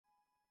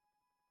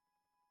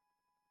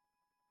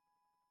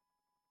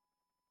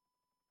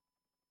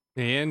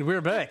And we're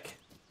back.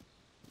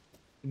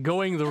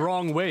 Going the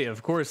wrong way,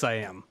 of course I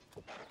am.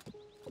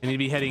 I need to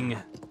be heading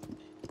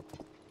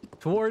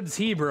towards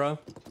Hebra,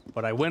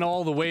 but I went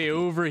all the way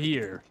over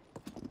here.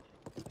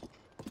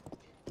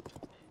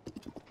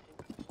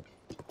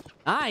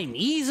 I'm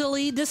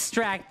easily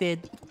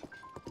distracted.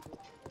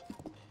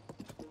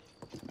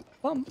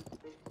 Bum,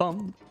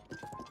 bum.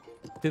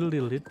 Diddle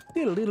diddle diddle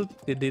diddle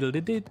diddle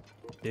diddle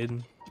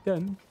diddle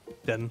dun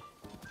dun.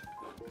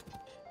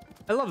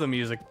 I love the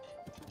music.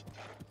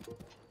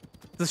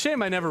 It's a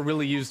shame I never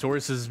really used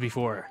horses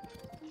before.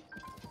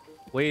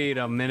 Wait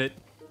a minute.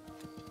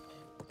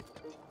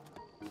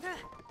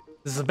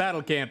 This is a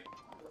battle camp.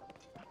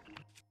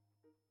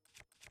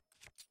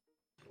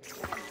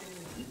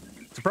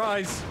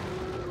 Surprise!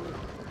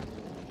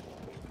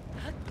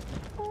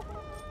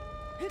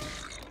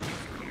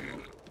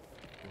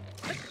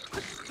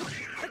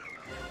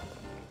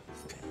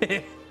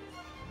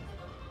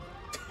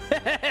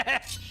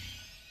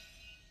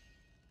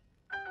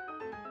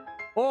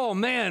 Oh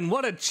man,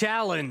 what a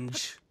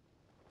challenge.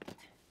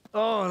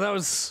 Oh, that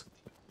was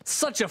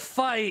such a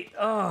fight.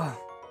 Oh.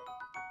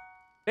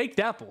 Baked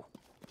apple.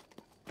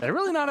 Did I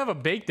really not have a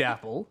baked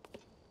apple?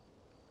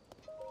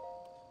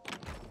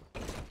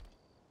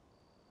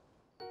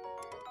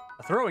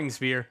 A throwing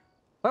spear?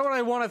 Why would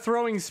I want a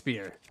throwing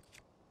spear?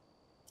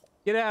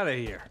 Get out of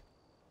here.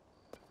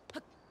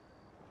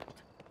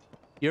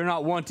 You're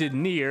not wanted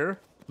near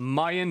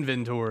my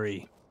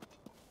inventory.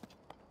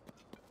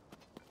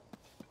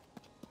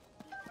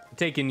 I'm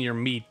taking your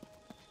meat.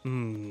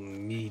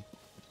 Meat.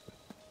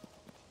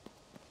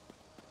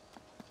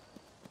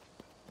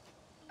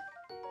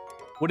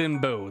 Wooden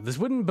bow. This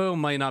wooden bow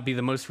might not be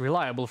the most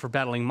reliable for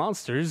battling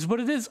monsters,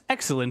 but it is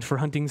excellent for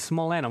hunting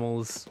small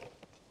animals.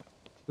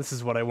 This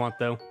is what I want,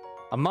 though.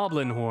 A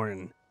moblin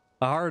horn.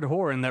 A hard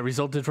horn that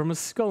resulted from a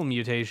skull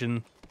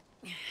mutation.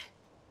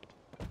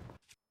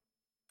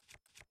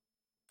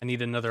 I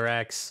need another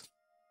axe.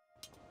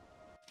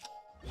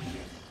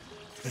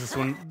 This is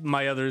when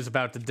my other is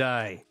about to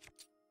die.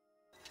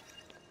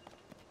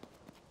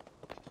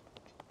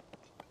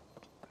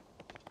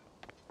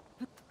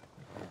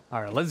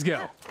 Alright, let's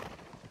go.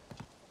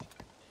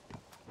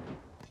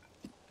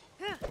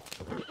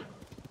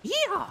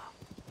 Yeah.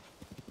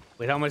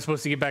 Wait, how am I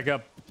supposed to get back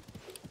up?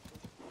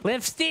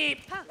 Cliff steep.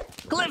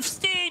 Cliff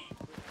steep.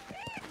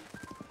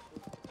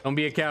 Don't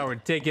be a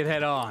coward. Take it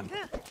head on.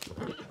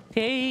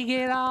 Take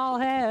it all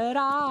head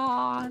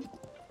on.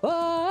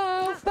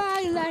 Oh,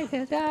 fight like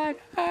a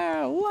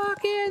tiger.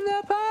 Walk in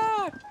the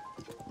park.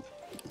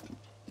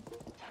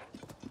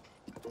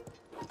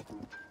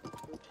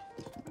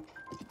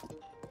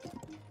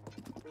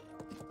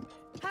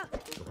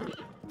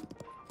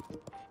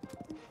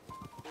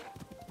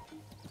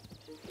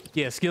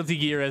 Yes, Guilty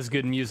Gear has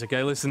good music.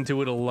 I listen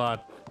to it a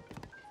lot.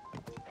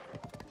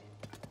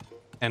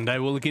 And I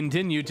will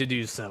continue to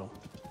do so.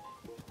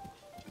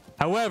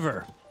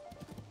 However,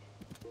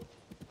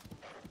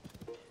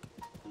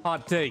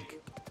 hot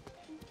take.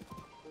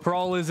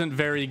 Crawl isn't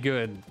very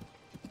good.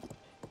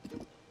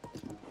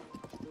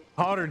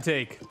 Hotter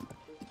take.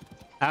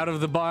 Out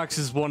of the Box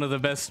is one of the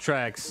best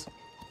tracks.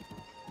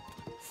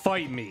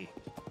 Fight me.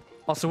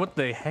 Also, what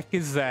the heck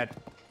is that?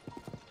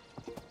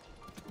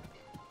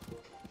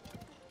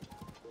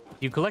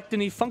 You collect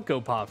any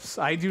Funko Pops?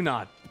 I do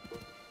not.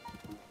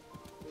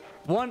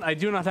 1, I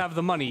do not have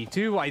the money.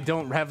 2, I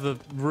don't have the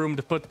room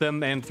to put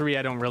them. And 3,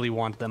 I don't really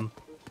want them.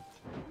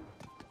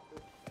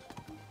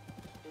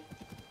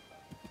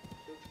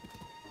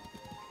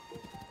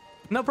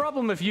 No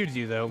problem if you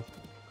do, though.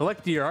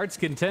 Collect to your heart's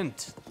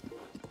content.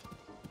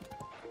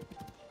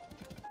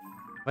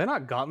 Have I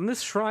not gotten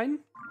this shrine?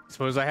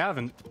 Suppose I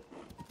haven't.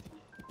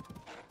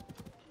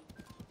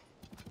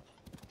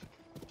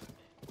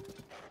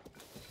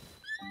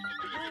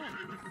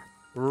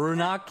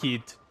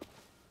 Runakit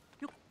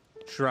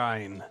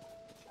Shrine.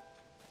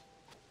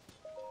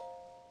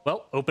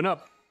 Well, open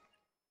up.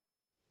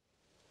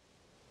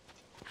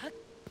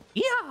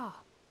 Yeah.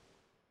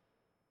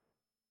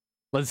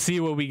 Let's see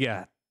what we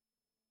got.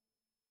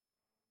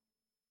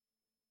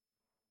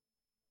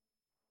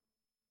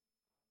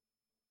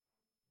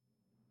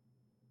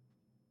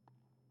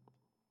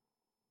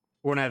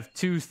 We're gonna have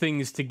 2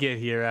 things to get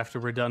here after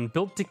we're done.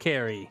 Built to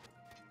carry.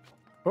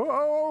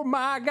 Oh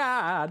my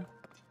god.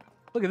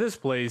 Look at this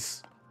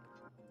place.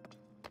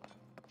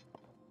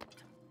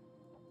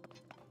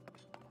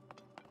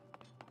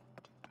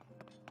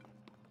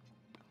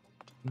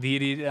 The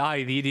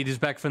idiot is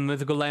back from the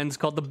mythical lands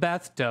called the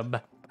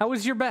bathtub. How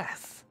was your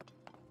bath?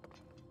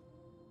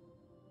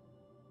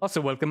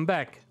 Also, welcome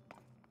back.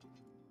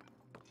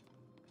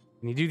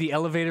 Can you do the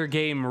elevator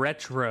game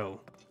Retro?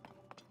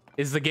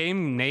 Is the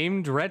game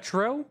named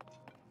Retro?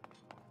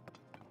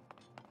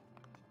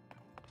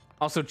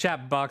 Also,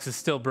 chat box is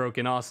still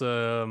broken.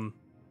 Awesome.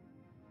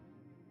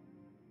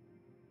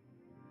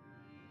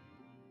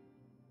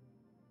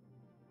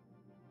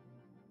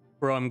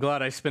 Bro, I'm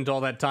glad I spent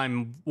all that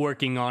time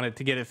working on it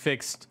to get it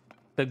fixed,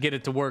 to get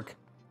it to work,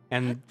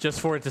 and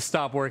just for it to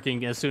stop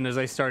working as soon as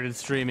I started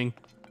streaming.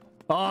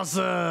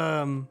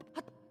 Awesome!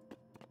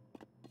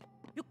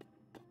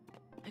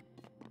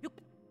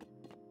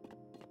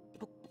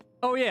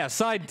 Oh yeah,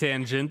 side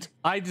tangent.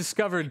 I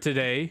discovered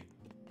today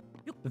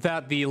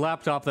that the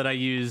laptop that I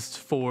used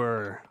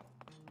for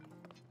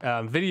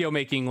video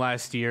making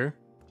last year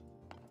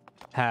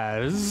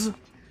has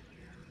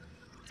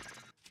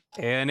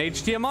an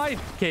HDMI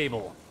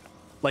cable,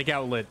 like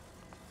outlet.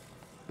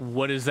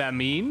 What does that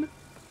mean?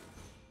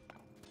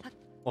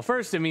 Well,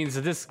 first it means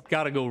that this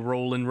gotta go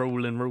rolling,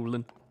 rolling,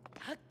 rolling.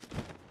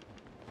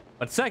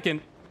 But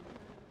second,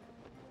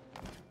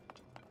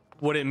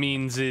 what it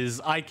means is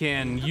I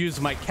can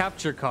use my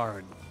capture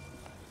card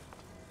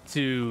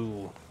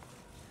to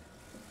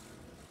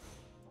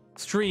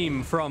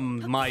stream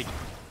from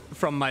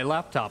my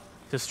laptop,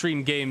 to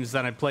stream games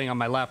that I'm playing on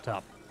my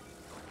laptop.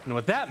 And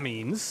what that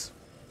means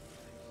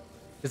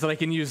is that I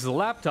can use the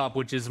laptop,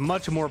 which is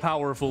much more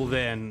powerful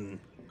than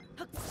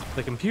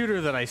the computer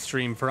that I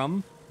stream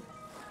from,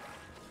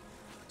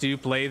 to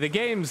play the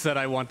games that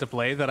I want to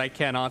play that I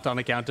cannot on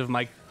account of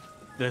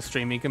the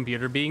streaming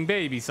computer being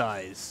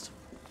baby-sized.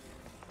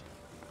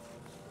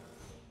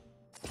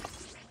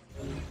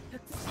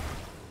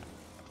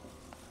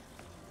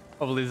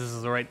 Hopefully this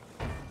is the right...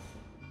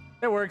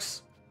 It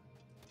works.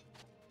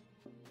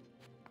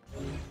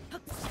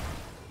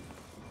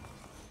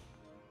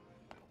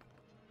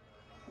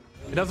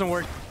 It doesn't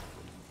work.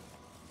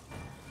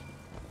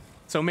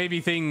 So maybe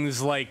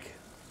things like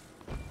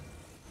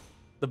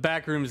the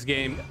Backrooms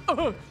game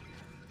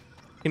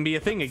can be a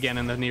thing again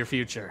in the near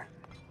future.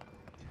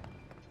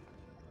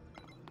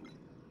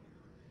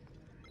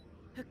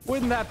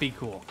 Wouldn't that be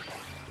cool?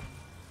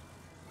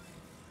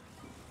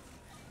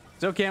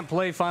 Still can't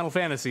play Final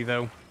Fantasy,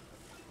 though.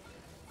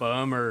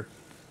 Bummer.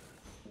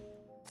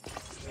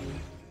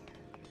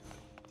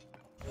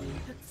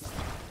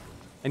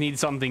 I need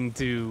something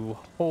to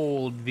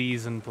hold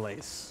these in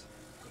place.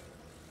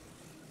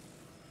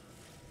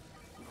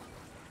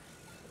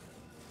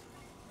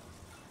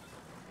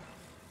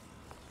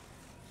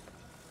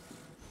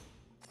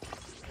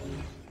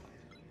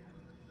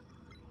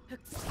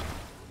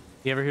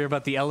 You ever hear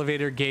about the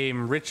elevator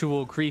game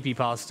Ritual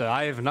Creepypasta?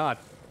 I have not.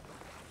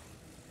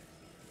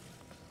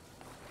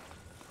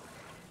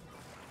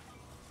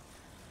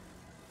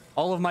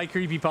 All of my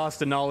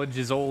creepypasta knowledge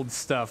is old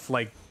stuff,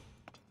 like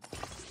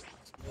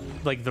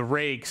The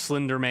Rake,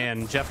 Slender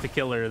Man, Jeff the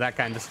Killer, that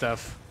kind of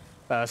stuff.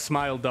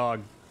 Smile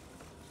Dog.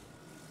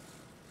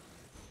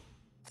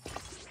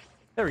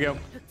 There we go.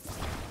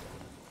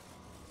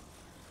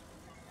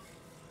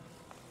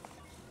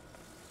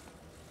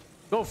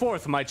 Go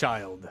forth, my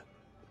child.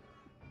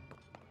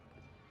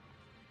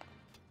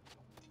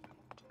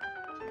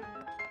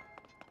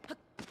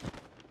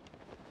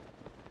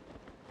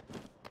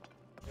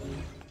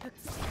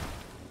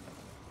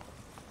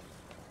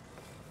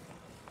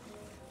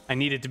 I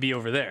need it to be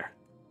over there.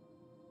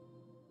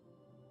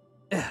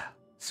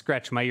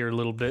 Scratch my ear a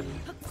little bit.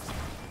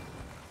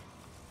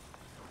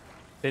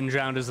 Been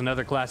Drowned is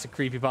another classic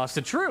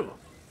creepypasta. True.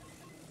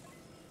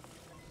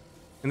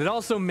 And it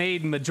also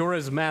made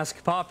Majora's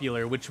Mask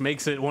popular, which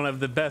makes it one of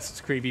the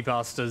best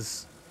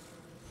creepypastas.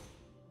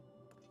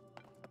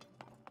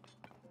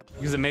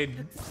 Because it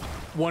made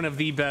one of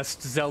the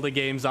best Zelda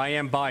games. I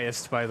am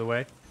biased, by the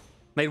way.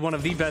 Made one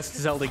of the best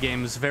Zelda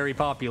games very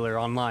popular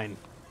online.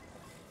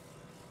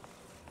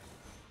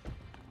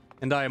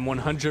 And I am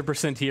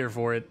 100% here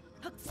for it.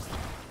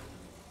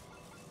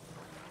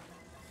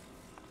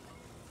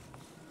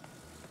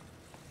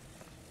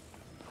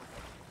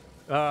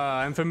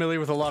 I'm familiar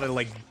with a lot of,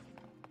 like,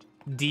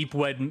 deep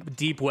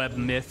web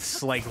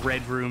myths, like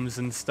Red Rooms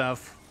and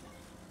stuff.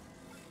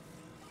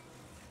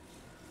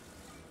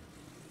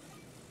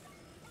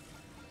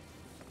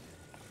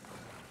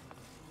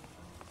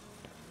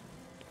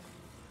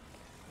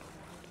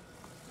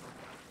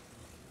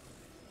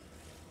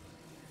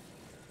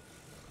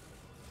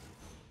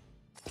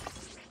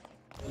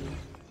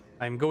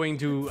 I'm going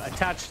to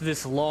attach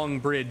this long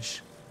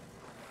bridge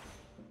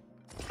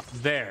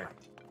there.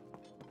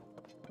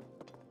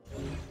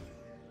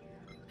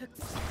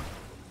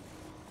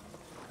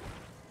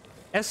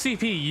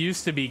 SCP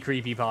used to be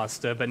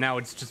creepypasta, but now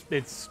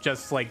it's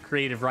just like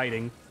creative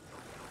writing.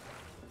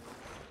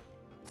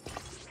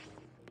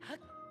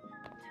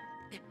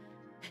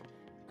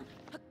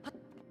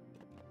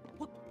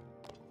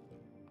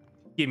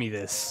 Give me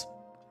this.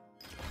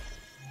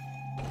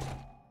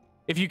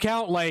 If you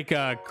count like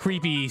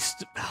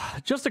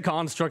just a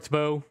construct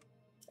bow,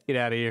 get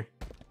out of here.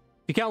 If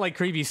you count like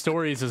creepy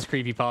stories as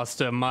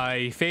creepypasta,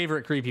 my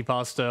favorite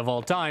creepypasta of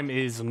all time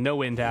is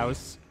No End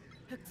House,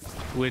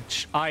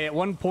 which I at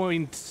one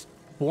point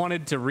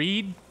wanted to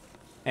read,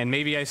 and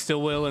maybe I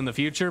still will in the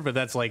future, but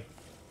that's like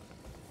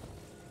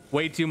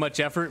way too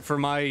much effort for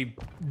my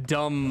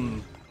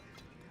dumb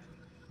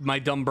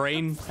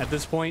brain at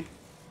this point.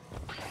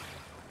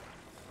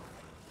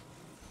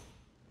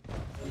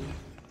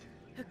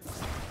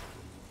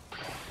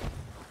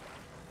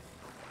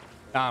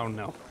 I don't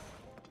know.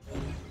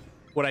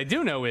 What I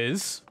do know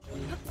is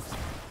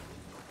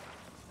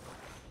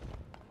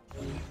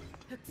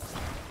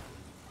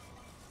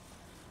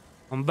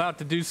I'm about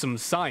to do some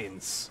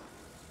science.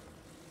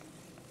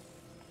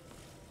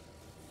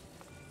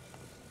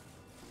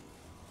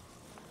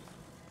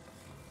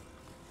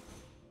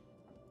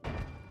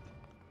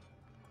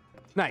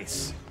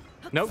 Nice.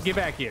 Nope, get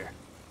back here.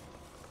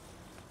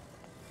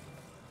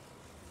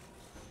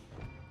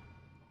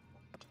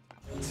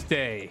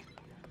 Stay.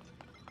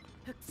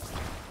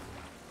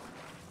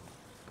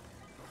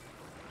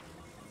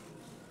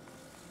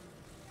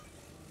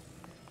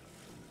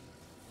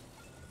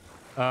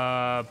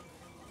 Bah.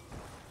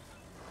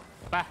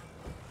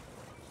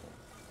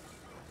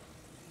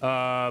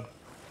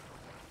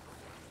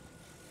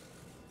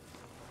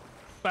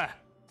 Bah.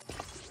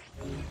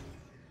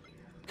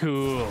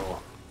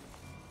 Cool.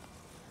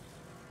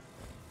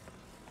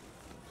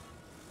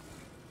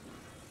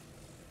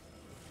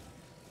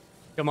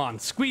 Come on,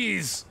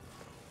 squeeze.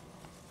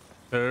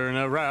 Turn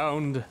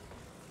around.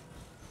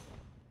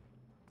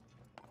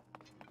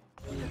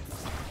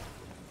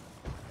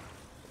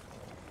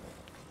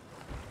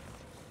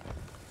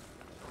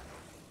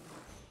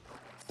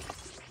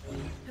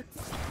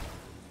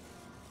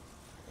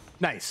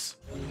 Nice.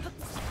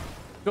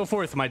 Go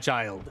forth, my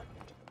child.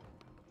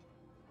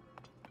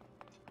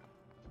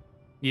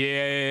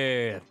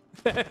 Yeah.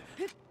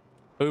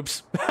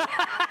 Oops.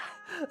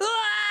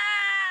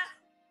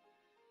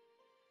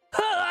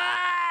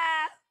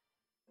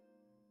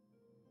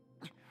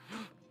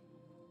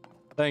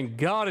 Thank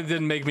God it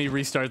didn't make me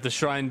restart the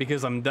shrine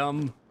because I'm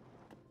dumb.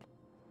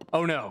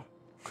 Oh no.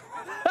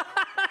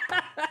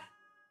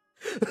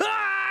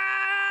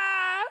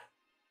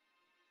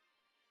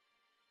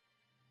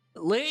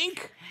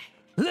 Link!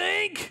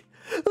 Link!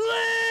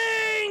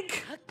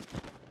 Link!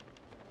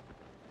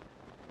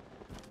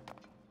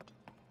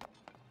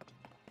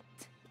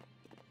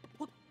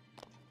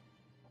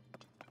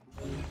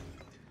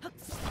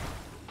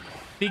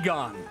 Be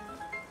gone.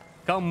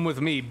 Come with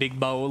me, big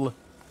bowl.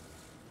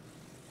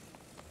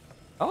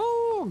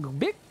 Oh,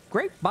 big,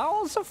 great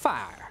balls of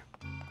fire.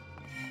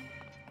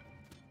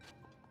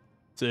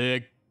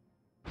 Sick.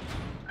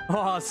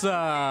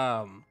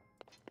 Awesome.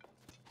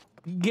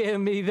 Give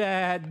me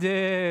that,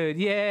 dude.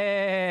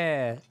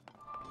 Yeah.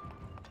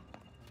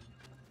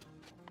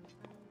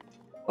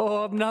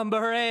 Orb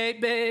number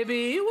 8,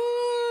 baby.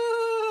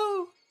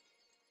 Woo!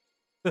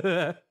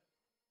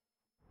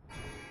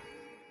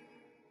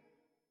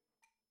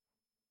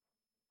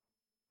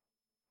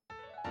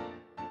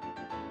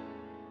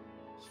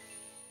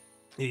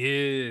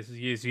 Yes,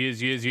 yes,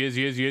 yes, yes, yes,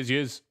 yes, yes,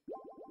 yes.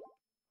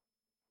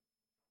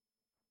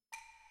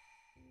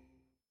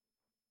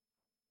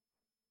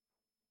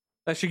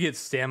 I should get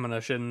stamina,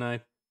 shouldn't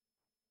I?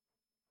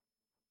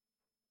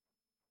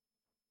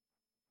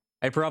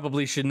 I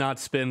probably should not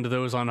spend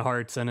those on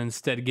hearts and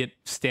instead get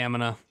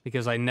stamina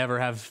because I never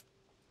have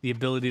the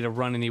ability to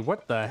run any.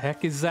 What the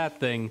heck is that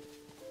thing?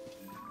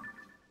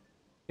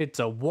 It's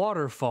a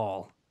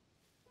waterfall.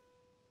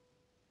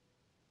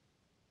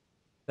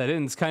 That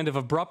ends kind of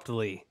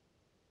abruptly.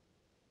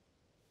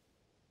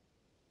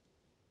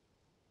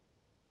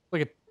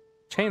 Like a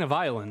chain of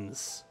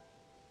islands.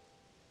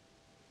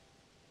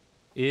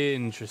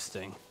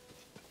 Interesting.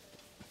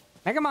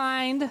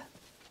 Megamind,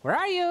 where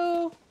are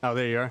you? Oh,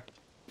 there you are.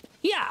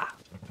 Yeah.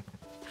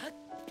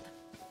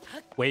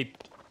 Wait.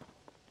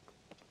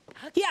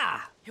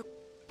 Yeah.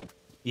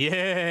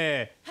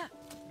 Yeah.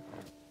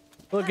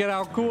 Look at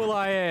how cool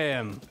I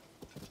am.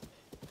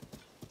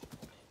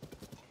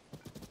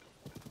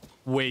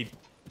 Wait.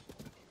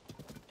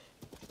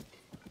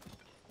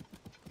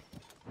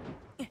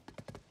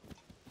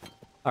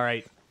 All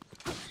right.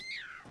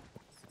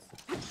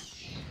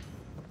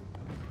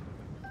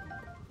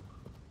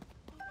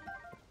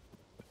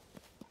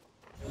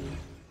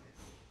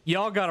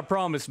 Y'all gotta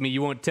promise me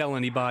you won't tell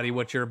anybody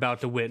what you're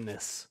about to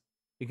witness.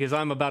 Because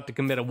I'm about to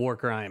commit a war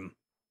crime.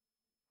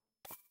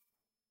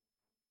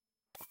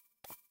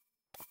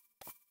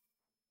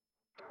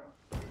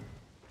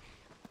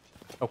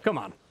 Oh, come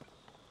on.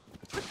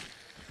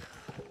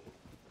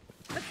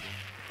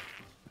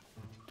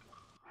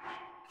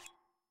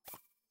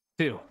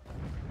 Two.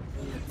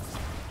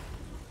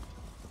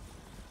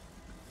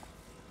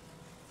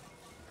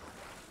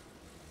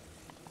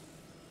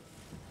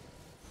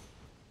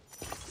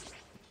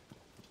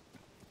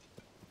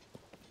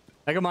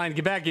 Megamind,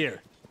 get back here.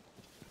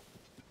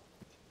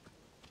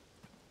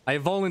 I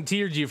have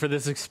volunteered you for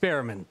this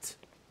experiment.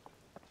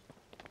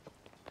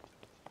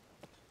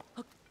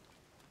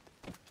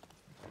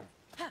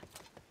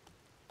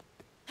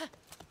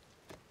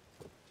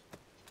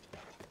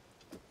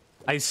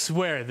 I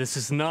swear this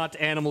is not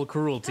animal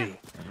cruelty.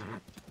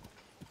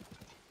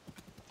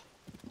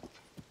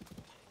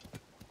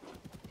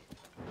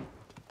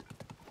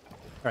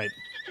 All right,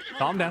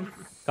 calm down.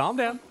 Calm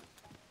down.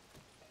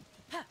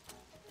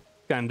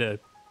 Kinda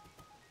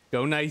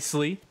go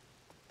nicely.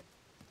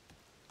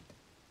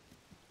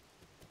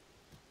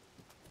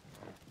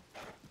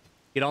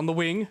 Get on the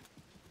wing.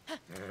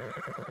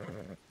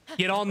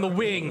 Get on the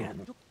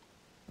wing.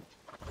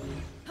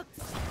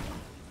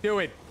 Do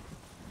it.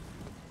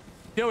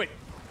 Do it.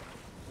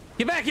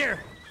 Get back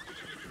here.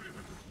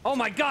 Oh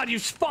my God, you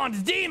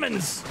spawned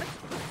demons.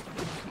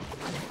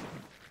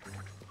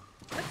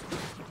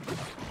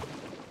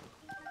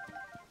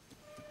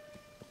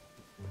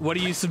 What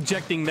are you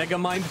subjecting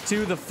Megamind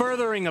to? The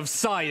furthering of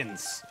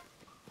science.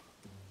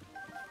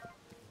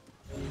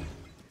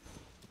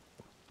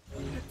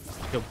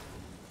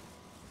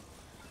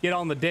 Get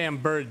on the damn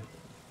bird.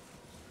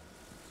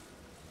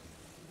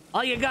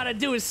 All you gotta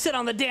do is sit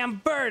on the damn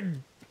bird,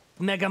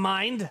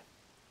 Megamind.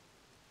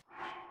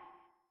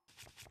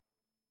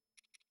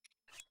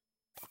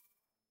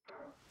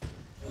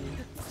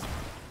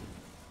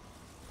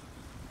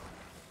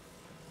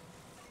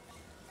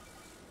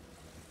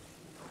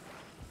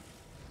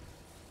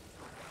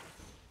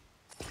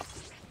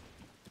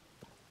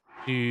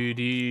 Do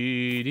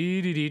do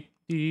do do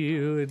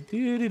do do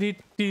do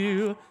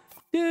do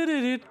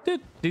do do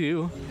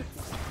do.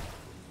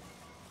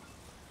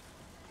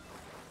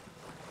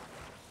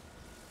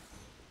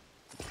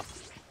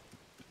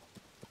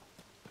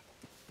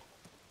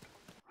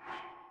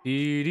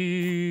 Do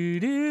do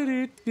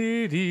do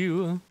do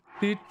do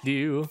do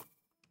do.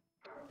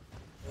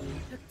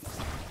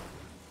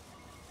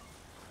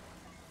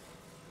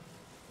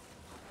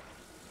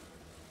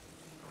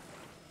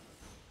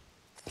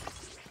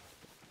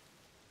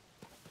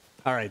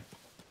 All right.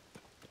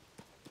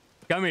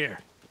 Come here.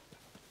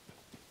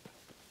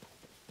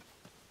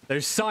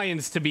 There's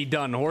science to be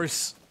done,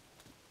 horse.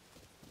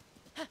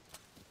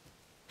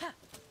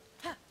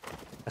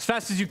 As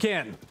fast as you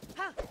can.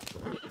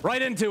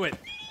 Right into it.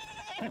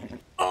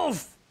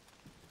 Oof!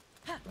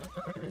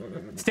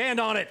 Stand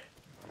on it.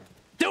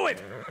 Do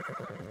it!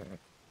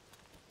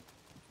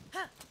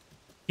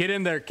 Get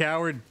in there,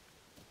 coward.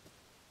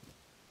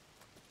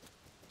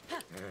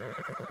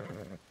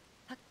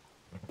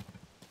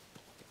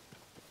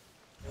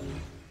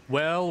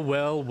 Well,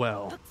 well,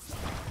 well.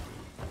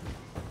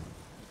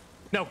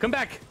 No, come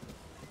back.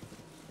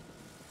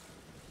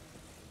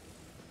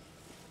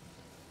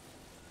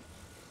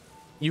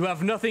 You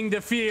have nothing to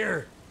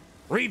fear.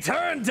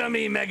 Return to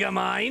me,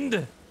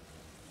 Megamind.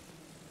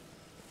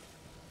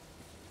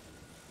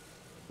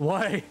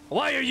 Why?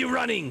 Why are you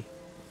running?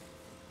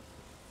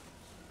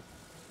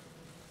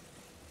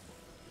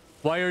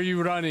 Why are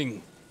you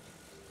running?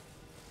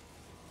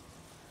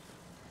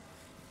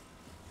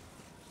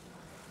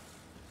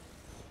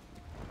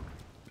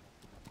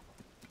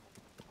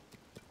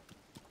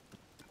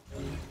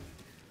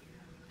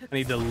 I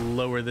need to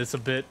lower this a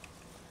bit.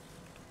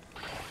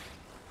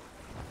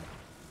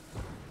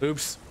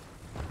 Oops.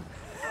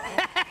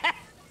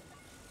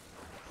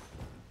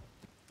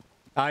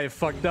 I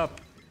fucked up.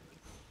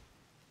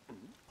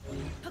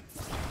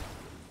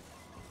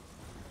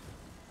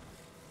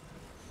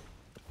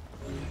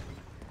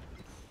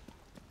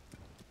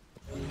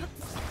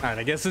 Alright,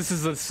 I guess this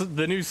is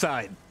the new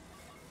side.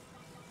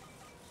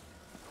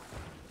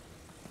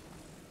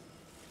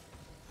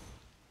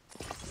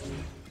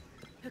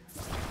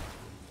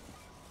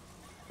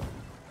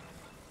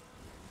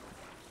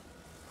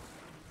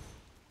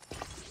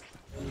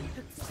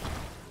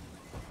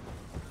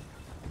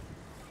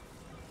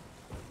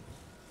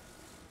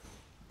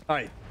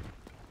 Alright.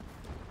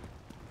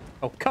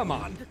 Oh, come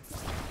on.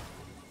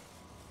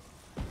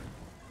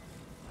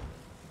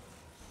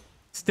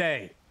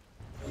 Stay.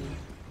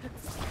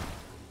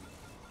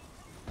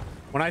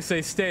 When I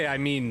say stay, I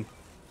mean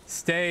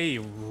stay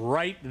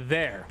right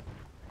there.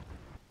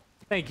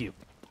 Thank you.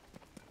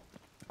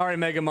 Alright,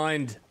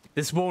 Megamind.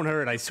 This won't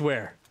hurt, I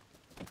swear.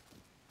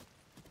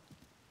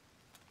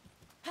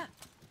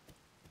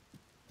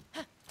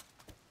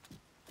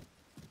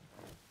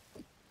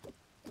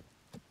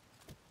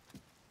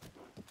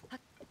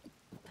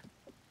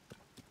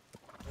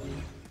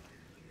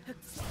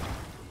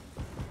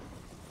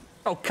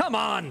 Oh, come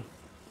on!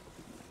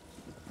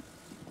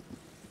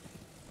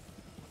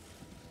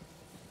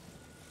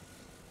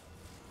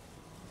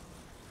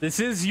 This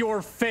is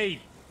your fate.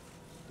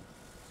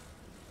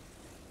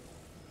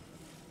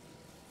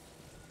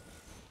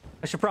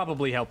 I should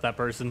probably help that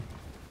person.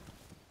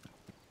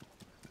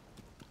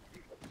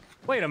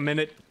 Wait a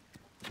minute.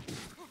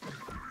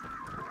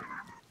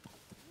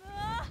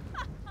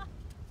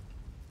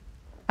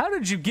 How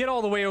did you get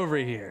all the way over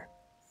here?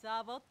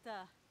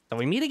 So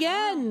we meet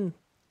again.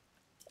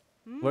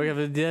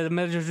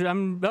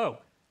 Oh,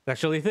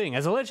 actually a thing.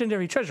 As a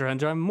legendary treasure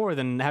hunter, I'm more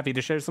than happy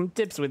to share some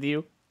tips with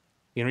you.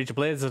 You can reach a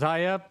place that's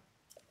high up.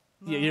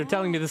 You're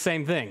telling me the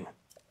same thing.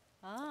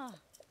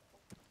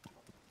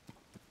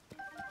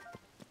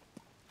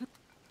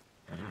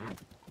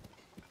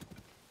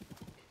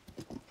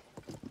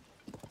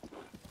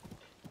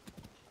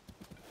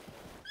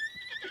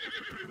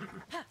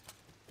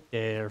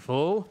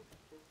 Careful.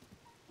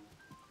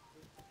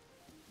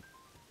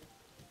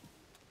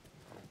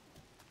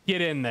 Get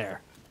in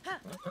there.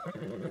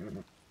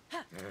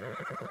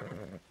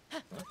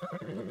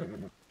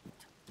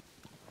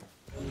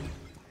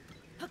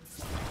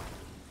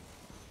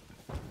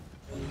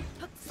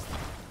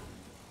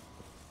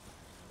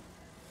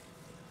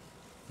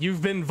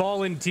 You've been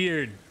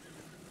volunteered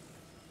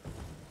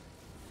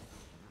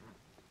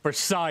for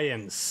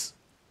science.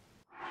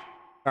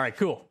 All right,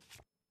 cool.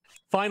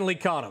 Finally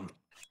caught him.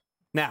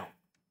 Now.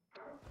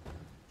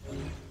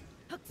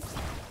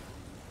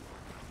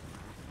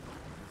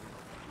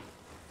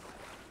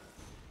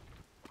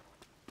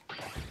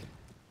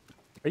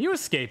 Are you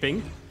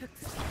escaping?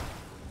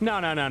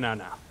 No, no, no, no,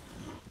 no.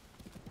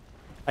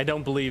 I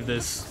don't believe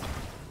this.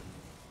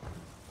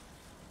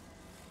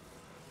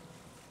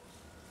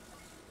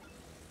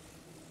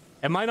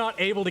 Am I not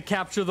able to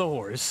capture the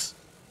horse?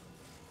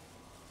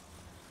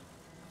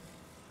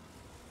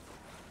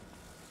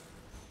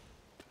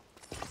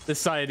 This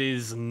side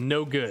is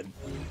no good.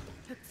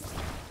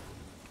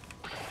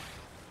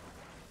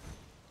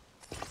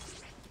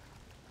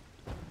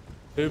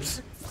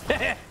 Oops.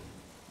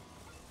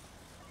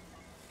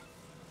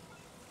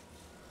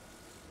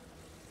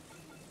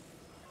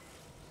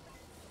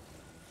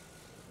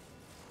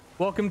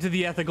 Welcome to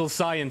the ethical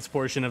science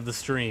portion of the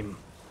stream.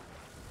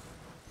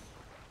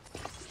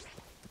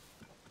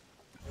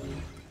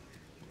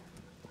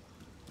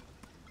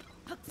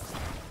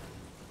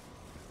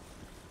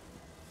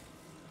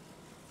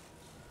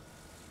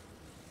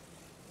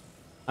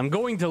 I'm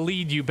going to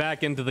lead you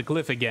back into the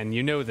cliff again.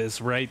 You know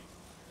this, right?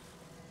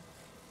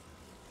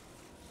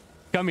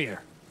 Come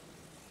here.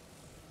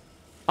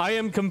 I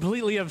am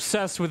completely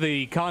obsessed with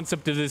the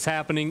concept of this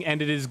happening,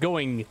 and it is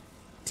going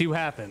to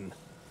happen.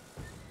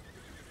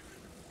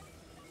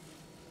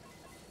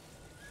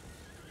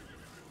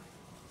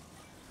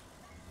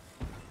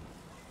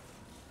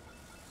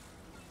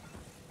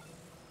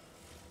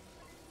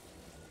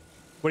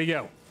 Where'd he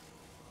go?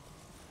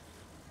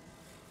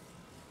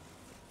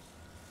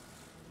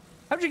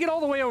 How'd you get all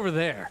the way over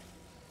there?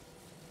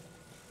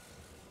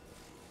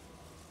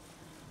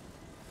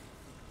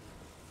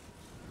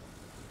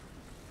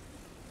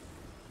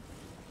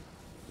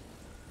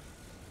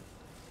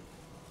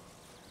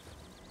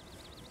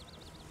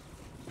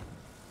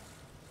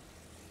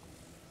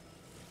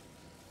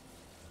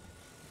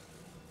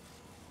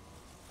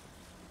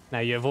 Now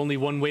you have only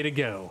one way to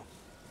go.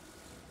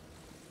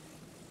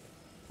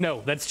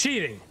 No, that's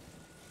cheating.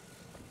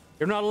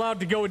 You're not allowed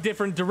to go a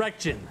different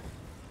direction.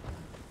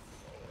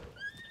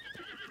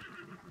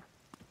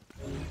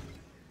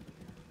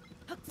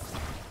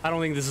 I don't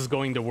think this is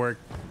going to work.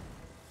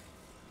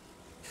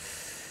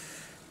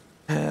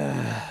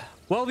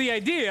 Well, the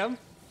idea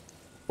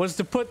was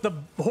to put the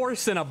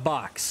horse in a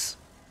box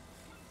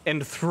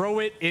and throw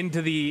it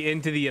into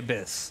the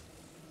abyss.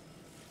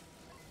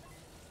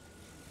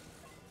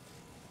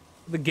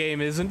 The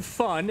game isn't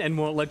fun and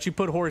won't let you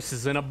put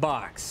horses in a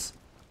box.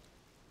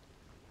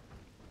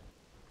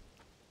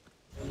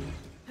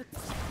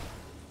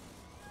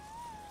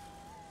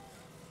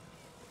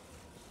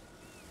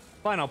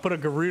 Fine, I'll put a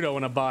Gerudo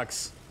in a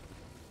box.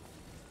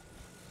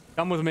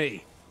 Come with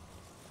me.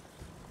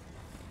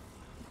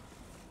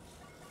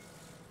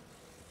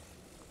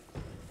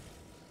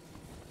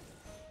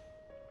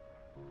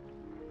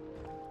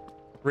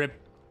 Rip.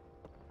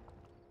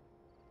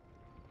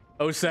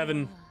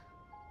 07.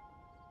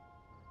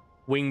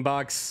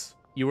 Wingbox,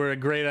 you were a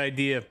great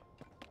idea.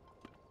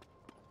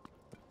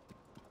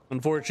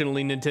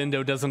 Unfortunately,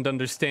 Nintendo doesn't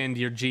understand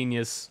your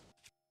genius.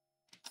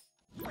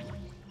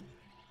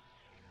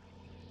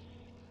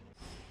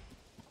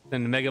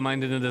 Then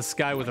Megamind into the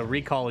sky with a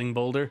recalling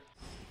boulder.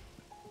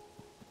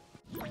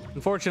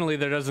 Unfortunately,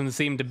 there doesn't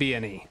seem to be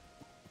any.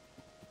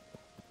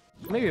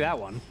 Maybe that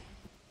one.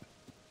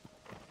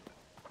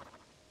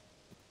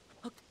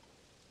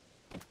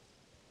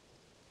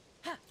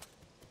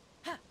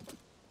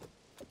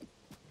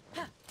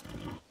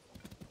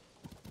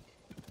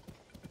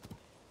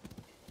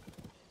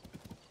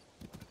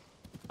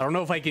 I don't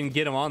know if I can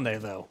get him on there,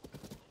 though.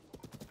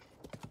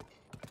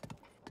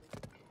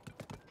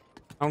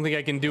 I don't think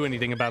I can do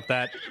anything about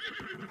that.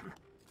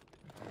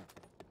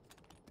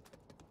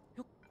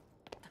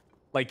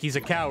 Like, he's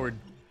a coward.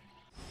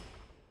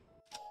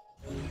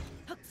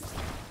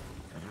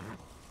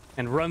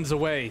 And runs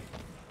away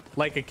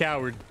like a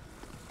coward.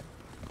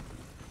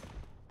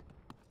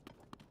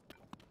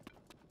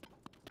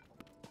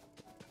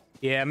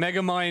 Yeah,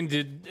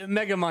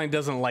 Megamind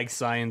doesn't like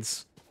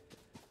science.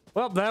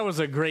 Well, that was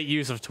a great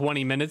use of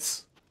 20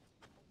 minutes.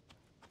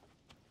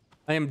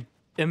 I am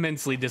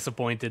immensely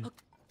disappointed.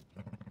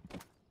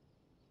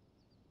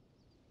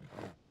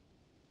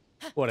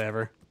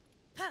 Whatever.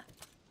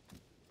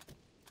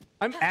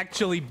 I'm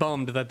actually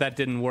bummed that that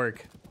didn't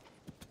work.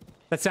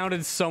 That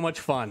sounded so much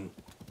fun.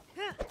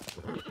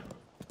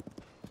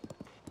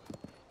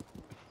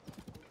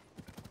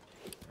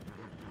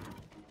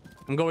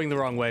 I'm going the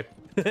wrong way.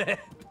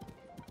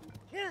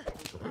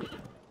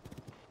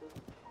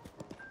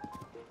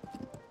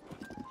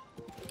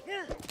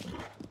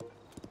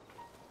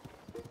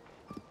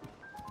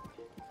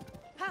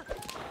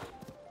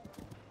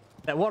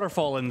 That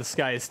waterfall in the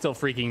sky is still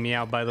freaking me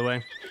out, by the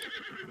way.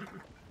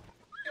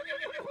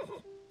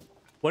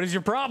 What is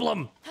your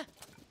problem?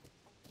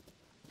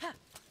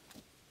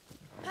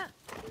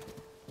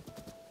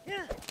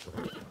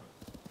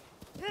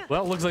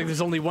 Well, looks like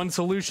there's only one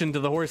solution to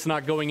the horse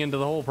not going into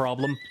the hole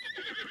problem.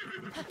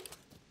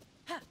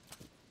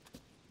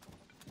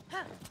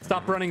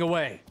 Stop running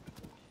away.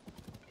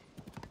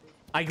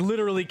 I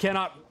literally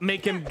cannot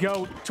make him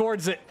go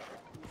towards it.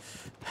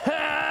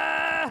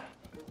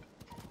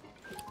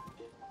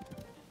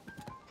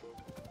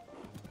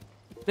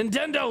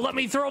 Nintendo, let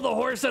me throw the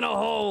horse in a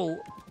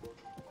hole!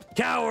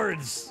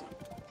 Cowards!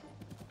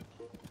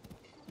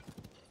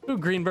 Ooh,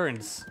 green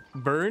burns.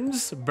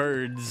 Burns?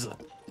 Birds.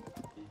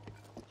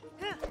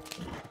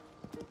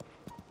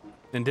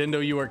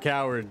 Nintendo, you are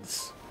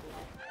cowards.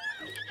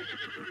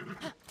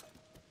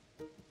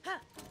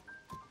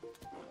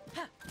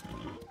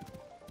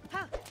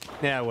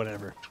 Yeah,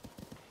 whatever.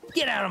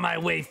 Get out of my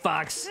way,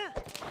 Fox.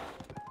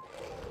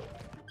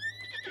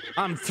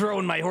 I'm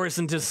throwing my horse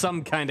into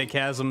some kind of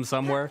chasm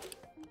somewhere.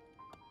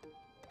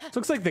 This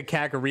looks like the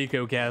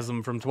Kakariko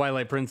chasm from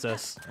Twilight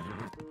Princess.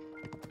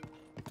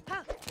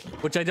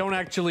 Which I don't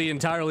actually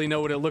entirely know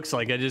what it looks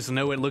like. I just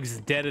know it looks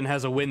dead and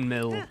has a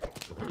windmill.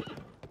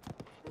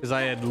 Because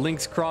I had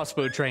Link's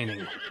crossbow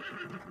training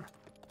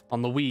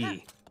on the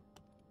Wii.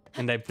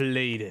 And I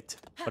played it.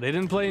 But I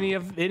didn't play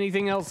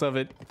anything else of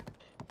it.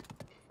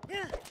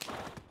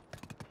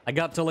 I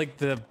got to like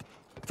the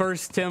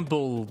first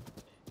temple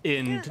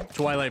in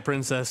Twilight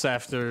Princess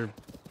after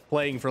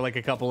playing for like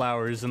a couple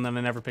hours, and then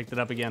I never picked it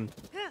up again.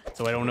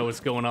 So I don't know what's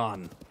going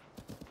on.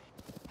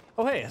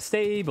 Oh hey, a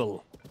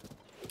stable.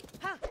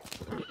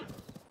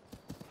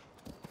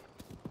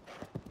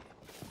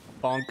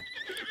 Bonk.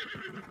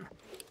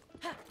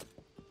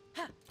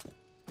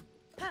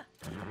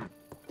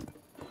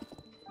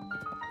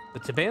 The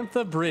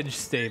Tabantha Bridge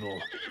Stable.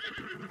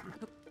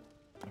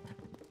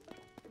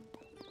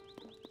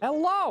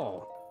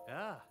 Hello!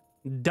 Yeah.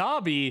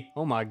 Dobby!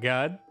 Oh my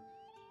god.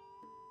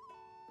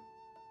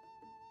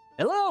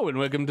 Hello and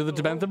welcome to the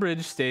Tabantha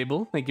Bridge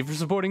Stable. Thank you for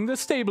supporting the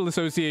Stable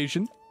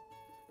Association.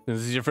 If this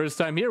is your first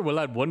time here, we'll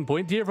add 1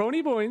 point to your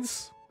pony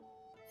points.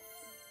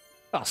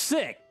 Oh,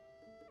 sick!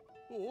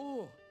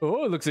 Oh.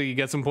 Oh, it looks like you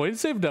got some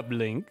points saved up,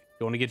 Link. If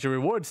you want to get your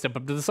reward, step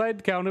up to the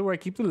side counter where I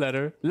keep the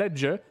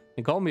ledger,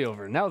 and call me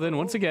over. Now then,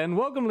 once again,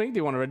 welcome, Link. Do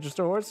you want to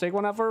register a horse? Take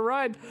one out for a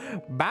ride.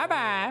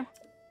 Bye-bye!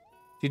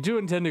 If you do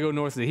intend to go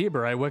north to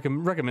Heber, I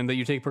recommend that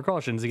you take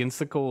precautions against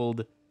the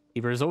cold.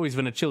 Heber has always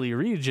been a chilly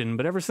region,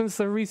 but ever since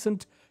the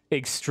recent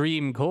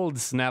extreme cold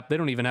snap, they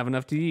don't even have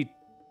enough to eat.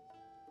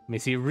 You may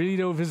see a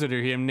Rito visitor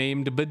here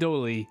named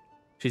Badoli.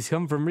 She's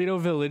come from Rito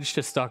Village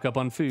to stock up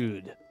on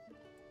food.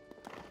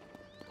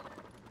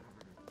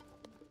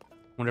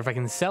 Wonder if I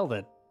can sell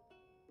that.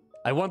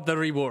 I want the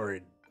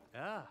reward.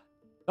 Yeah.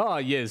 Ah,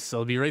 yes,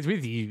 I'll be right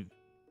with you.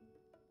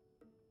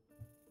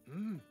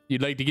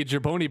 You'd like to get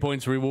your pony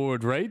points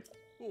reward, right?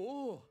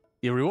 Oh.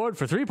 Your reward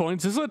for 3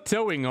 points is a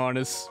towing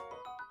harness.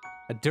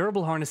 A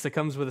durable harness that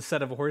comes with a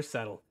set of a horse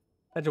saddle.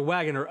 Attach a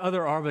wagon or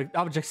other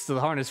objects to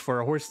the harness for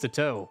a horse to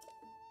tow.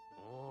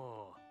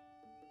 Oh.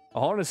 A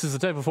harness is a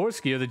type of horse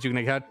gear that you can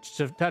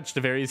attach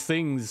to various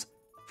things.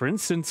 For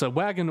instance, a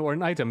wagon or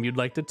an item you'd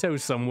like to tow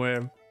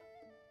somewhere.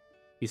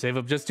 You save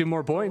up just 2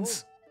 more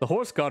points. The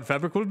horse guard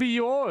fabric will be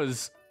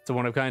yours. It's a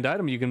one-of-kind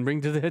item you can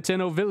bring to the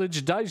Hiteno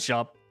Village dye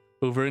shop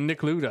over in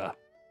Nikluda.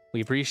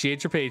 We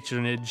appreciate your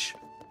patronage.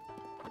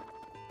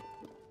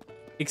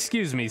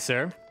 Excuse me,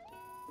 sir.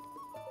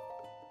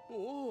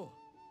 Oh.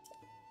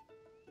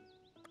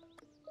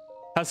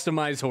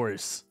 Customize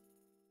horse.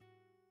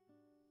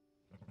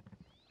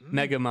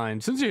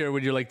 Megamind. Since you're here,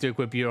 would you like to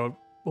equip your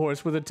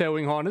horse with a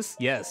towing harness?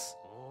 Yes.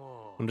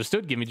 Oh.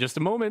 Understood. Give me just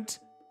a moment.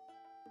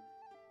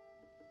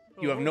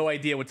 You have no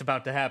idea what's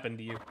about to happen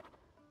to you.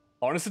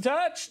 Harness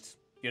attached.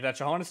 You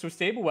attach a harness to a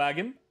stable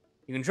wagon.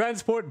 You can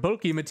transport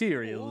bulky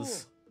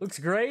materials. Looks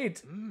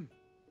great.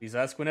 Please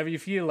ask whenever you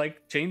feel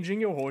like changing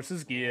your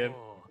horse's gear.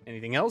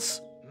 Anything else?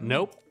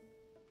 Nope.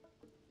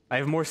 I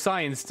have more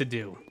science to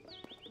do.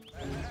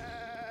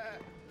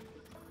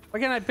 Why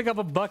can't I pick up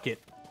a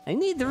bucket? I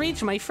need to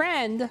reach my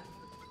friend.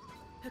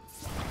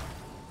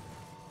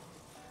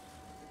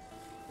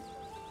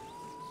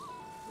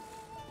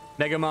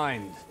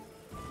 Megamind.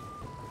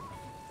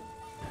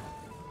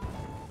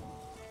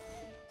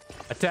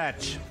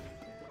 Attach.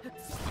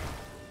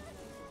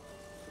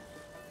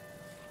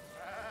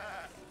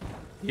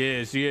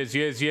 Yes, yes,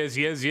 yes, yes,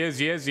 yes, yes,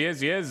 yes,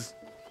 yes, yes.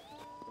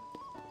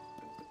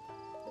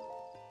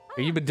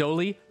 Are you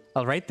Badoli?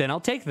 All right, then I'll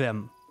take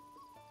them.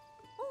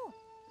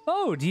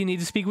 Oh, do you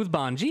need to speak with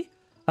Banji?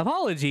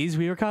 Apologies,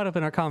 we were caught up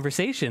in our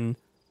conversation.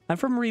 I'm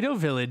from Rito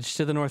Village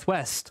to the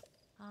northwest.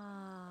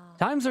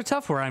 Times are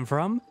tough where I'm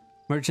from.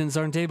 Merchants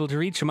aren't able to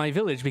reach my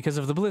village because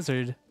of the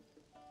blizzard.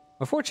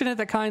 We're fortunate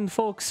that kind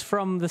folks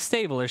from the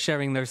stable are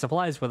sharing their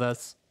supplies with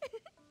us.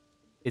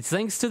 It's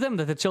thanks to them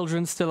that the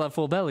children still have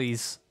full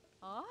bellies.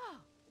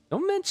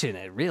 Don't mention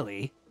it,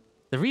 really.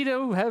 The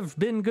Rito have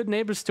been good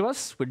neighbors to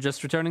us. We're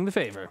just returning the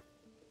favor.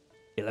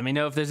 You let me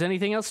know if there's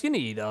anything else you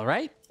need, all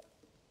right?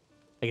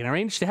 I can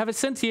arrange to have it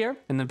sent here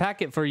and then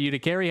pack it for you to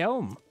carry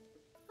home.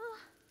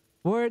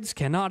 Words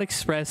cannot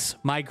express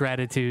my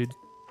gratitude.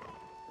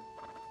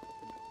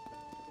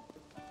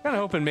 Kind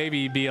of hoping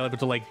maybe be able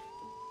to, like,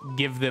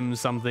 give them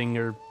something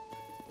or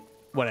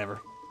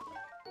whatever.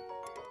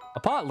 A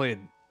pot lid.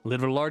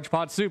 Lid of a large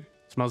pot soup.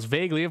 Smells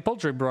vaguely of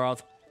poultry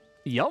broth.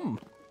 Yum.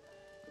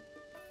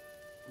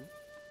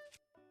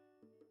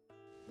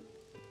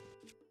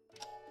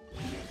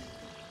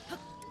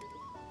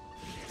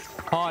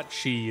 Pot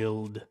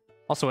shield.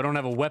 Also, I don't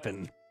have a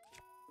weapon.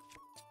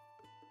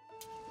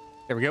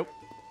 There we go.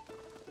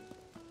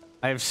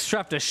 I have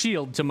strapped a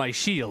shield to my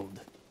shield.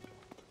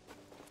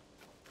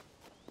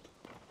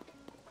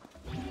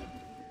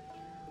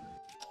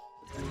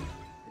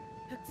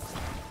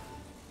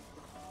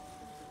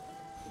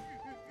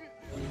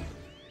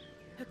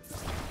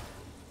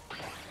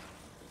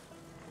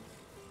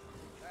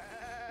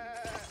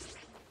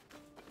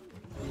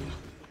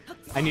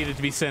 I need it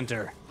to be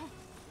center.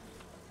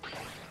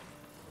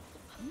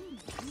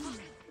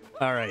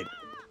 All right.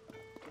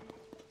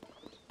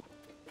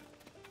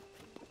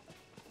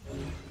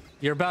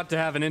 You're about to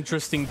have an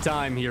interesting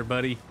time here,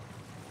 buddy.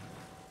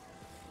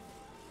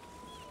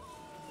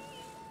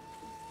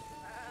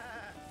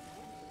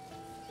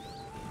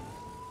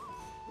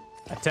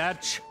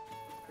 Attach.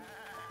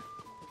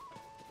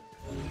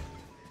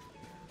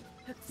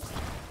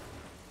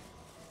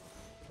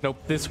 Nope,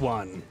 this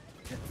one.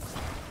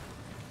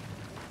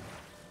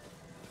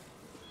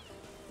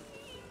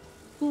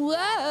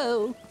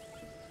 Whoa!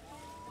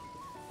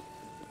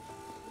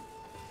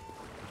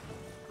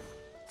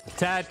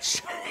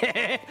 Attach.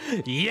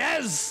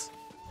 Yes!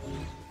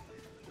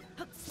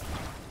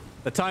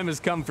 The time has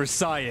come for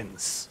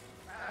science.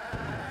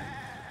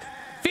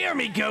 Fear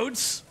me,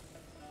 goats!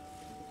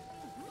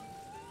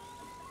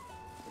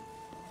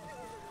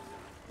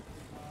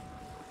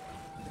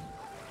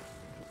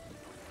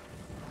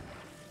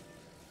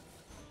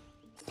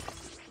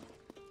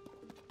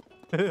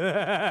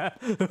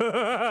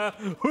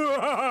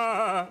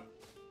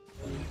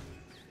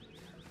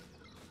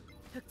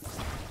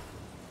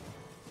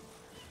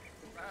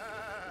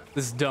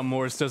 This dumb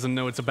horse doesn't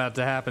know what's about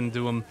to happen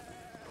to him.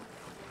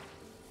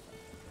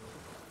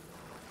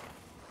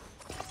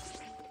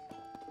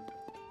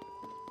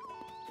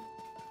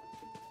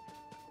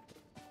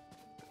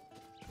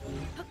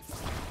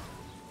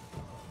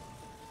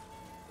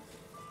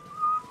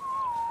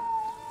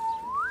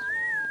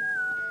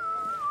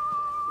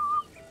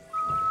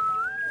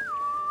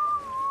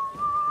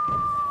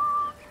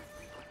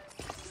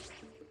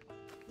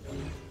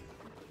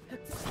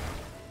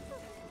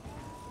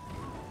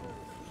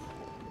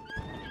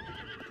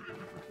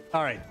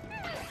 All right.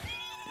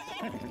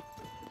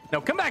 No,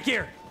 come back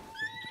here.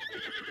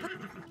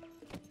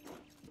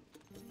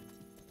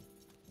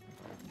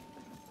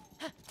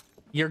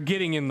 You're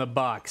getting in the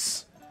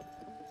box.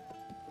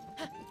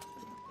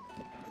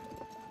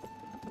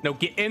 No,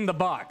 get in the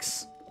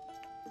box.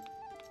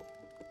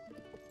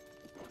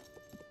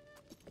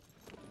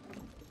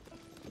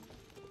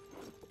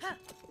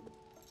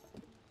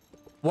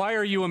 Why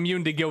are you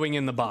immune to going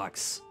in the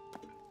box?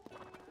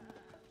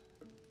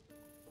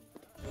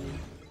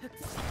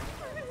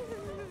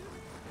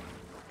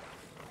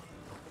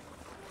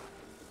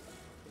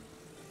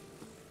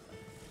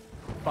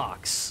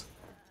 Box.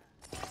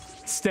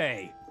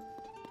 Stay.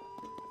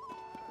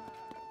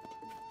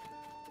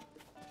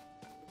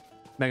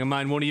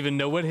 Megamind won't even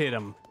know what hit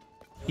him.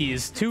 He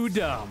is too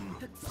dumb.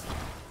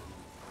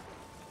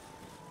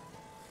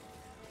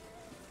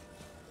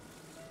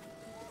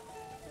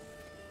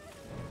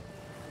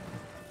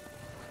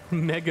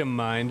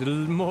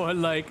 Megamind, more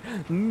like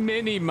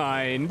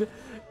mini-mind.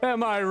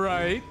 Am I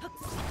right?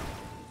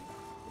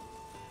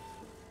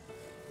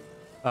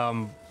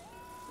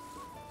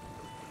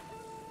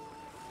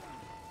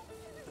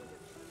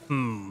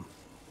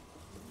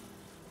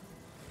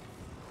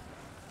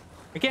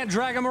 I can't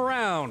drag him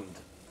around.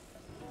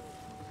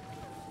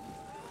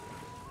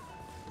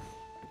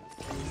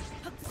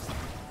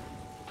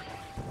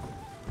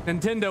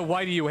 Nintendo,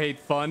 why do you hate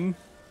fun?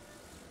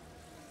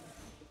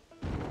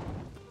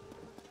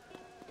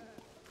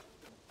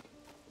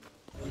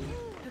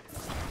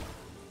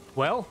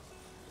 Well,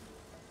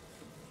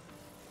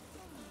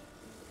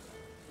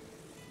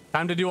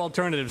 time to do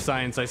alternative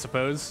science, I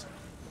suppose.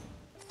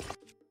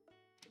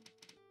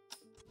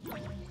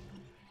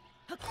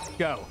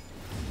 Go.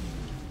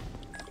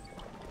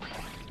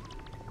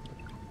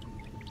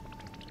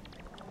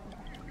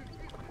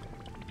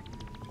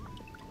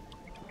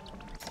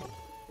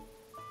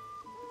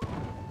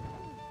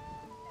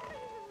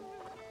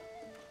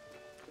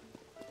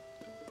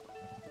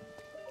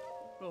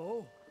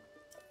 Oh.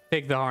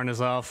 Take the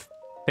harness off.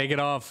 Take it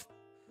off.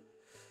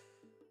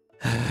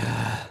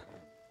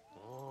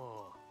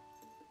 Oh.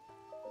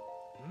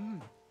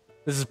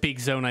 This is peak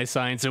Zonai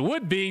science. It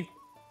would be.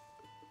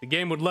 The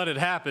game would let it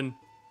happen.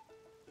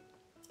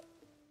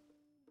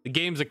 The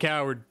game's a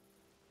coward.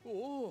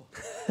 Oh.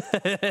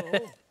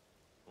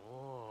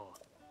 Oh.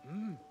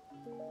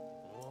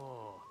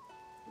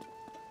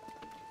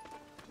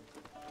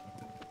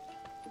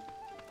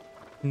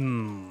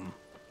 Oh.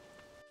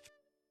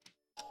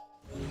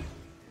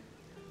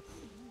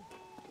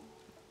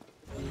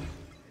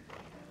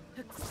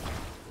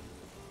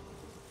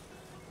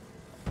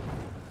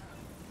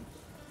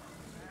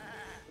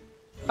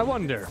 I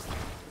wonder.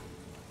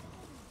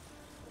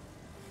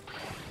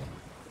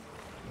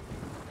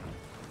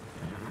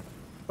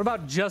 What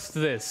about just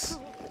this?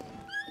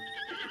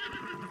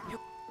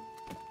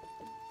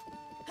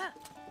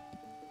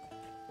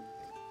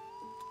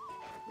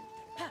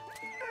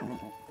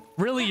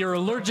 Really, you're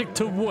allergic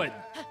to what?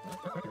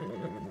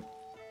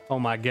 Oh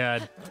my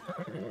god.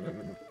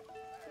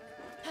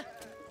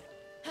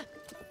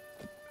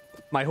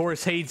 My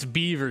horse hates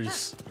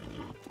beavers.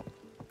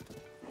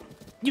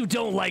 You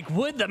don't like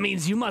wood? That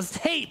means you must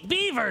hate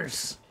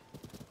beavers!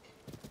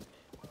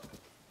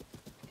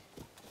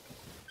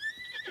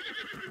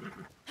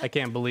 I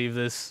can't believe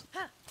this.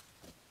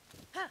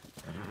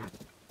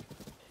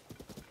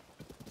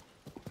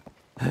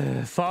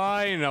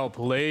 Fine, I'll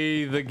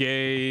play the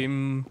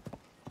game.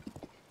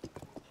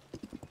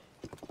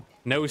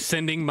 No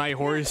sending my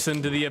horse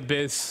into the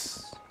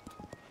abyss.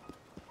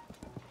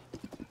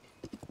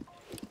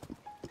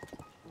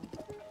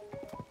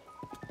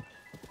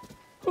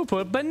 Who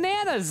put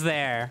bananas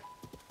there?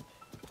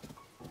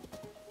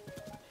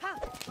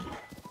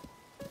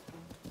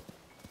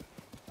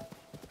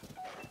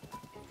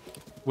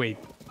 Wait.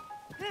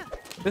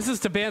 This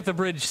is to Bantha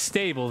Bridge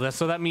stable,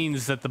 so that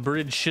means that the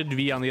bridge should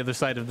be on the other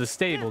side of the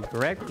stable,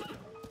 correct?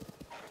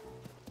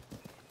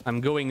 I'm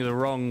going the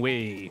wrong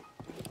way.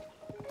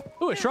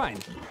 Ooh, a shrine.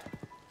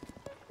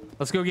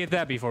 Let's go get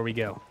that before we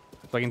go,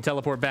 so I can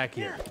teleport back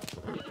here.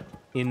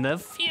 In the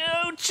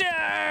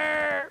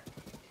future!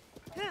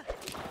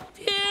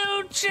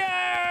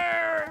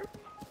 Future!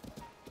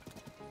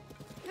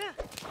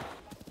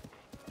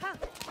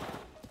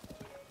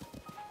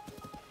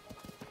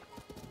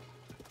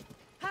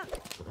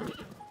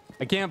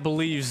 I can't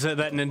believe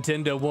that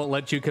Nintendo won't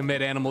let you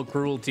commit animal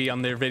cruelty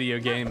on their video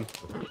game.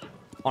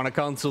 On a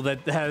console that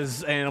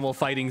has Animal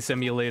Fighting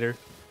Simulator.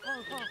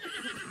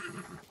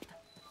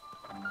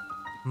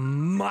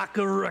 Mock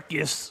a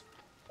ruckus.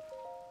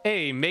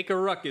 Hey, make a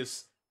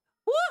ruckus.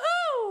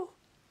 Woohoo!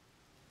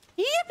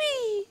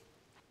 Yippee!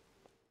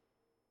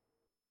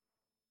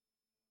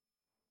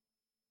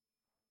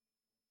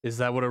 Is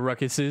that what a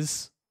ruckus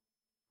is?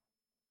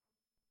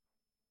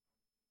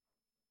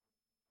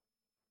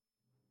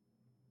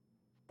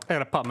 I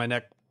gotta pop my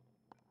neck.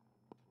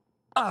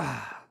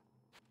 Ah.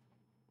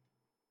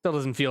 Still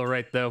doesn't feel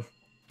right, though.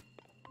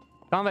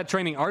 Combat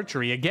training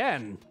archery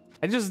again.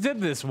 I just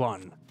did this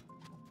one.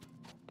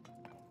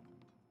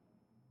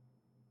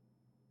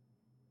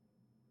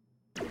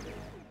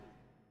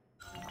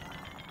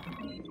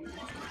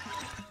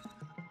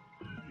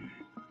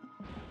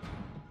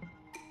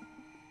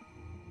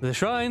 The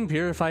shrine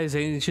purifies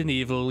ancient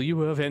evil.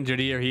 You have entered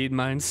here, heed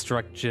my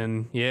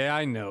instruction. Yeah,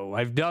 I know.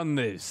 I've done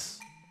this.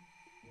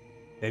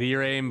 Steady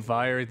your aim,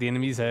 fire at the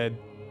enemy's head.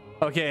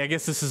 Okay, I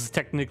guess this is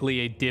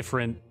technically a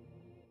different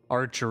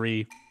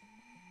archery.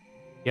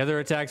 The other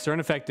attacks are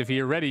ineffective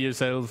here. Ready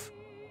yourself.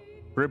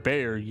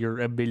 Prepare your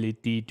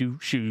ability to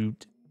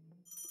shoot.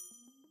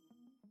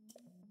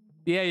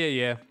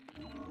 Yeah.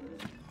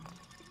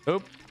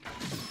 Oh.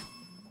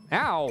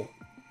 Ow.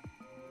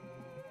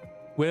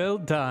 Well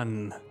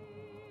done.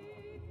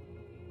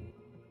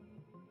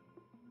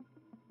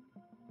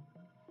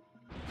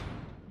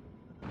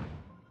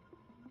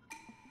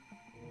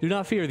 Do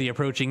not fear the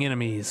approaching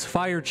enemies.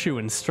 Fire true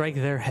and strike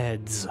their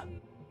heads.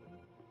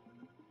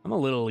 I'm a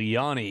little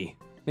yawny.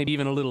 Maybe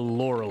even a little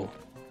Laurel.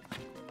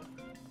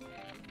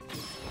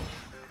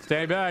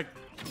 Stay back.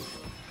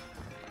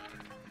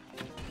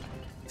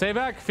 Stay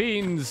back,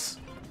 fiends.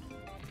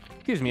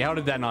 Excuse me, how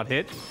did that not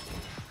hit?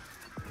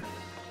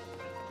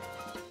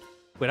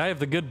 Wait, I have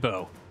the good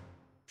bow.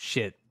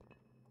 Shit.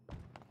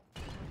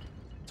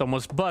 It's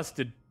almost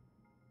busted.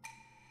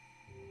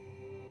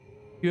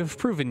 You have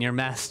proven your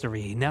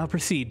mastery. Now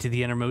proceed to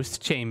the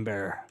innermost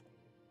chamber.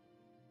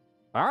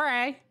 All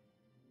right.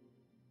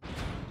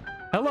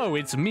 Hello,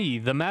 it's me,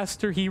 the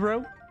Master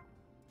Hero.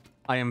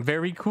 I am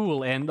very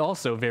cool and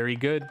also very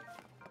good.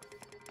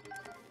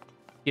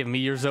 Give me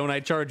your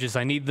Zonite charges.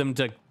 I need them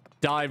to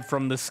dive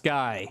from the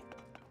sky.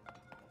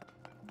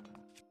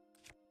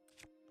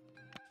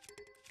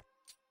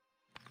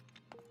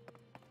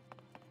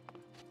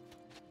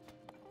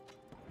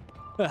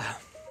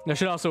 I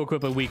should also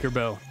equip a weaker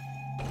bow.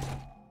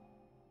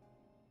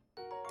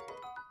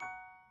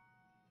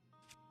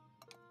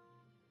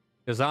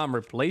 Because I'm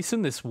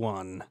replacing this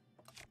one.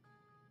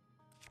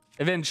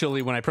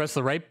 Eventually, when I press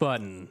the right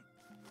button.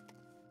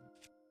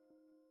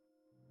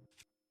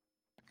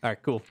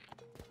 Alright, cool.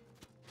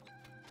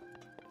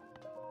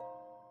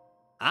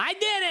 I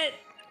did it!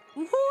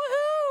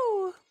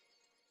 Woohoo!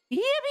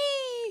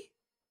 Yippee!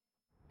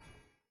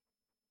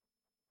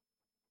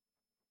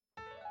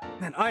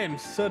 Man, I am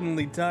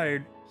suddenly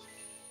tired.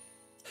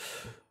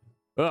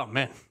 Oh,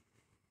 man.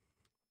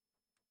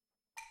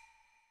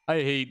 I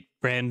hate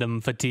random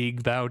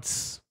fatigue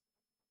bouts.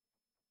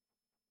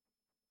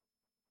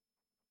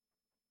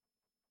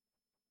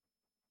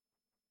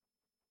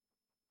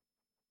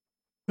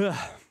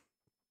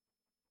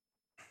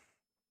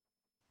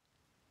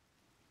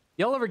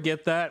 Y'all ever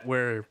get that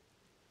where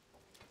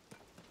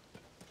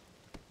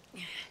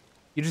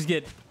you just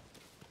get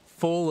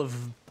full of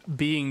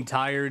being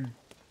tired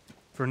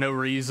for no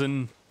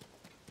reason?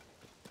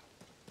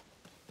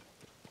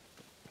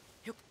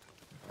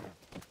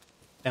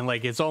 And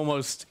like it's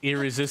almost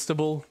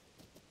irresistible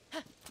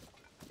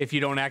if you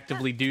don't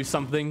actively do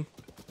something.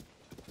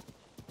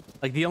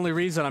 Like the only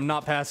reason I'm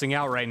not passing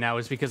out right now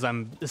is because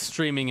I'm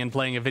streaming and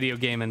playing a video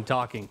game and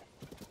talking.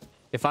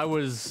 If I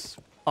was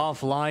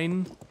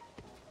offline,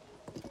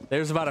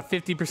 there's about a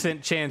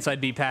 50% chance I'd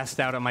be passed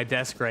out at my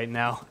desk right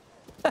now.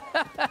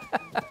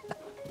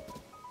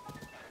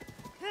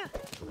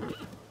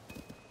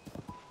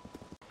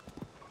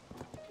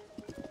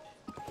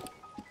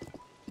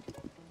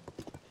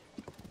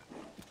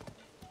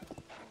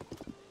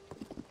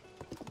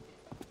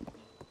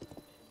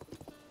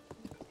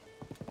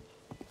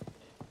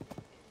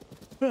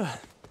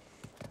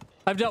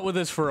 I've dealt with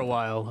this for a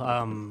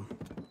while.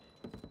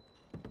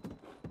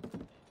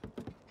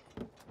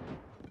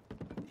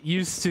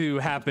 Used to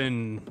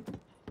happen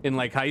in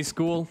like high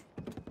school,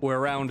 where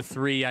around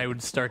 3 I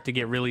would start to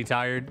get really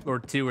tired, or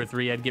 2 or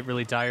 3 I'd get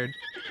really tired.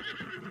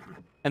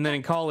 And then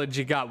in college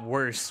it got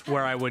worse,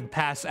 where I would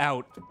pass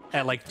out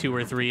at like 2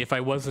 or 3 if I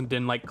wasn't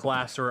in like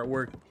class or at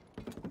work.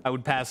 I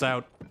would pass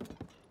out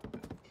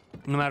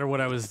no matter what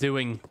I was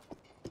doing.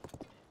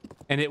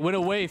 And it went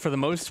away for the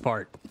most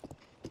part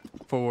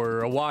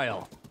for a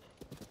while.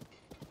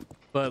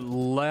 But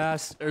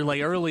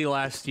early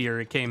last year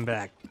it came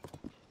back.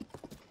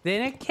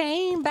 Then it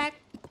came back.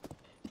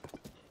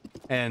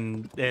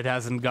 And it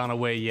hasn't gone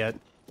away yet.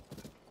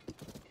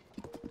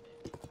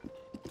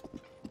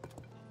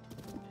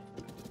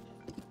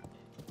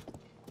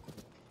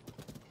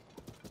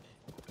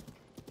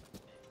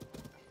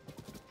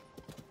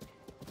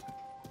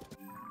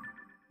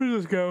 Where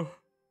does this go?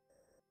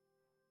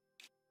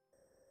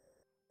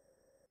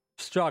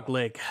 Strock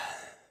Lake.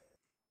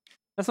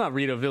 That's not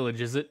Rito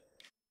Village, is it?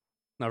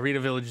 No, Rito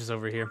Village is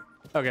over here.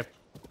 Okay.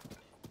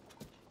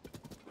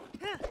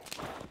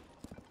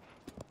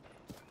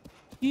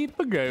 Keep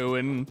a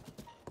going.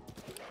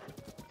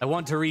 I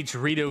want to reach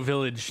Rito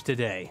Village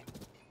today.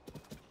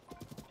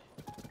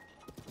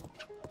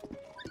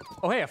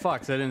 Oh, hey, a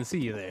fox. I didn't see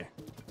you there.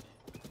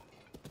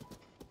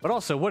 But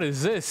also, what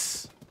is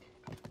this?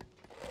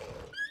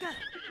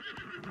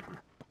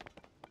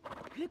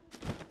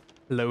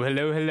 Hello,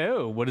 hello,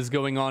 hello. What is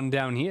going on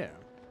down here?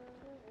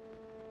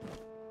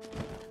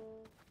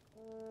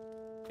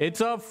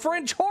 It's a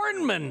French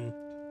hornman.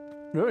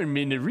 I'm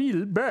in a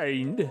real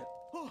bind.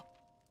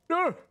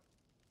 Oh,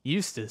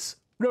 Eustace.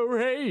 Oh,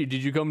 hey,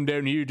 did you come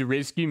down here to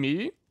rescue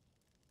me?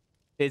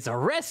 It's a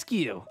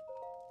rescue.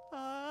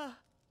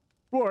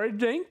 Why,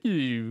 thank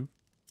you.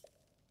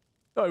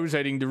 I was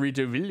heading to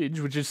Rito Village,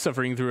 which is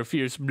suffering through a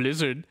fierce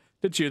blizzard,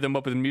 to cheer them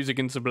up with music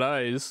and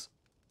supplies.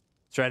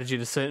 Strategy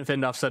to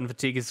fend off sudden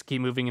fatigue is to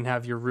keep moving and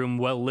have your room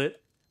well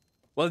lit.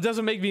 Well, it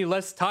doesn't make me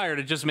less tired,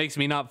 it just makes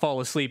me not fall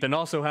asleep, and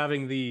also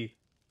having the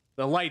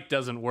light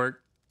doesn't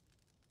work.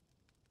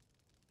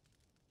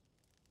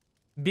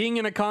 Being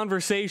in a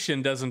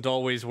conversation doesn't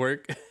always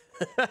work.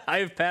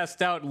 I've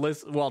passed out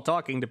while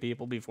talking to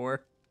people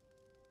before.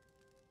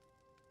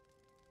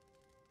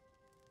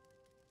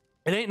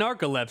 It ain't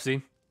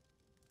narcolepsy.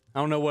 I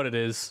don't know what it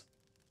is.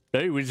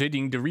 I was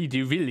heading to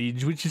Rito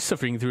Village, which is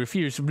suffering through a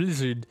fierce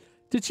blizzard,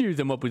 to cheer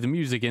them up with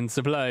music and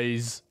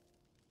supplies.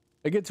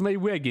 I got my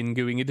wagon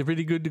going at a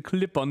pretty good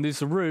clip on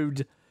this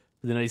road.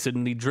 Then I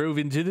suddenly drove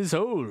into this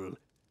hole.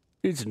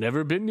 It's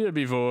never been here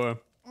before.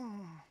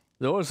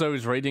 The horse I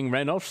was riding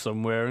ran off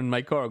somewhere and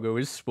my cargo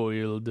is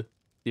spoiled.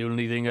 The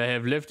only thing I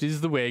have left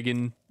is the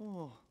wagon.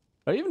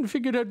 I even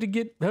figured out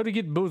how to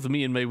get both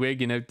me and my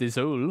wagon out this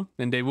hole,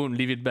 and I won't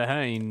leave it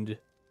behind.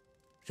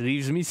 Which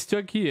leaves me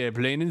stuck here,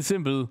 plain and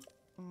simple.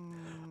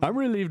 I'm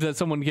relieved that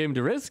someone came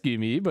to rescue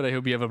me, but I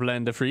hope you have a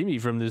plan to free me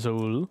from this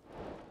hole.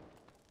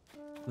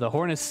 The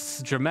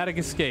Hornet's dramatic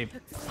escape.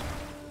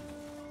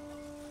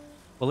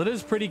 Well, it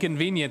is pretty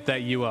convenient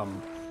that you,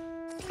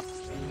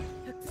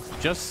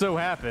 just so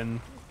happen.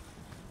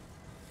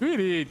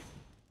 Sweetie!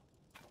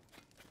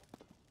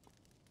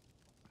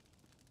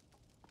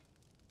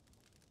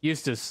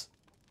 Eustace.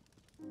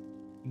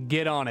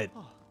 Get on it.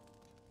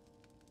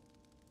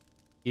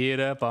 Get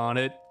up on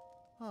it.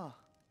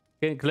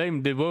 Can't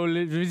climb the wall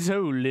of this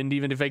hole, and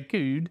even if I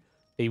could,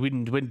 I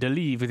wouldn't want to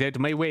leave without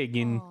my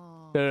wagon.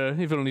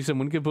 If only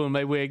someone could pull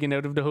my wagon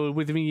out of the hole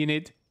with me in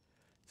it.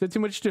 Is that too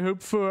much to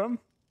hope for?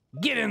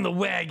 Get in the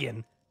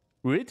wagon!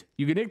 What?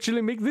 You can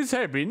actually make this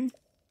happen?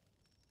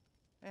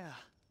 Yeah.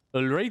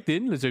 Alright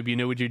then, let's hope you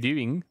know what you're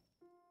doing.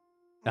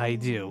 I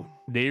do.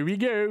 There we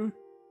go.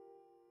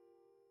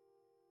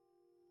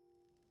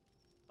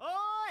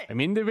 Oi! I'm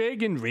in the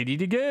wagon, ready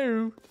to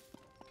go.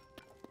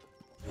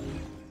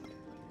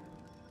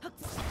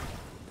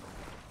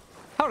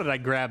 How did I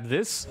grab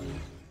this?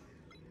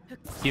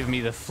 Give me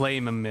the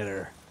flame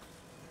emitter.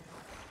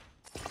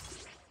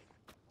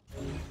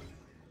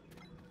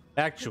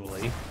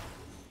 Actually.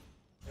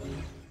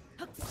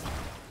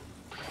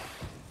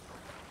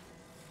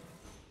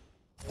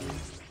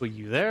 Put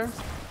you there.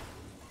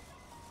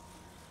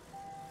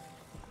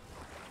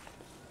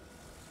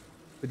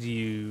 Put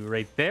you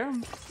right there.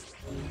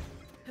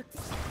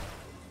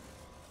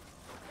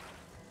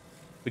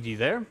 Put you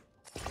there.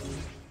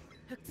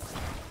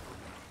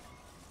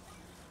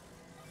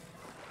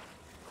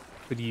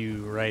 Put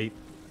you right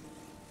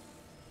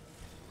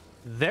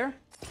there.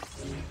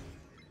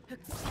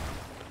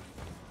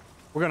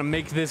 We're gonna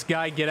make this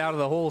guy get out of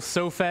the hole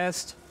so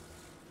fast.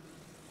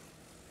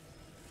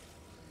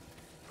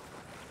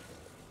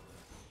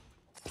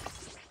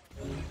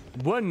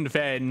 One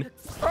fan.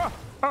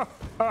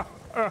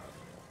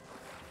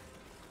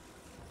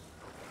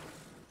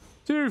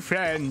 Two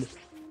fan.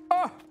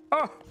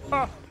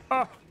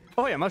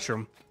 Oh yeah,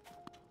 mushroom.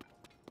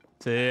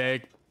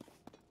 Sick.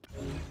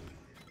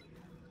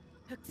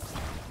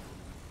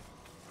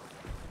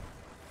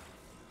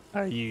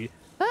 Are you?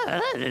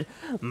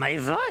 My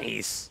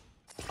voice.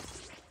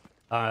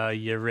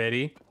 You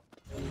ready?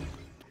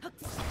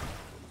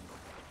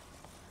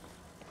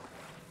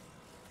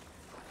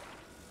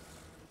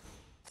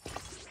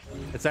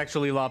 It's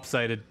actually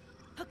lopsided.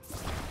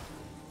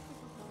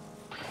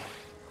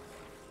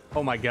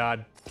 Oh my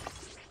god.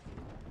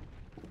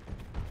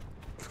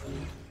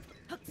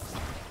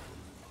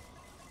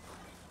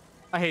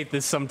 I hate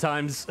this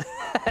sometimes.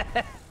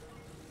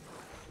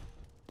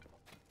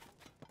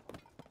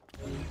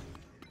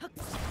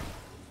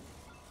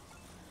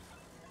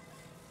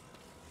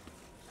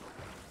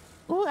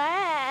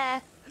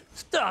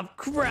 Stop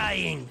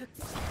crying.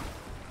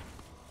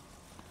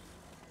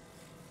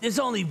 There's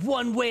only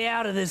one way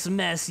out of this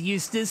mess,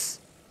 Eustace.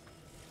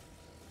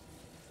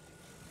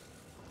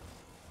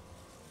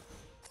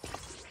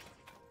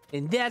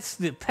 And that's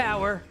the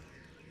power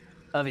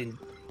of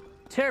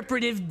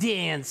interpretive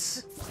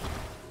dance.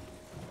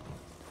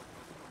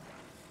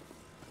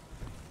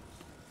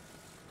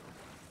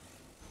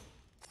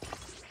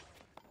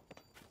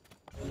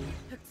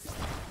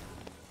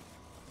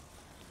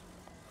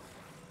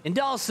 And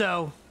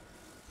also,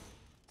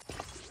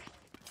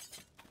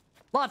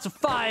 lots of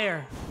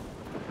fire.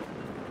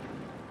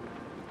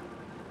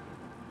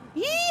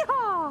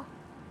 Yeehaw!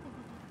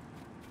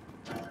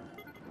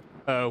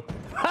 Oh.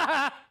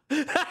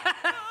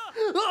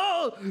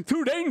 Oh,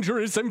 too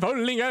dangerous, I'm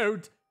falling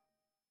out.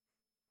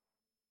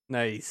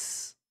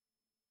 Nice.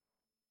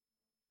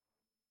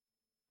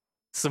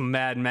 Some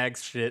Mad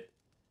Max shit.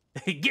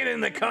 Get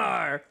in the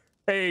car.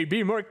 Hey,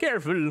 be more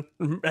careful.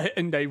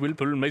 And I will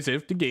pull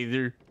myself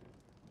together.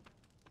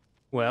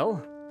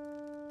 Well.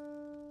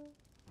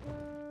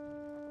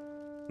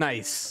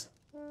 Nice.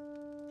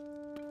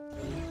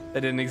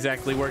 That didn't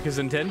exactly work as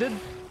intended.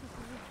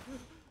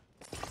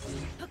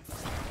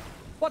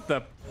 What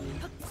the?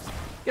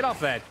 Get off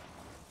that.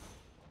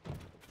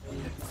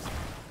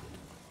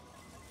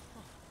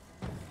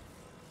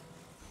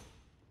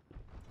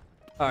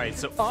 Alright,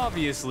 so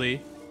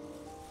obviously,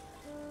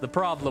 the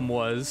problem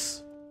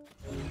was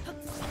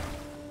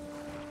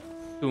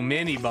too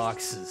many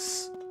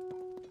boxes.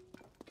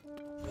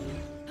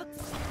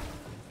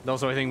 And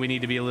also, I think we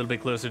need to be a little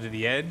bit closer to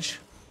the edge.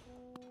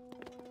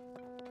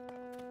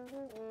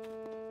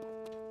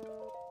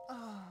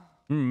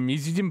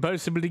 Is it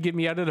impossible to get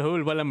me out of the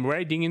hole while I'm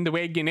riding in the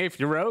wagon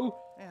after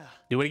all? Yeah.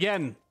 Do it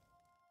again.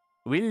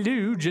 Will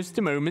do. Just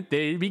a moment.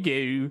 There we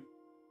go.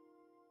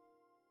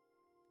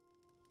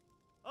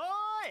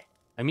 Oi!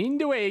 I'm in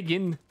the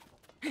wagon.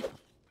 Are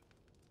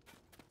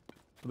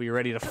we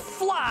ready to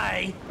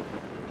fly?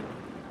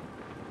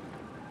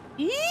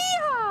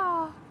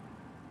 Yeehaw!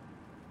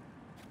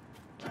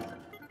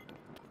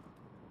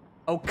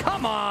 Oh,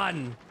 come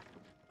on!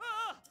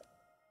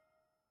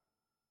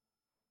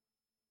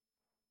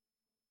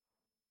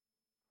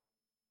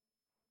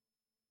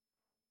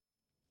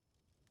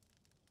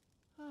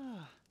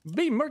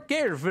 Be more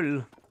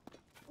careful.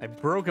 I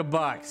broke a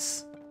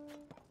box.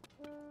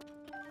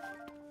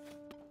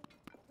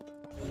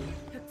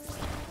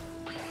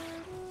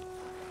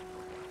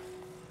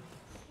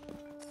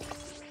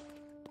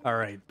 All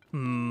right.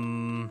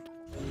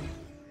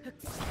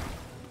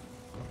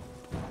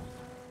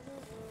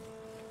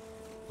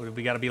 What,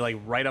 we gotta be like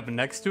right up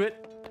next to it?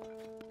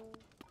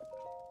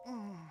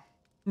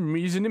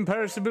 Mission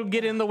impossible,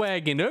 get in the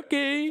wagon.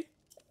 Okay.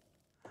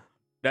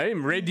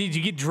 I'm ready to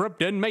get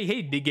dropped on my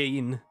head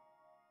again.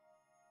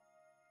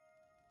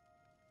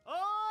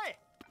 Oi!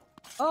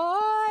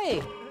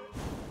 Oi!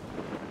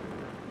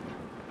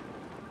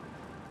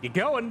 You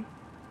going?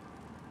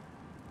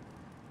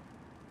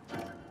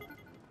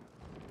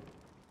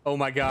 Oh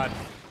my god.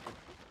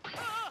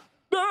 Ah!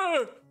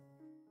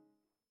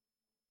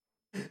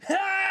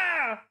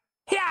 Ah!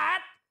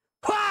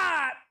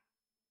 Hot!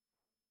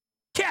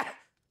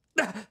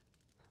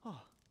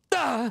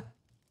 Hot!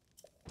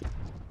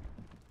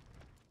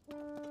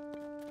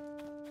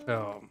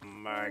 Oh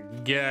my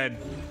god.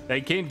 I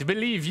can't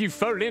believe you've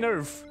fallen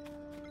off.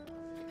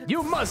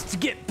 You must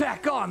get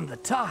back on the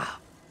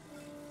top.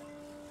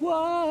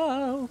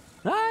 Whoa!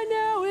 I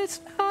know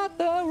it's not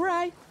the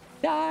right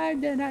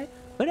time tonight,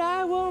 but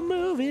I won't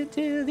move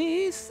until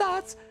these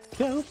thoughts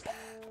go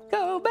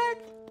back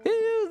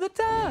to the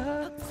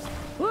top.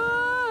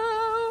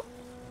 Whoa!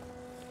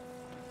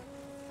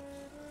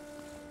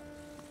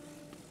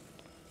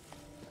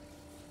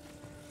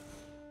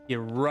 Get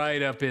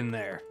right up in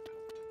there.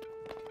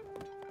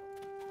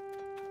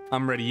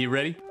 I'm ready. You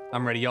ready?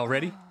 I'm ready. Y'all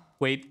ready?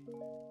 Wait.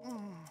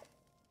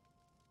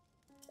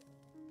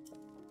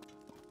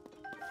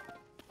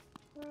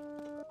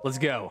 Let's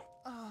go.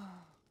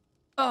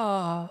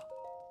 Oh.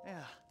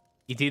 Yeah.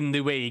 Get in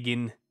the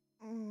wagon.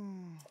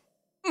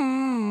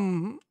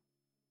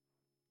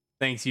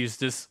 Thanks,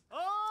 Eustace.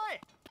 Oi!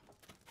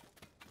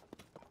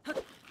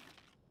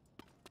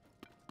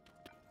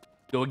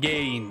 Go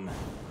again.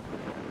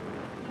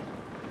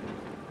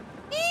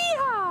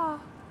 Yeehaw!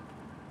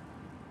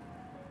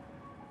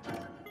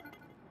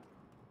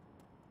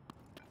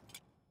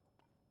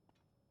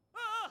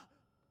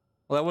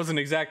 Well, that wasn't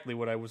exactly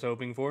what I was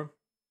hoping for.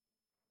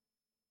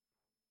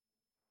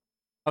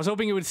 I was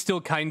hoping it would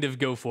still kind of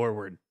go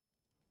forward.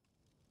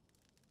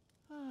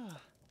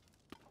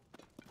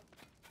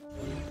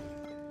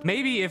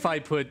 Maybe if I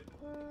put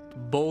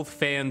both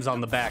fans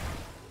on the back.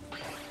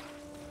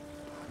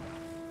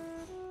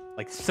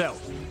 Like so.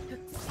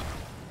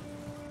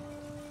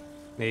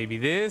 Maybe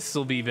this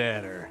will be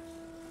better.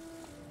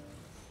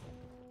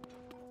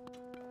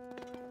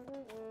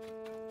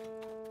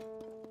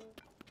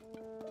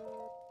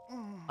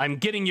 I'm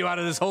getting you out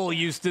of this hole,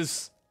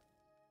 Eustace.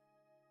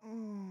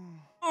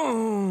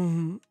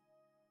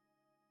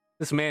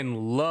 This man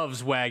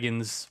loves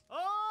wagons.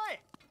 Oi!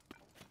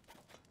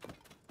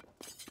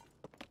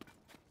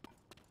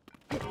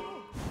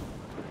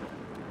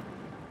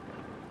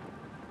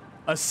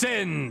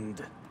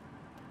 Ascend.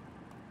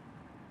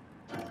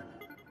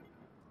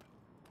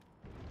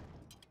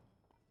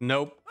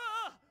 Nope.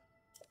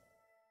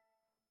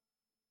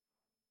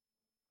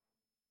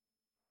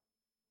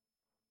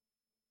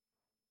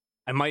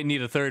 I might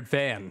need a third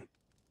fan.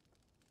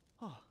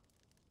 Oh.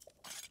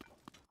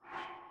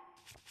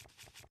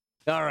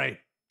 All right.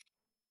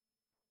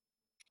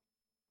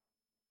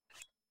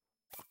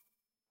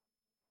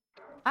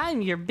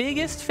 I'm your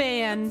biggest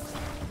fan.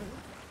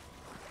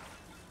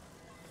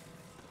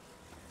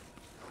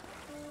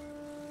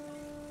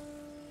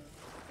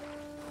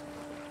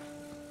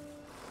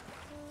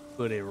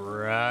 Put it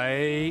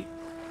right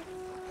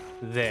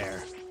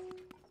there.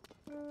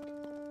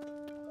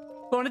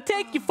 Gonna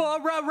take you for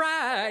a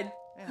ride.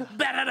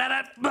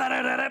 Ba-da-da-da,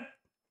 ba-da-da-da.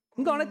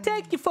 I'm gonna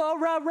take you for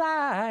a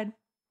ride.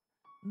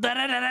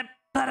 Ba-da-da-da,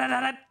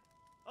 ba-da-da-da.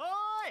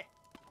 Oi!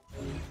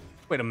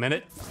 Wait a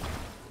minute.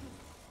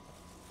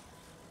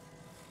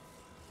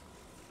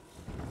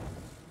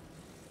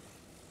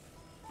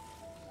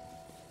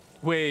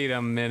 Wait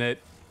a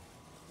minute.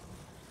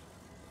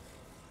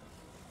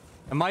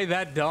 Am I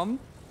that dumb?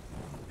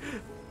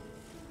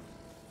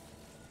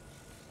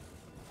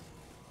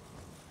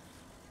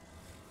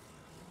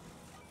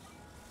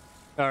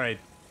 All right.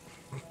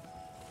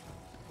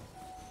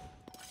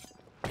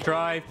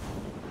 Try.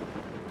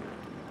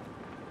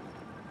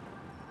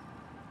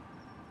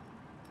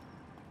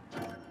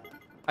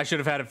 I should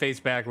have had it face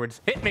backwards.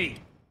 Hit me.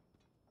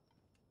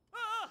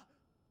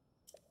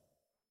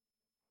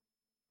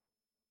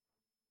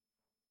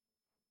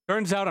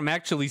 Turns out I'm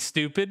actually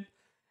stupid,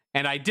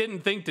 and I didn't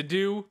think to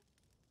do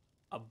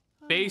a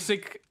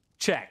basic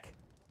check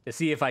to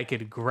see if I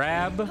could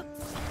grab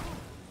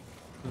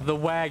the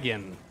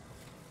wagon.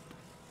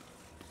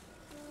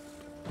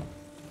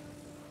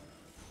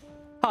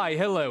 Hi,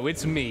 hello,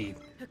 it's me.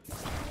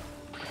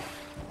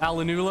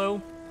 Aliulo.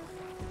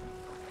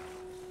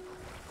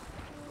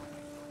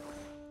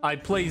 I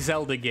play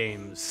Zelda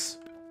games.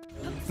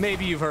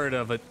 Maybe you've heard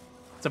of it.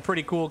 It's a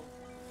pretty cool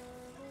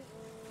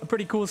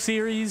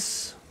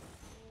series.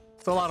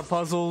 It's a lot of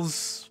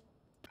puzzles.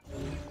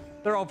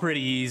 They're all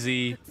pretty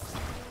easy.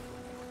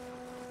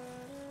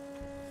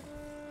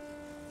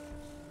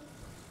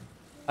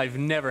 I've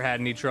never had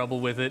any trouble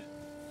with it.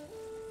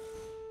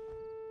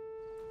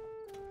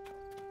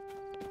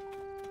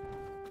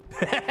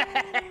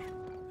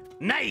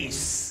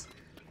 Nice!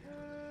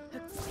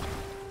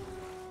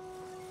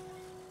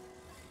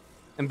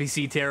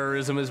 NPC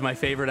terrorism is my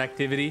favorite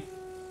activity.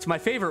 It's my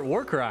favorite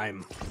war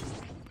crime.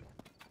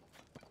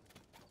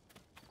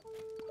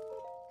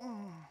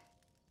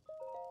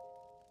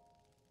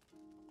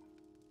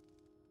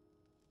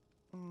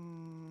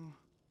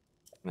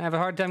 I have a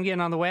hard time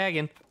getting on the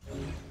wagon.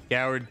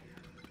 Coward.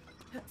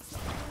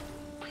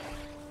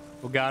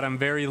 Oh god, I'm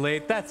very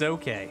late. That's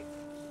okay.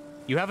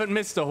 You haven't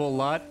missed a whole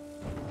lot.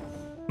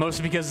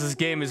 Mostly because this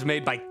game is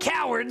made by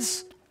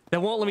cowards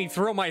that won't let me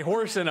throw my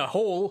horse in a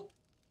hole.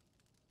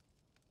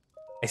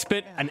 I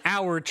spent an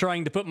hour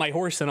trying to put my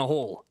horse in a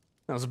hole.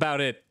 That was about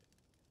it.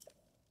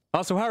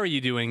 Also, how are you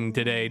doing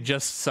today?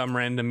 Just some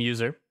random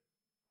user.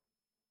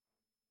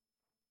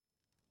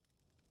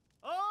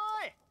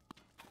 Oi!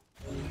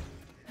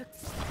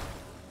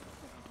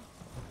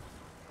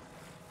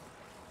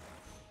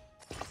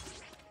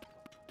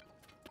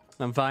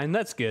 I'm fine,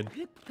 that's good.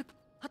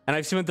 And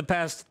I've spent the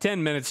past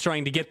 10 minutes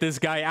trying to get this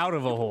guy out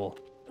of a hole.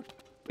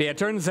 But yeah, it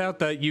turns out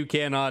that you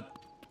cannot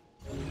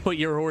put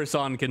your horse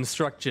on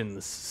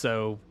constructions,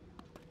 so...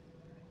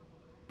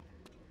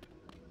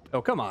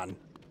 Oh, come on.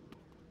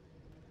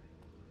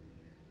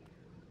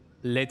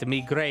 Let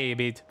me grab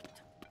it.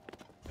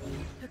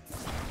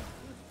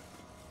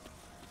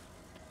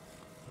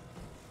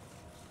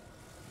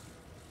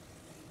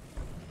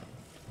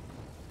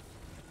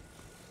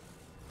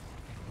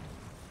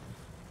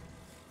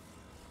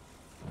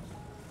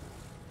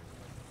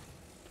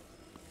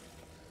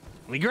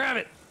 Let me grab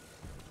it.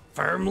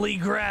 Firmly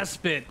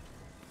grasp it.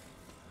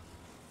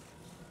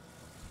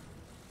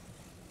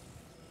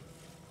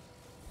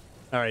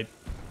 All right.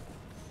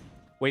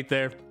 Wait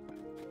there.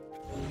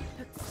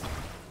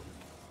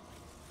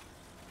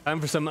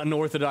 Time for some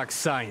unorthodox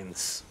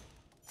science.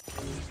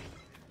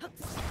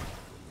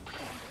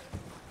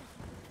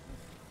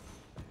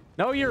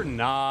 No, you're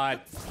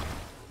not.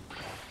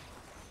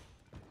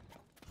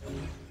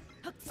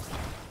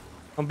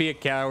 Don't be a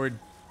coward.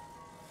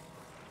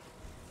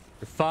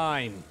 You're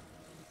fine.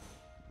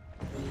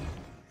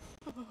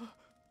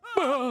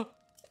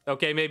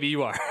 Okay, maybe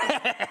you are.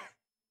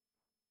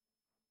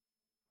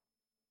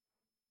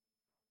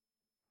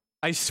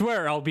 I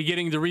swear I'll be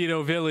getting to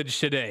Rito Village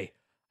today.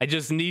 I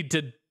just need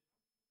to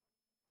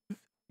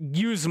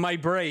use my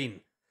brain.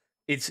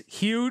 It's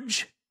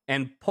huge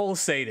and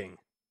pulsating.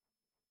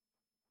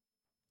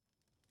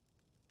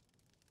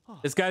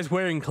 This guy's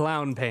wearing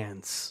clown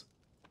pants.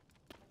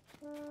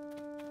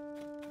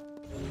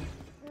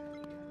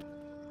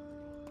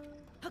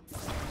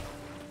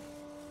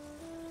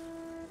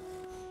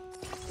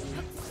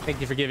 Thank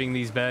you for giving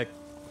these back.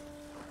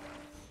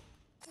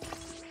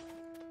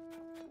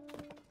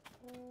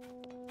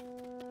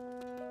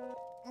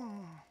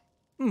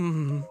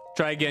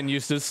 Try again,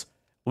 Eustace.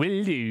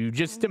 Will do,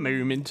 just a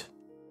moment.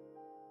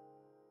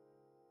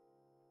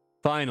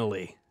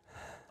 Finally.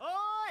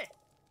 Oi!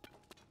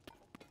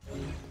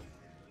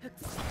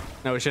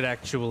 Now we should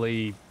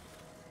actually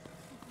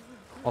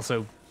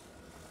also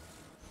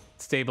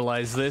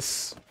stabilize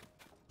this,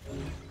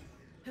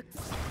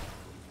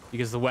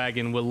 because the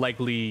wagon will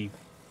likely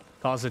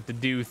cause it to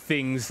do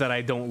things that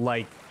I don't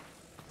like.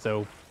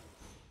 So,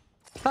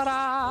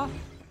 ta-da!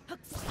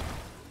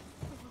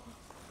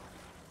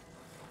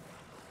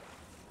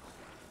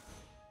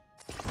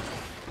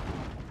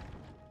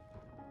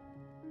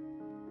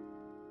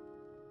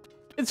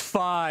 It's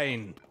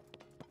fine.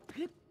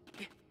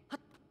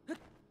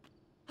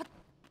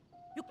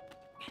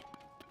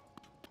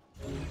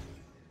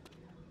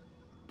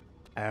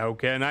 How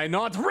can I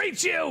not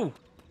reach you?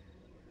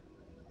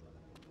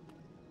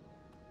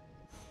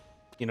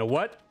 You know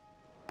what?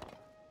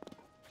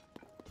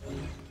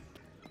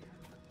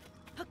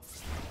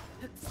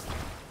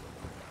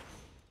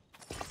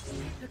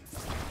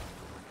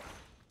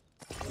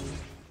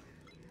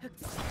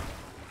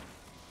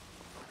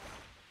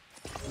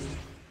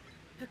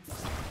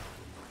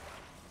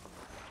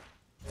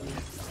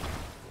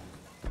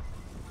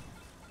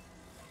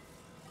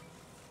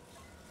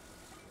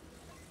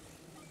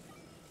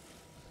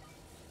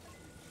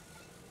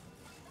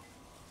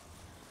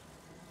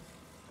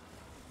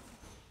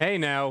 Hey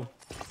now,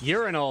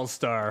 you're an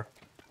all-star.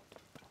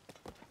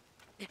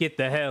 Get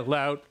the hell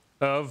out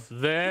of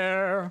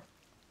there.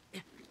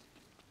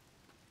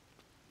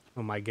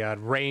 Oh my god,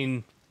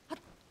 rain.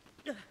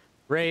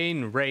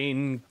 Rain,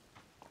 rain,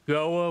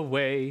 go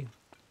away.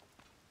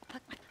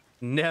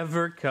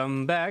 Never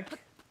come back,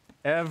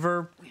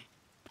 ever.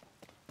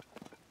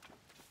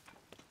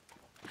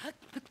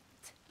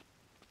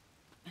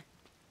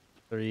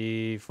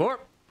 Three, four.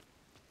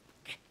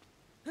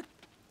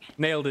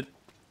 Nailed it.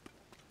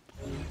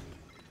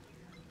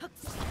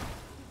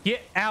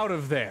 Get out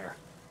of there.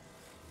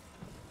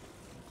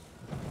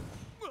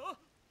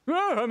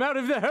 Oh, I'm out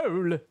of the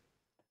hole.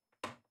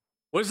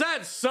 Was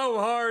that so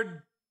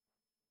hard?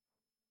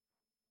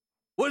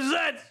 Was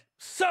that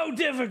so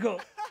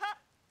difficult?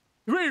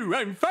 Woo,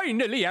 I'm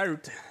finally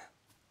out.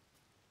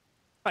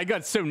 I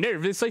got so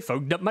nervous I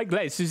fogged up my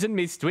glasses and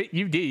missed what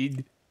you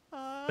did.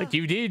 But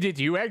you did it.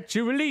 You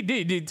actually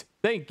did it.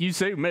 Thank you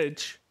so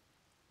much.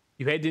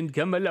 If you hadn't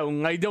come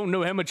along, I don't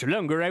know how much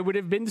longer I would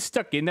have been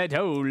stuck in that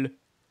hole.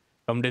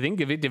 Come to think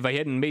of it, if I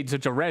hadn't made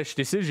such a rash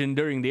decision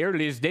during the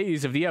earliest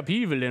days of the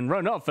upheaval and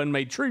run off on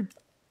my troop,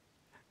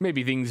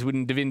 maybe things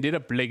wouldn't have ended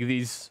up like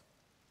this.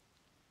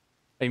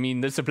 I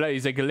mean, the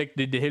supplies I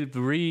collected to help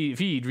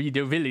feed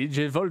Rito Village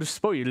have all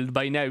spoiled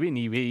by now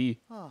anyway.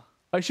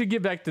 I should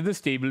get back to the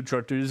stable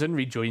trotters and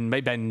rejoin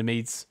my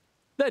bandmates.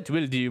 That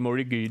will do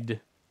more good.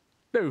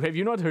 Oh, have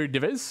you not heard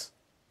of us?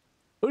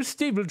 Us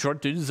stable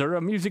trotters are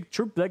a music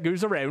troupe that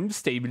goes around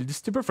stables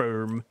to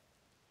perform.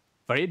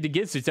 If I had to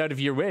guess, it's out of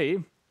your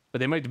way, but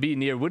they might be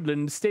near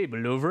Woodland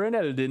Stable over in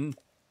Eldon.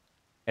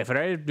 After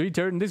I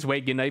return this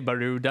wagon I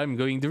borrowed, I'm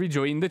going to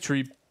rejoin the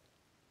troupe.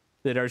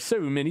 There are so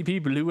many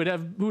people who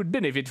would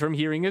benefit from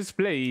hearing us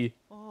play.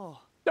 Oh,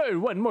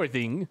 one more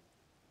thing.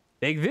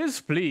 Take this,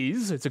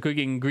 please. It's a quick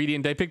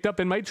ingredient I picked up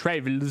in my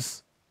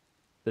travels.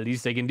 The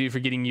least I can do for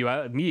getting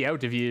me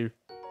out of here.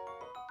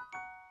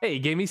 Hey,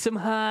 give me some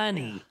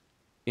honey.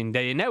 And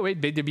now I'd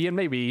better be on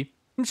my way.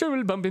 I'm sure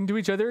we'll bump into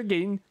each other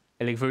again.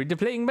 I look forward to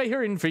playing my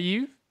horn for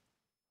you.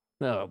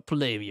 Oh,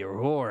 play your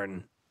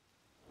horn.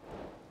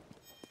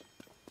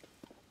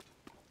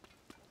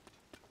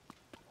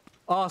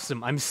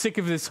 Awesome. I'm sick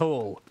of this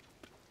hole.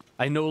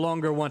 I no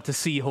longer want to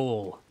see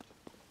hole.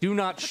 Do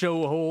not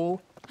show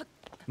hole.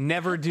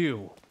 Never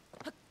do.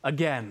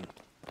 Again.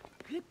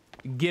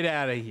 Get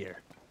out of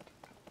here.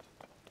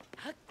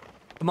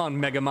 Come on,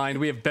 Megamind.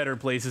 We have better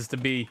places to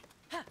be.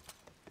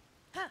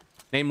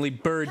 Namely,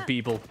 bird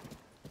people.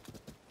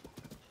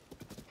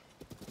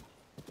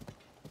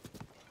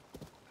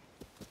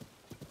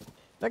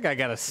 That guy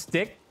got a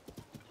stick.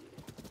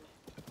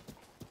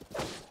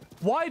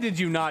 Why did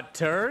you not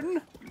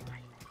turn?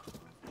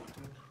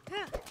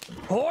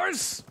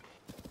 Horse?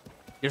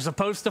 You're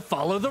supposed to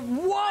follow the...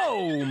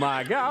 Whoa,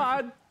 my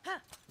God.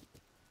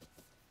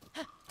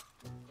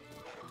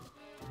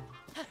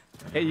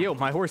 Hey, yo,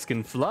 my horse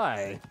can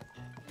fly.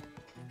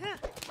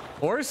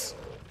 Horse?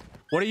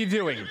 What are you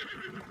doing?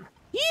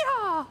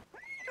 Yeah.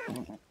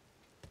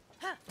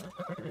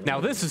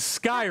 Now this is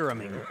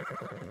Skyriming.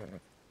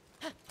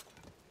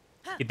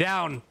 Get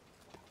down.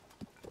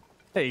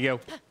 There you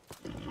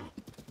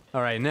go.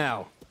 All right,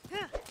 now.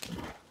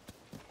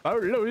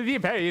 Follow the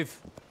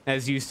path,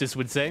 as Eustace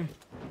would say.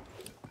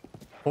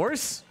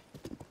 Horse,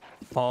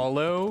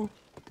 follow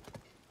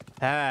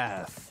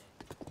path.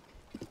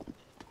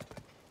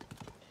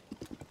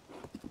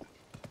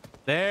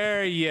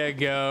 There you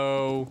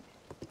go.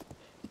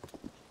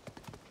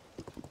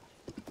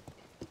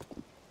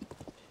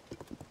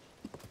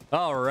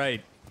 All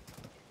right.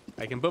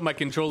 I can put my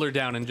controller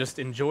down and just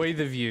enjoy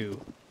the view.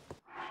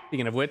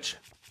 Speaking of which.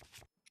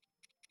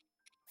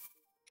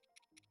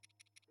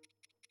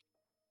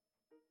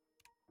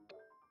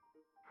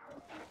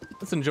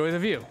 Let's enjoy the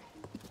view.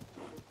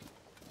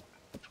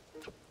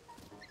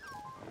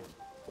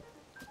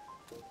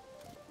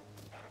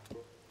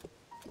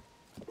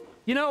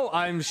 You know,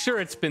 I'm sure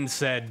it's been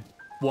said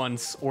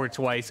once or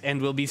twice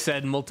and will be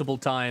said multiple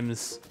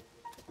times.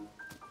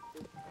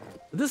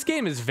 This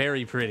game is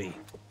very pretty.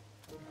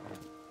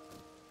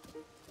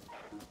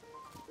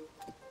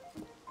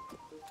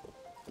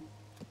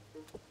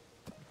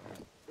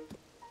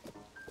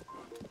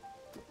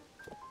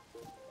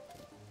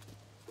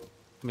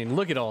 I mean,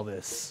 look at all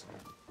this.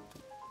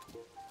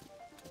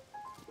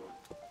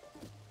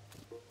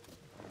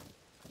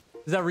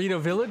 Is that Rito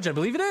Village? I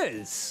believe it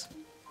is.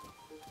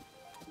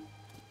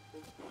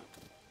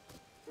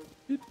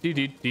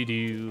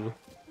 Do.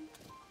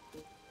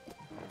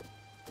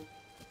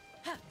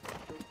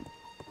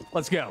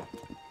 Let's go.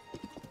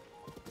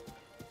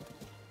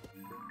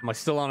 I'm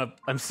still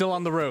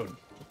on the road.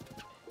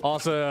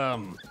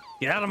 Awesome.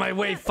 Get out of my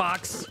way,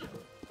 Fox.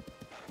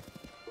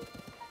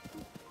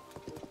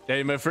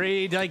 I'm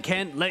afraid I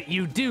can't let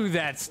you do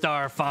that,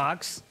 Star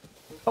Fox.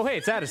 Oh, hey,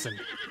 it's Addison.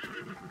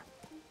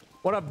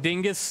 What up,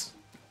 dingus?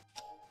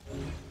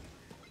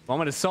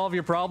 Want me to solve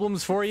your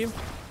problems for you?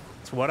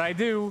 It's what I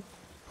do.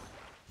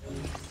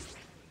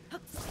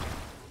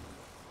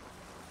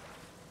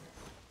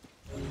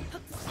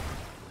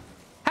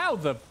 How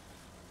the...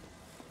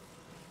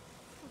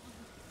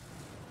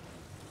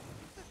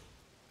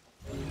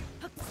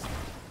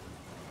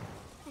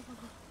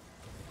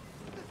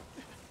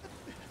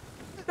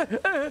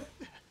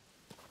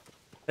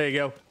 There you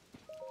go.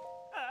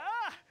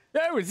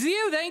 That was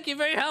you. Thank you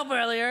for your help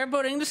earlier.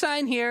 Putting the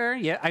sign here.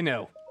 Yeah, I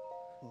know.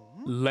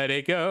 Let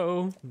it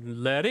go.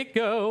 Let it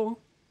go.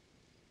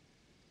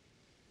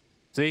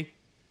 See?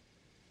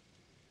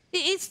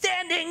 It's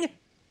standing.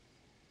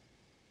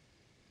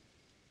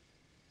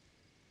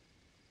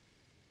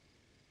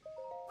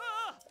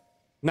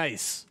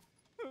 Nice.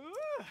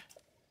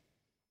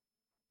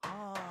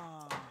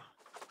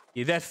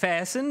 Get that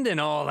fastened and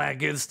all that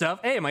good stuff.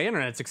 Hey, my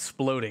internet's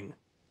exploding.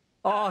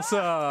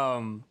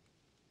 Awesome.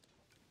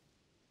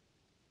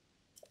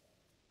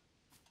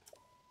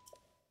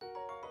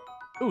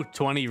 Ooh,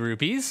 20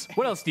 rupees.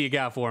 What else do you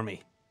got for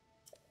me?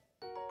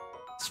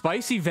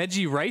 Spicy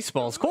veggie rice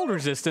balls. Cold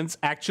resistance.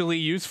 Actually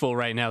useful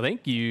right now.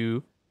 Thank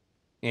you.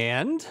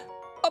 And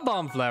a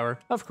bomb flower,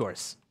 of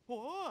course.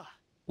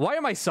 Why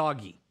am I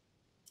soggy?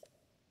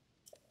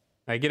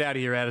 All right, get out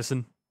of here,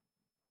 Addison.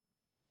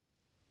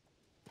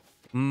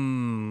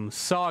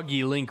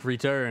 Soggy Link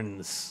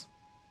returns.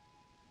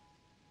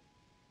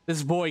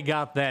 This boy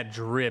got that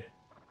drip.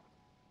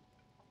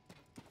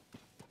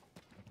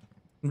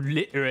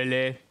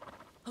 Literally.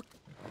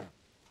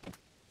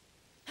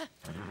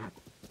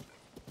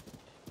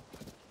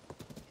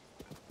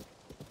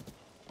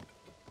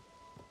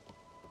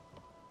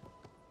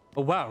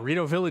 Oh wow,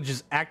 Rito Village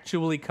is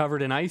actually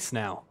covered in ice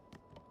now.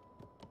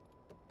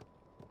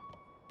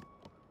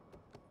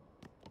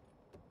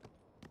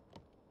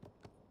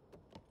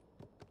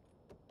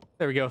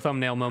 There we go,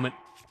 thumbnail moment.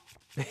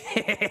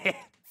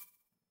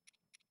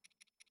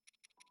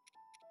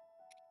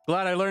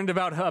 Glad I learned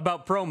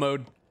about pro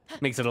mode.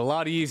 Makes it a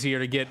lot easier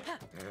to get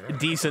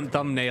decent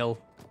thumbnail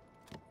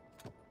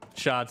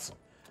shots.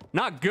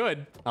 Not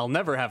good. I'll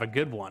never have a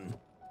good one,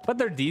 but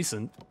they're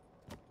decent.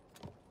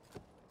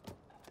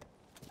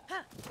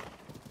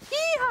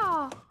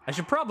 Yeehaw! I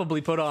should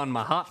probably put on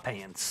my hot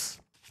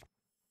pants.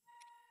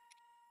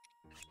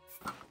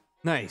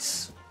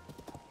 Nice.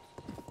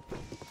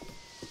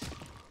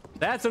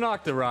 That's an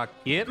Octorok.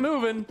 Get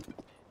moving.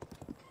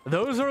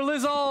 Those are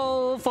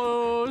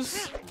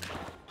Lizalfos.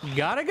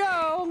 Gotta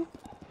go.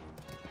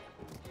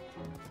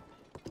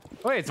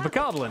 Wait, it's a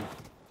Bokoblin.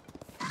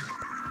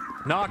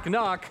 Knock,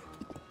 knock.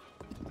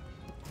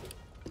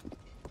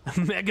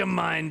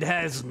 Megamind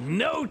has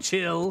no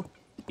chill,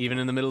 even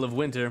in the middle of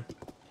winter.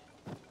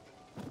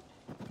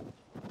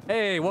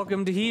 Hey,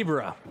 welcome to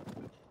Hebra.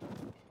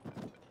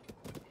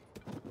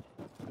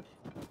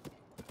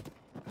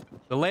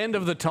 The land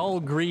of the tall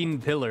green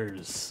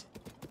pillars.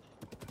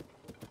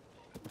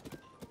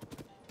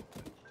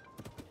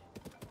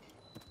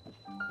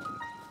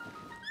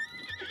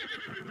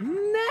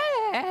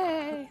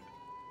 Nay.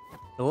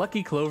 The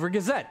Lucky Clover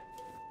Gazette.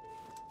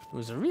 It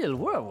was a real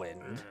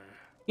whirlwind.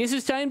 Guess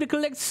it's time to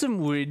collect some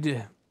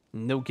wood.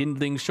 No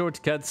kindling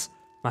shortcuts.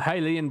 My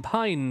Hylian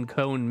pine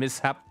cone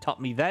mishap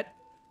taught me that.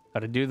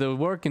 Gotta do the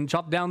work and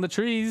chop down the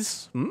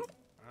trees.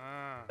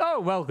 Oh,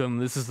 welcome.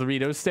 This is the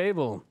Rito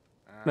stable.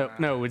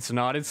 No, it's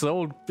not. It's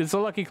the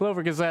Lucky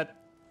Clover Gazette.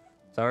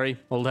 Sorry,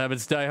 old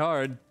habits die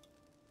hard.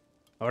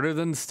 Harder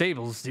than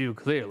stables do,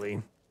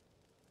 clearly.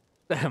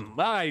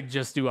 I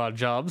just do odd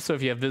jobs, so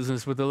if you have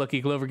business with the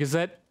Lucky Clover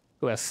Gazette,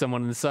 go ask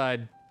someone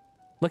inside.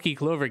 Lucky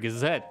Clover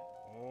Gazette.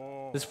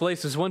 This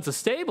place was once a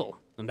stable,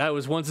 and I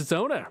was once its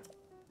owner.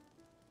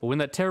 But when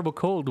that terrible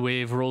cold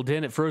wave rolled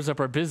in, it froze up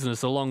our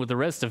business along with the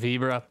rest of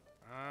Hebra.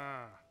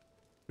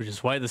 Which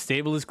is why the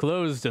stable is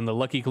closed and the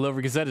Lucky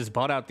Clover Gazette has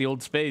bought out the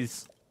old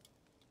space.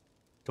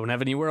 Don't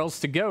have anywhere else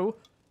to go,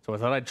 so I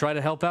thought I'd try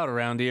to help out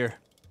around here.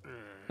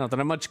 Not that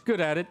I'm much good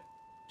at it,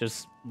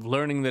 just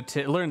learn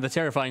the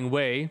terrifying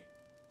way.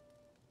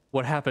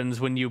 What happens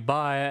when you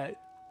buy...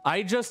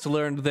 I just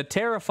learned the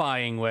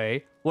terrifying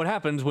way. What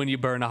happens when you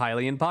burn a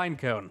Hylian pine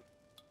cone?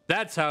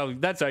 That's how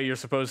you're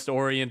supposed to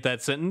orient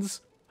that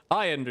sentence.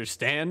 I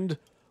understand,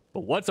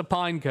 but what's a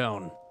pine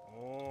cone?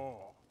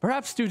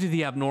 Perhaps due to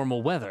the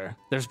abnormal weather,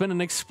 there's been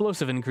an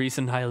explosive increase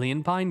in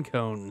Hylian pine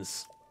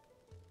cones.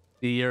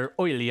 They're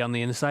oily on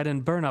the inside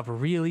and burn up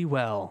really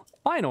well.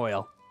 Pine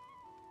oil.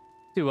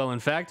 Too well, in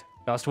fact.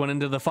 Tossed one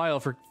into the fire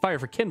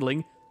for kindling,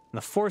 and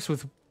the force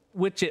with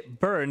which it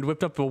burned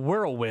whipped up a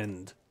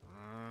whirlwind.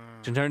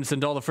 Which in turn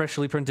sent all the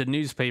freshly printed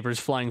newspapers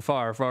flying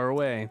far, far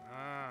away.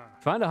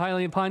 Find a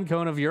Hylian pine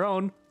cone of your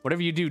own.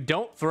 Whatever you do,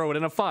 don't throw it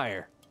in a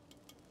fire.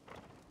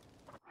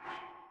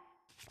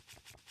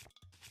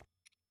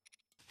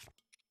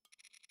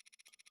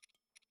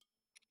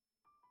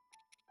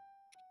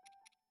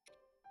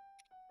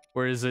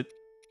 Where is it?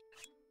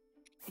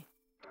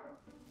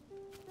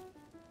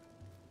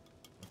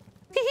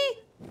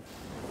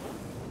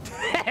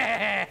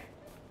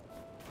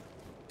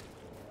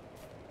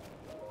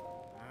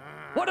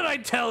 What did I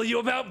tell you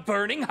about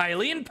burning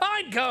Hylian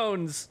pine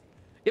cones?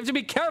 You have to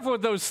be careful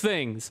with those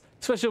things,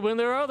 especially when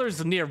there are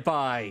others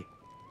nearby.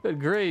 Good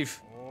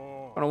grief.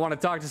 I don't want to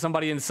talk to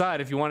somebody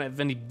inside if you want to have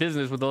any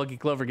business with the Lucky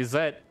Clover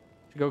Gazette.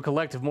 Should go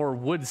collect more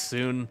wood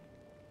soon.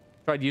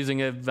 Tried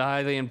using a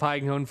Hylian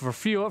pine cone for a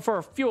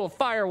fuel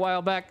fire a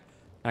while back.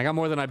 I got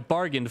more than I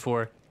bargained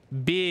for.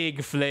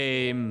 Big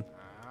flame.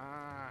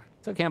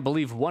 So I can't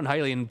believe one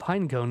Hylian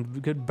pine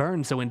cone could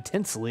burn so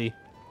intensely.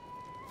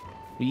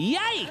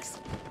 Yikes!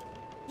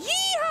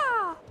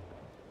 Yeehaw!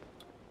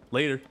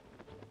 Later.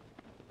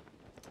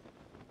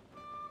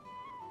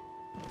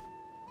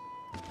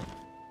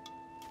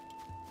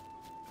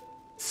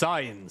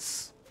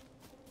 Science.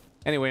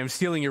 Anyway, I'm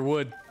stealing your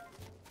wood.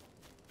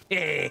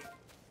 Eh.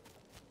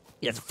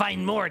 You have to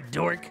find more,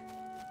 dork.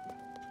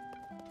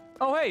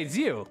 Oh, hey, it's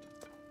you.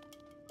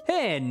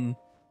 Hen.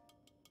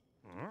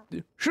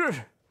 Sure.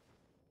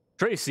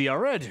 Tracy,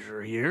 our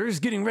editor here, is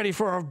getting ready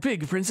for our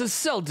big Princess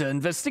Zelda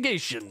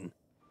investigation.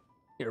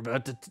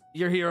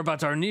 You're here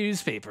about our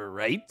newspaper,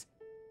 right?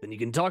 Then you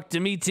can talk to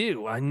me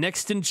too. I'm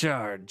next in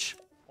charge.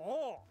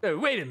 Oh,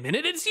 wait a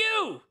minute, it's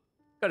you!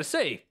 Gotta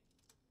say,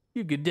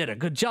 you did a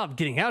good job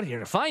getting out here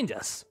to find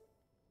us.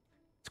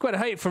 It's quite a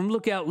height from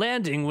Lookout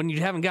Landing when you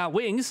haven't got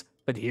wings,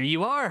 but here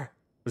you are.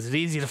 Was it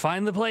easy to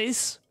find the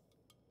place?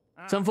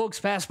 Some folks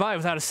pass by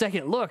without a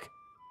second look.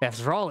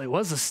 After all, it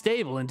was a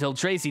stable until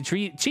Tracy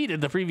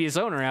cheated the previous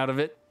owner out of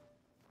it.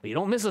 But you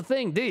don't miss a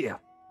thing, do you?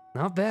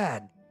 Not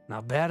bad.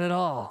 Not bad at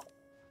all.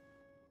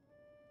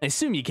 I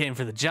assume you came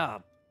for the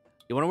job.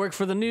 You want to work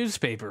for the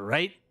newspaper,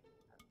 right?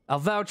 I'll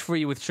vouch for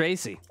you with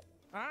Tracy.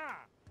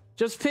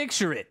 Just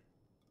picture it.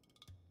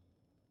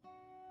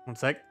 One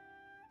sec.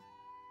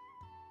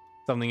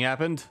 Something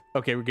happened?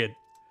 Okay, we're good.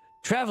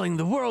 Traveling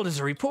the world as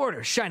a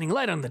reporter, shining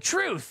light on the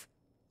truth.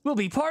 We'll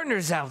be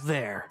partners out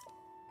there.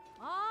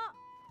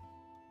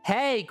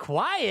 Hey,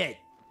 quiet!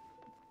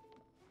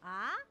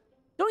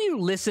 Don't you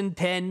listen,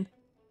 Pen?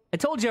 I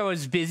told you I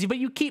was busy, but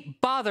you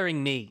keep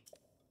bothering me.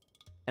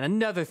 And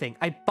another thing,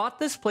 I bought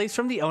this place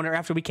from the owner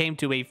after we came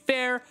to a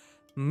fair,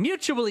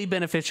 mutually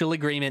beneficial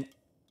agreement.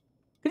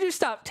 Could you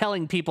stop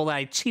telling people that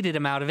I cheated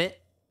him out of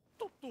it?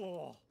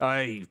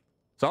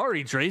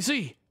 Sorry,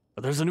 Tracy,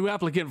 but there's a new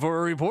applicant for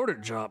a reporter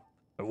job.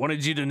 I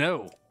wanted you to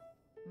know.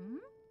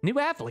 New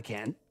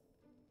applicant?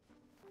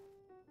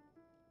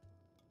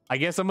 I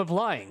guess I'm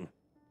applying.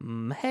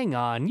 Hang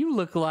on, you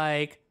look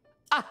like...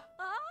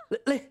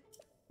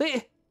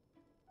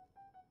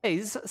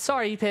 Hey,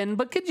 sorry, Pen,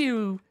 but could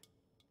you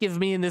give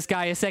me and this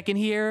guy a second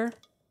here?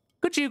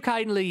 Could you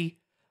kindly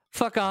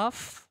fuck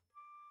off?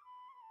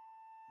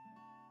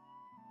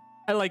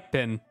 I like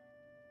Pen.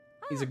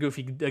 He's a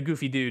goofy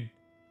dude.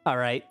 All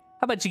right,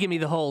 how about you give me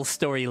the whole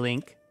story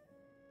link?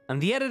 I'm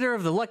the editor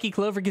of the Lucky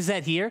Clover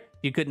Gazette here.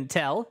 You couldn't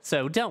tell,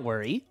 so don't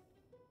worry.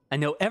 I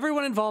know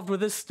everyone involved with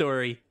this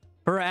story.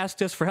 Burra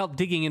asked us for help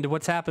digging into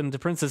what's happened to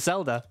Princess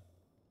Zelda.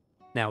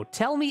 Now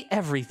tell me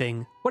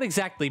everything. What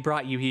exactly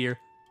brought you here?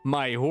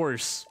 My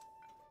horse.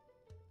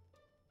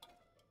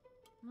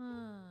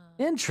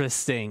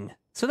 Interesting.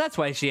 So that's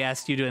why she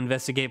asked you to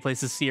investigate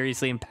places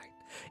seriously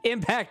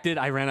impacted.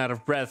 I ran out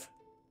of breath.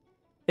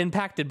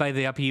 Impacted by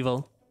the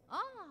upheaval.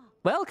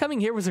 Well, coming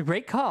here was a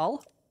great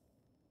call.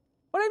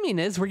 What I mean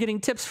is, we're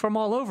getting tips from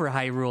all over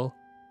Hyrule.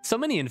 So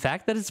many, in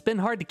fact, that it's been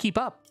hard to keep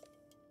up.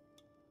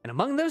 And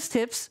among those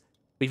tips,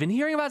 we've been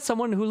hearing about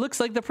someone who looks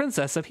like the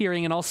princess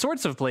appearing in all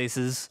sorts of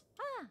places.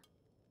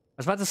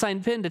 was about to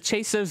sign Pin to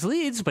chase those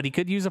leads, but he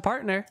could use a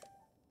partner.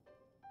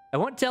 I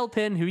won't tell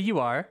Pin who you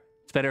are.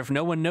 It's better if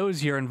no one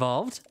knows you're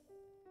involved.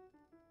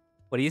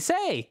 What do you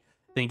say?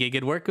 Think you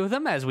could work with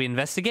him as we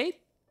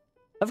investigate?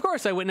 Of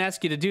course, I wouldn't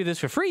ask you to do this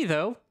for free,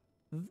 though.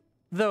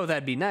 Though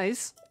that'd be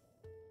nice.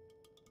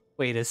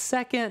 Wait a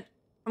second.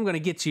 I'm gonna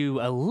get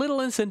you a little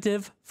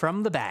incentive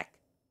from the back.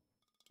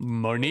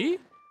 Money?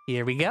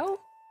 Here we go.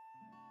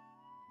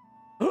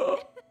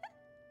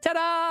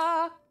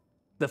 Ta-da!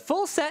 The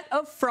full set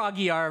of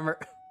froggy armor.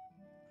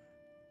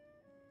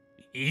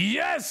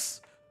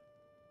 Yes!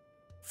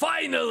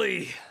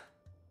 Finally!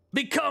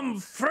 Become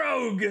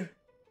frog!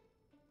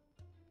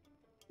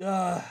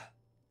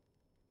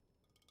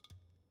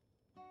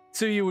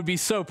 Tsuyu would be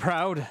so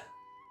proud.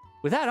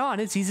 With that on,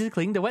 it's easy to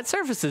cling to wet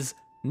surfaces.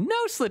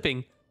 No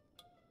slipping.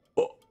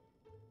 Oh.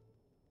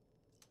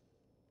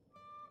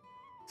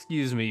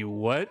 Excuse me,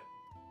 what?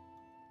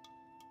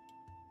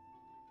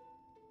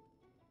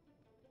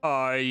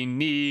 I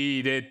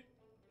need it.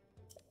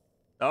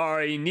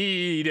 I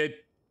need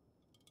it.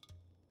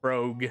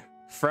 Frog.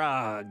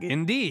 Frog,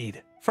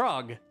 indeed.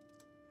 Frog.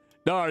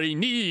 I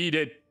need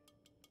it.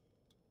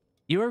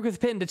 You work with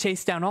Pin to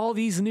chase down all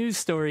these news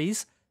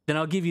stories. Then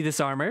I'll give you this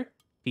armor,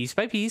 piece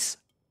by piece.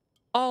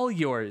 All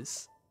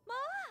yours.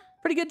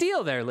 Pretty good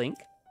deal there, Link.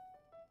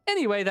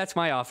 Anyway, that's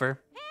my offer.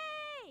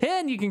 Hey!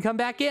 Pin, you can come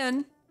back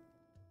in.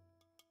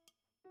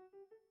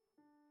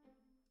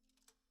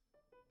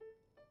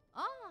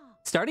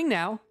 Starting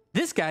now,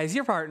 this guy's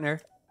your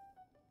partner.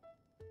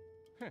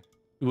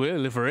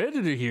 Well, if our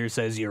editor here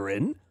says you're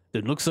in,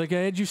 then looks like I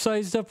had you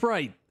sized up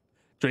right.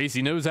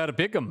 Tracy knows how to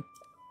pick 'em.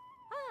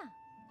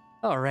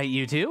 All right,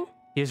 you two.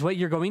 Here's what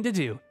you're going to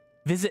do.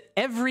 Visit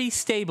every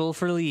stable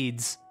for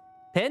leads.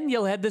 Pen,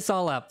 you'll head this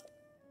all up.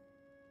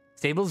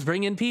 Stables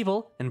bring in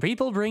people, and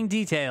people bring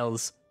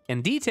details.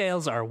 And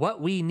details are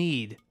what we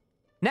need.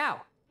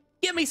 Now,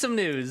 give me some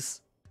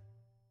news.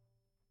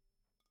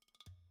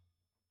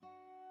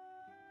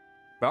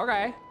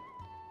 Okay.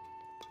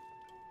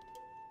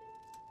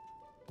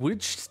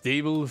 Which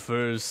stable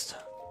first?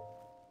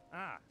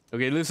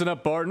 Okay, listen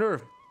up,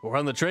 partner. We're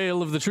on the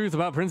trail of the truth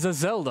about Princess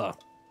Zelda.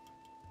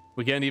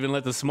 We can't even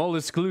let the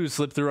smallest clue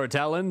slip through our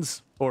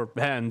talons, or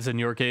hands in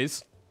your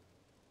case.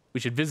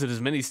 We should visit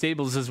as many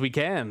stables as we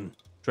can.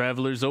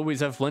 Travelers always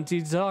have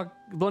plenty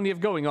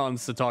of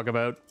going-ons to talk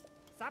about.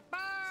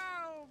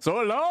 Zapow!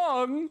 So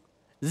long!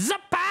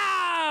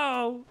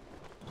 Zapow!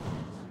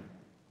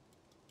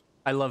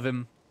 I love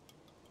him.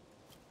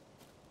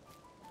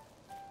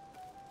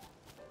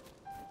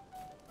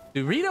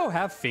 Do Rito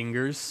have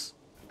fingers?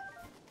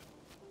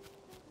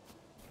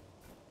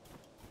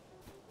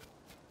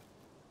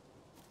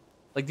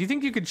 Like, do you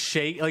think you could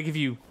shake, like if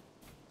you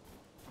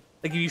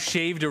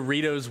shaved a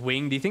Rito's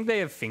wing, do you think they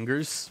have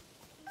fingers?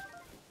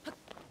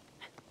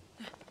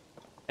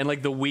 And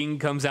like the wing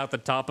comes out the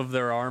top of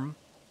their arm?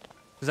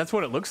 Because that's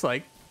what it looks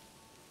like.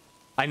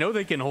 I know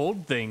they can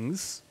hold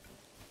things.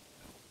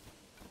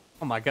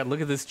 Oh my god,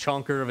 look at this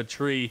chonker of a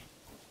tree.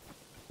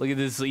 Look at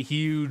this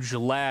huge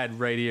lad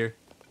right here.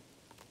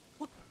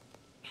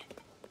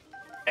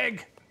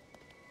 Egg!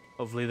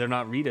 Hopefully they're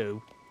not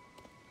Rito.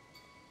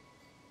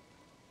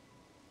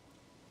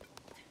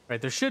 Right,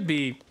 there should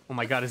be... Oh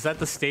my god, is that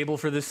the stable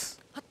for this?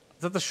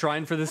 Is that the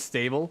shrine for this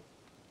stable?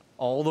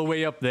 All the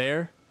way up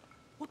there?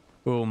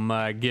 Oh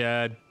my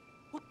god.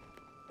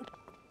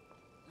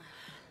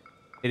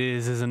 It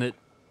is, isn't it?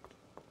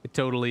 It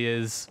totally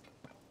is.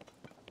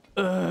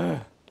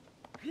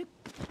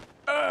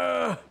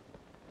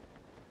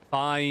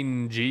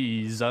 Fine,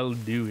 geez, I'll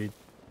do it.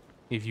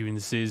 If you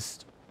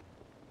insist.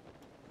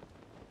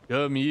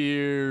 Come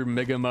here,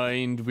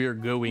 Megamind, we're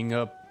going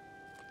up.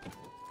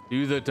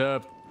 To the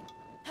top.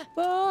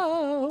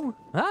 Whoa,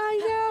 I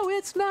know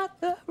it's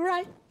not the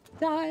right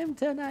time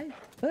tonight,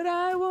 but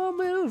I will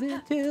move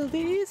until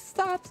these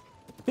stops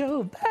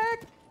go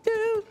back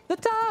to the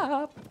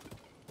top.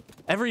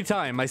 Every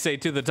time I say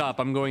to the top,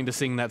 I'm going to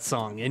sing that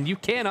song, and you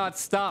cannot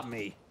stop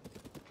me.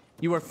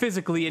 You are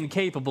physically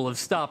incapable of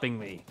stopping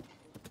me.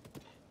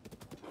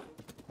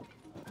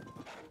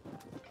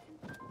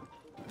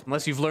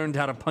 Unless you've learned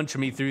how to punch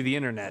me through the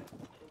internet.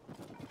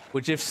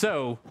 Which, if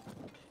so,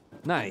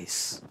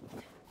 nice.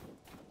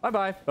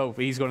 Bye-bye. Oh,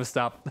 he's going to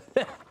stop.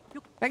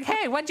 Like,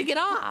 hey, why'd you get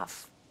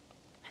off?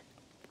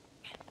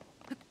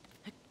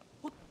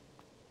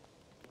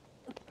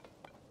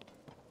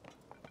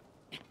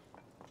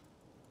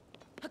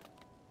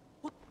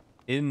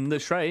 In the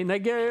shrine I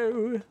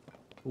go.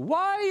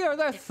 Why are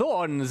there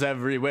thorns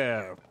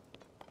everywhere?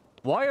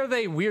 Why are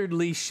they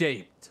weirdly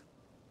shaped?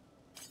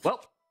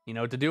 Well, you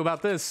know what to do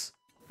about this.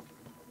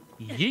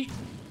 Yeet.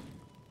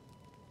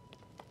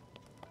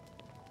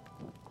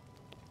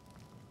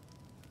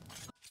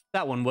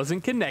 That one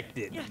wasn't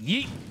connected.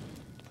 Yeet.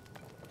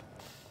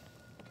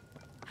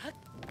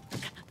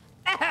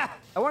 Ah,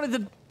 I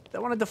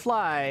wanted to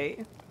fly.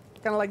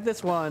 Kind of like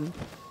this one.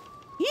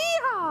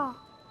 Yeehaw!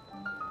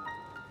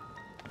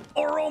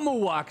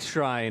 Oromawak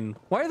Shrine.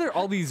 Why are there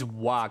all these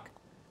wak?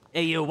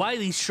 Hey, yo, why are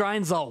these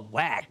shrines all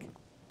whack?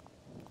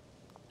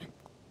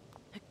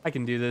 I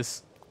can do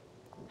this.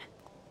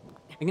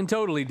 I can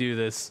totally do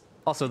this.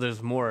 Also,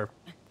 there's more.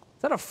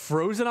 Is that a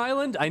frozen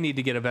island? I need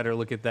to get a better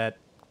look at that.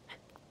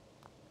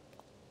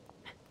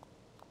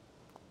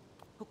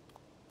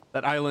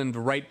 That island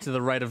right to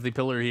the right of the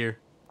pillar here.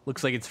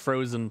 Looks like it's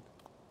frozen.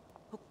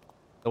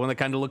 The one that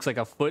kind of looks like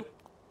a foot.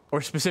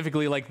 Or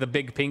specifically like the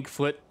big pink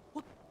foot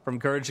from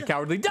Courage the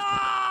Cowardly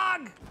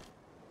Dog!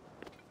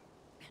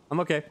 I'm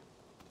okay.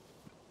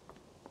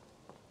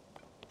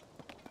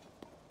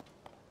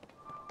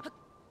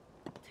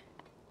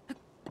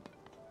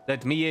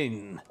 Let me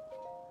in.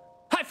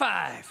 High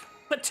five!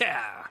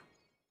 Bateau!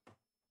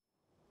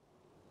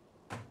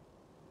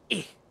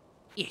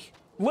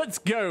 Let's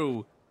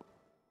go!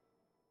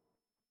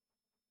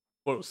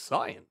 For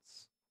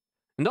science.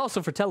 And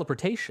also for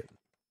teleportation.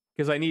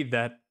 Because I need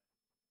that.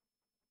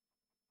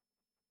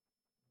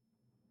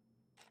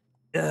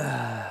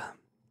 A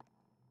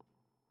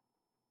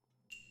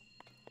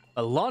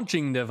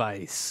launching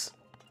device.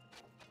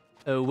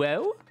 Oh,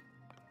 well?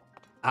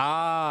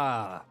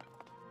 Ah.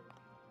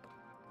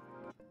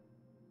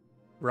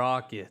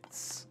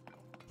 Rockets.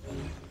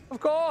 Of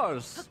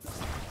course.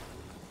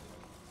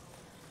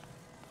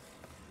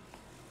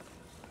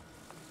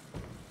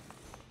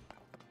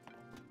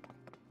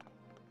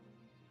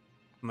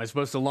 Am I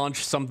supposed to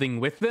launch something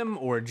with them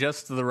or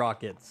just the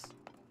rockets?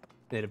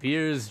 It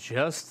appears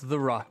just the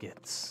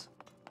rockets.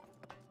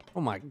 Oh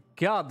my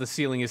god, the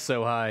ceiling is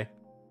so high.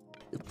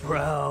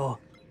 Bro.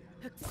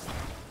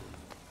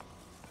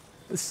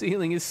 The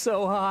ceiling is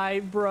so high,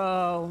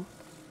 bro.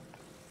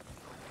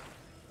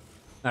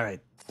 All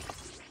right.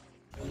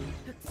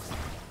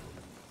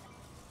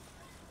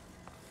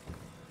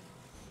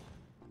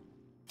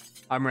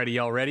 I'm ready.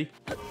 Y'all ready?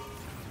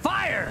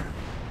 Fire!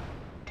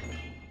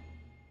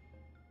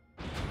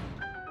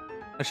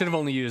 I should have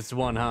only used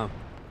one, huh?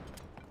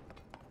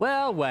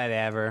 Well,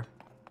 whatever.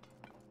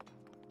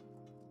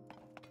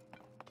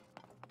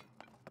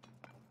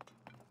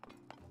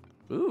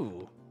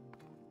 Ooh.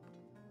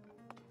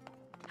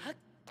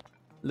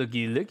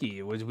 Looky,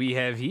 looky, what we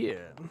have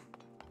here.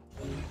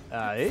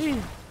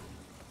 Aye.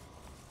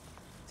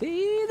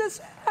 See the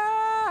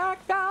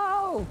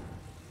circle.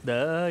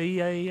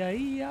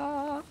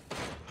 I'm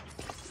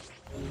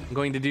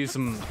going to do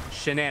some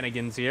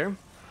shenanigans here.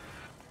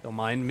 Don't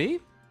mind me.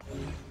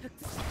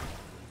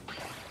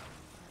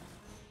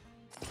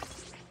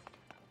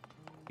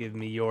 Give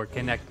me your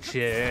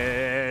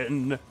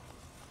connection.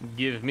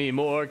 Give me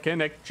more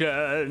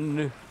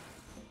connection.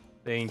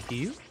 Thank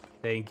you.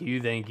 Thank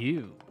you. Thank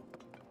you.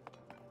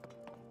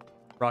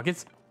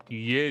 Rockets?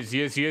 Yes,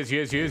 yes, yes,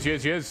 yes, yes,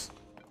 yes, yes.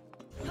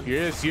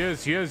 Yes,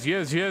 yes, yes,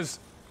 yes, yes.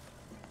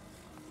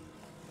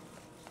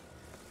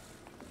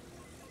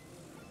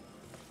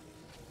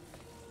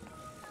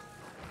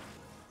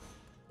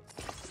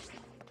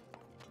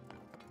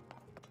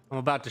 I'm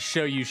about to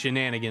show you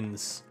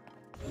shenanigans.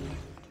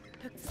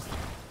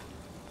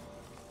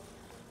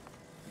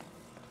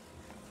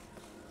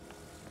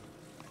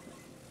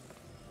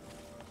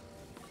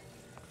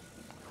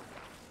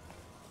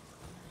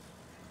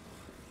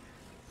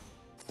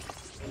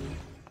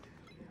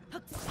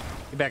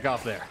 Get back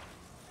off there.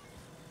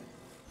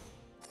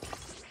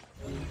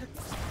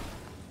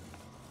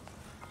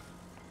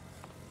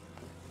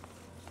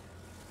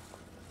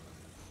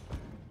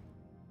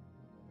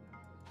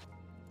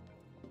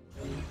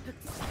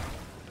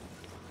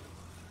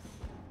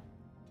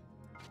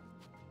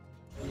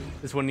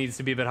 This one needs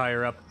to be a bit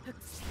higher up.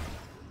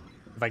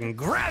 If I can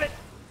grab it!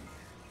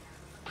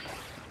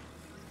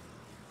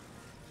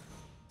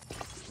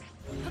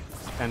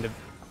 Kind of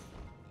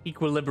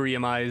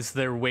equilibriumize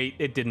their weight.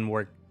 It didn't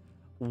work.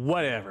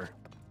 Whatever.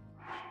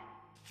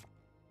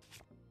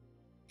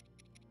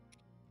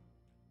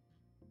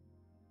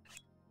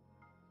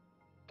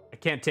 I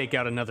can't take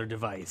out another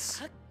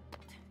device.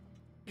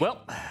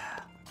 Well,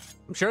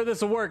 I'm sure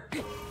this will work.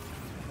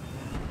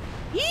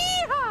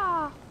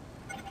 Yeehaw!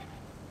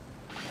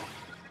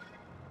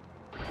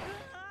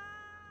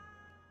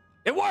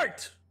 It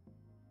worked!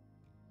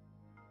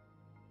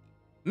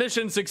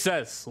 Mission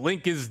success.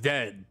 Link is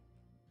dead.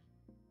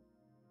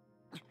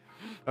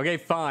 Okay,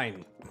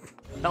 fine.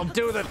 I'll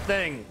do the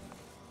thing.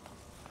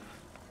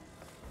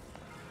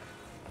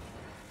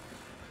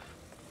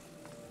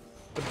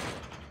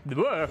 Put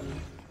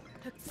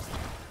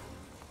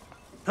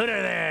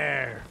her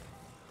there.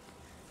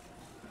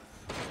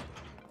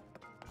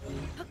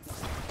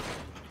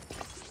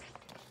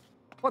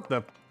 What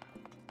the?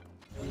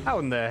 How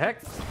in the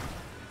heck?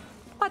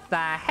 What the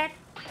heck?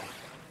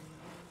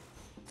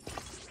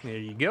 There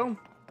you go.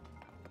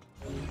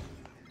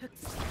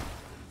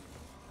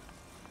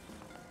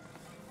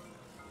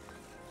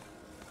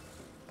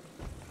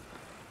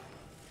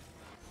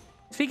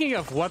 Speaking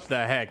of what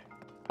the heck,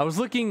 I was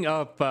looking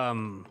up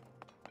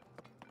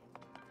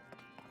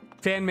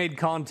fan-made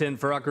content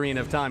for Ocarina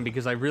of Time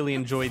because I really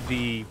enjoyed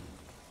the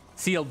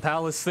Sealed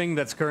Palace thing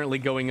that's currently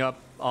going up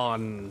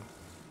on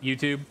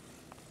YouTube.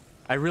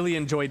 I really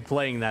enjoyed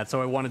playing that,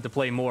 so I wanted to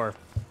play more.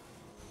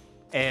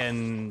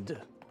 And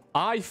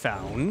I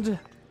found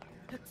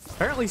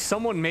apparently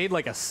someone made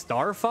like a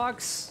Star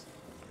Fox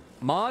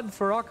mod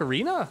for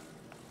Ocarina?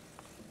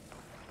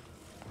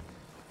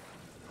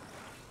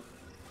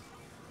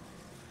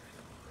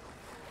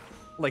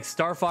 Like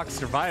Star Fox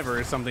Survivor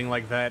or something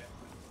like that.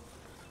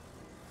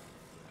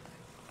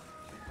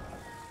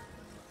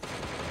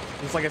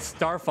 It's like a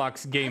Star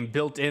Fox game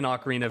built in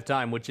Ocarina of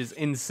Time, which is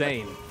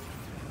insane.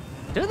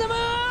 To the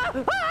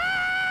moon!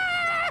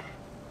 Ah!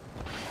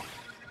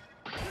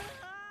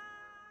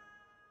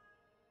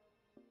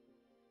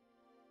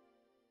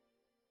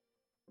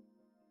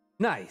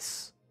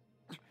 Nice.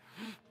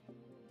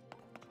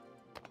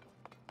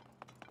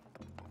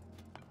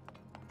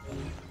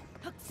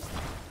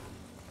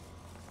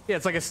 Yeah,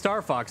 it's like a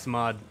Star Fox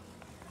mod,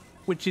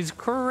 which is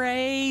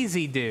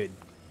crazy, dude.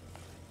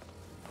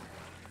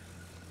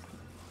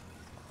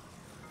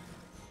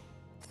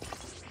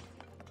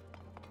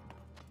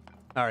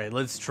 All right,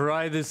 let's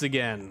try this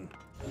again.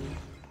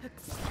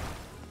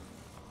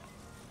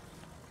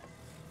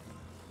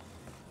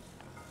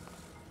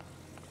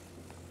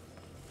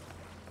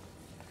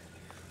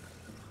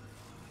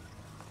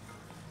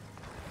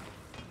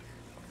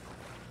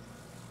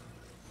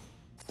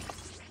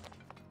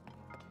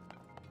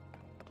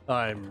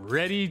 I'm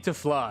ready to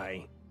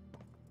fly.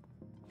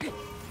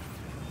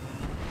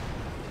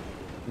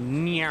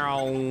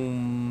 Meow.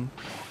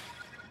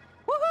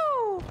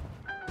 Woohoo!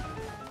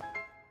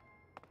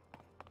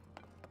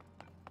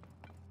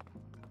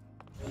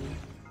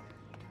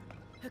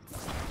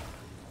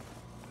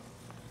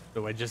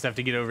 So I just have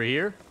to get over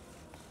here?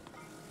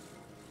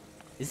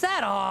 Is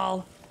that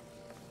all?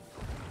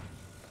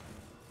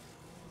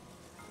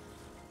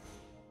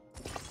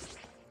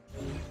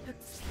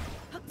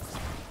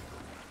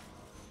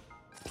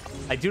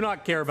 I do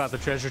not care about the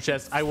treasure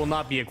chest. I will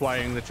not be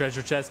acquiring the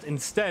treasure chest.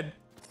 Instead,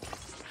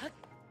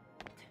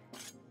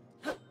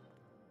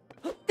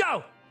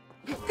 go!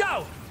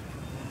 Go!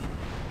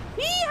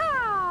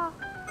 Yeehaw!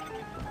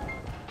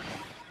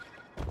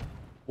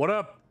 What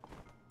up?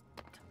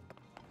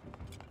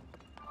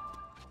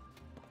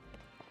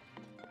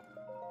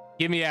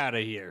 Get me out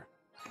of here.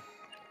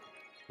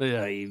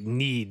 I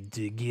need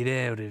to get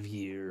out of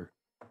here.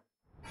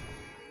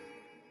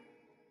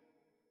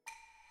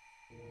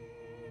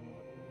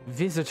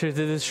 Visitor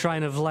to this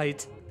Shrine of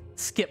Light,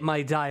 skip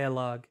my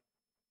dialogue,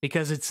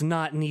 because it's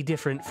not any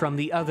different from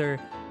the other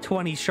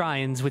 20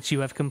 shrines which you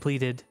have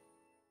completed.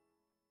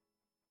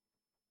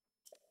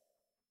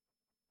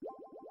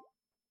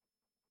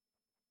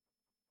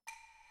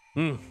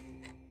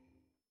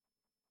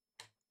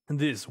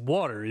 This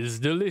water is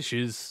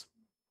delicious.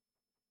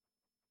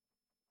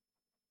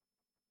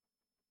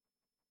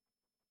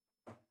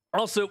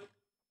 Also,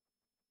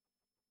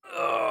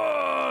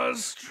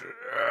 stretch.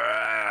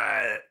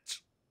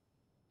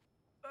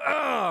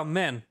 Oh,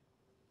 man.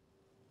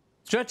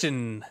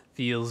 Stretching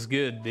feels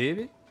good,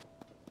 baby.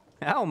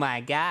 Oh my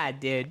god,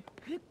 dude.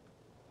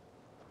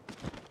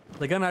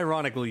 Like,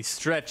 unironically,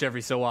 stretch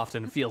every so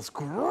often feels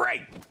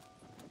great.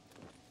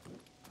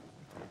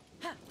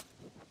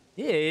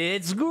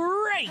 It's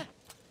great.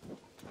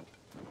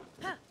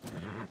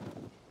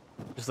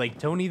 Just like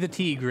Tony the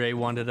Tigre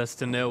wanted us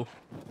to know.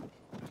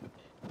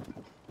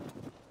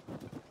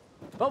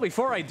 Well,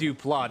 before I do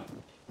plot,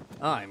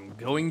 I'm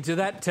going to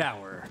that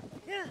tower.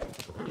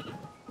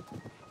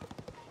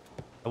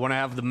 I want to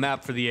have the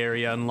map for the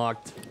area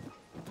unlocked.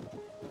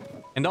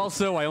 And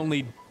also, I don't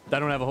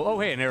have a... Oh,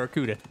 hey, an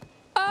Aracuda.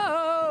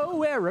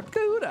 Oh,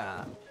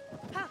 Aracuda.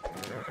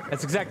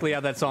 That's exactly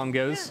how that song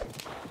goes.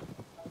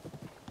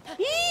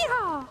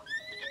 Yeehaw!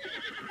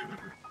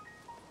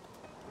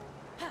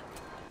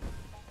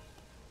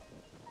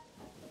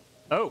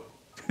 Oh.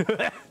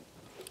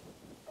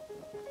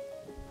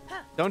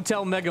 Don't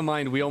tell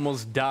Megamind we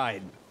almost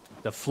died.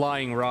 The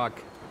flying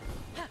rock.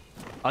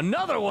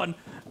 Another one?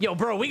 Yo,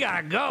 bro, we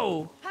gotta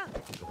go.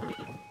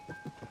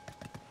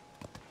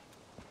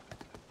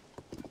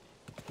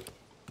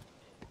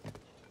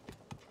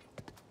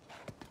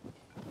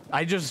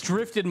 I just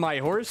drifted my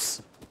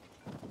horse.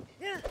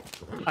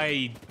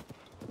 I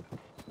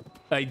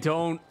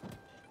don't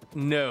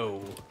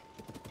know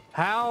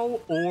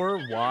how or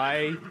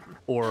why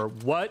or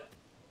what.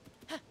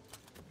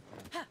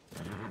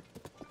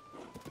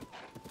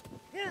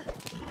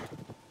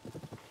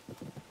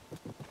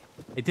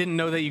 I didn't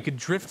know that you could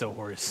drift a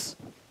horse.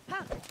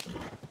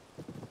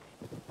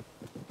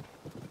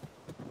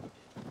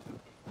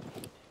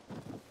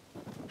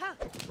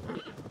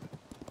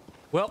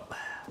 Well,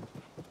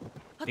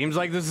 seems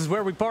like this is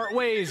where we part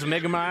ways,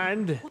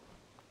 Megamind.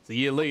 See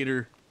you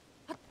later.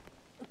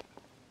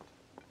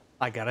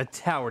 I got a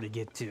tower to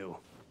get to.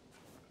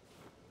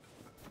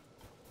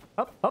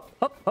 Up, up,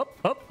 up, up,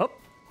 up, up.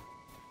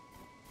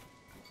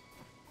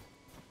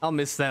 I'll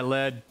miss that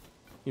lad.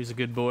 He was a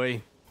good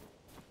boy.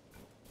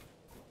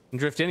 You can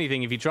drift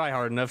anything if you try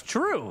hard enough.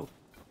 True.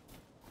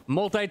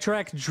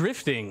 Multi-track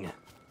drifting.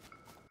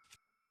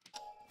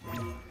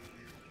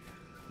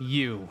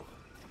 You.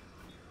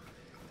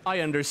 I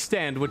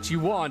understand what you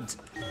want.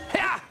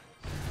 Ha!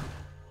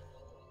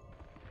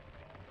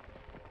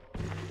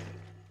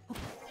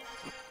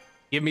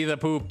 Give me the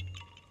poop.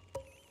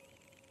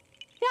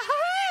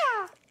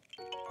 Yaha!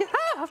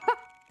 Yaha!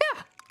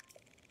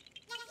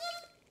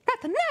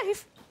 got the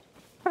knife.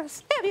 I'll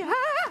stab you.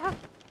 Ah!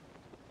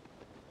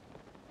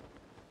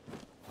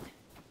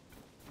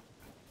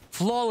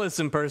 Flawless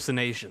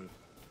impersonation.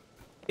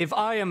 If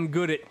I am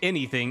good at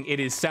anything, it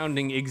is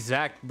sounding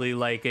exactly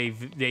like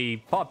a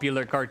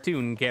popular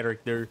cartoon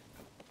character,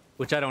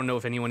 which I don't know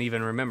if anyone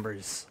even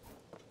remembers.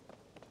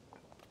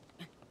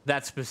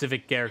 That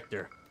specific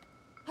character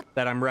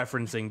that I'm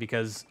referencing,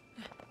 because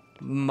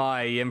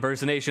my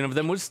impersonation of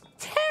them was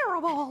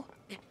terrible.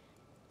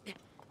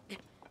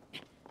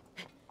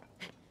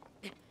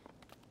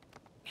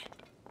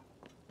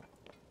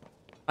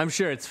 I'm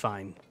sure it's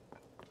fine.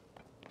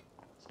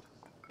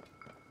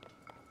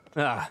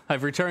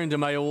 I've returned to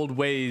my old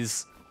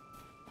ways,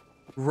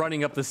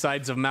 running up the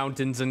sides of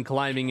mountains and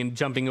climbing and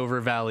jumping over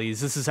valleys.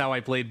 This is how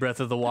I played Breath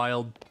of the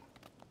Wild.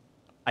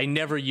 I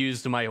never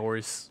used my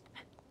horse.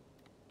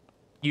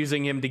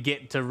 Using him to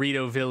get to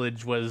Rito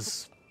Village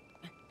was...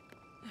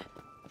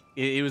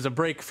 It was a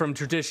break from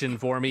tradition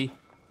for me,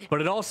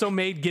 but it also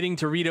made getting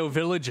to Rito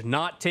Village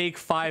not take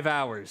 5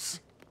 hours.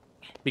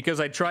 Because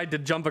I tried to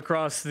jump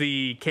across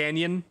the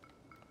canyon,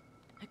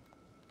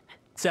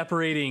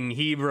 separating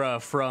Hebra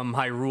from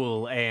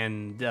Hyrule,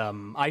 and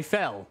I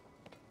fell.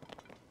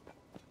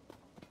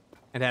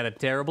 And had a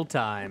terrible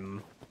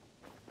time.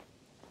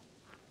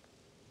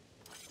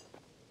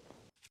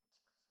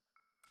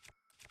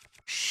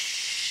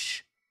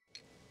 Shh.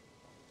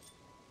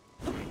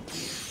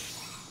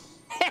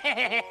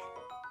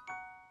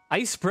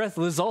 Ice Breath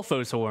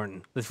Lizalfo's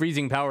horn. The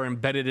freezing power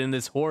embedded in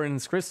this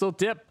horn's crystal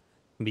tip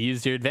can be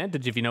used to your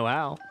advantage if you know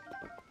how.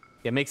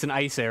 Yeah, it makes an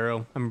ice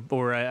arrow.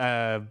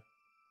 I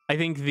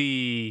think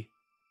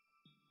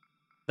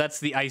that's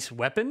the ice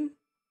weapon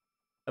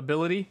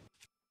ability,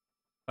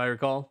 if I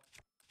recall.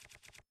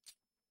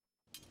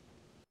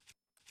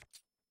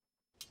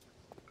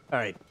 All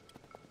right.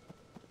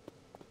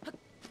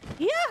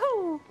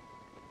 Yahoo!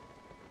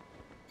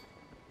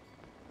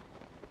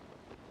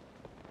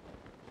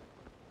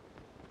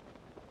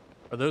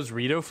 Are those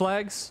Rito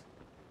flags?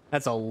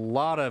 That's a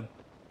lot of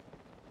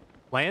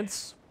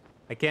plants.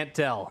 I can't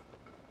tell.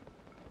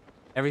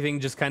 Everything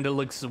just kind of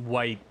looks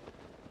white.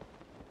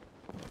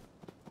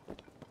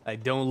 I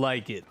don't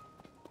like it.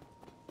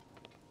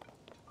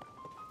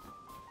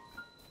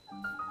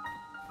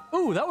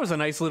 Ooh, that was a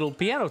nice little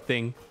piano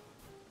thing.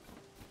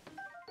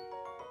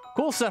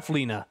 Cool,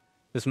 Cephalina.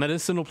 This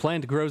medicinal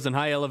plant grows in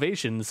high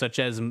elevations, such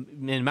as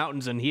in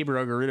mountains and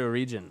Hebra-Gerudo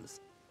regions.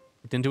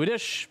 Put into a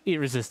dish, eat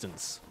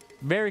resistance.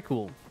 Very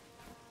cool.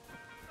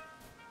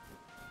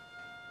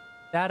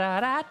 Da da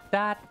da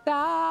da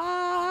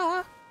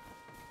da.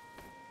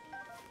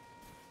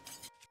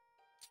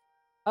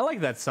 I like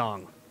that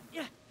song.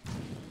 Yeah.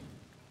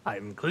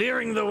 I'm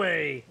clearing the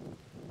way,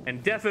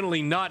 and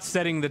definitely not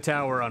setting the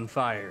tower on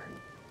fire.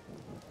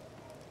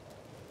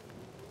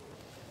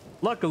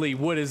 Luckily,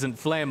 wood isn't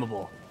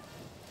flammable.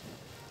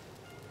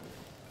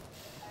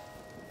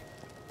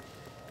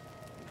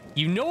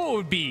 You know what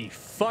would be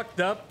fucked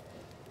up?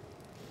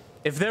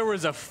 If there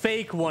was a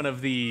fake one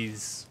of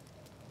these.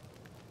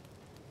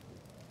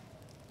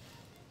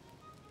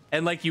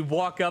 And like you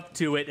walk up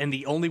to it and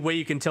the only way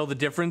you can tell the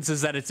difference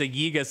is that it's a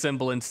Yiga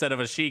symbol instead of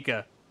a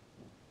Sheikah.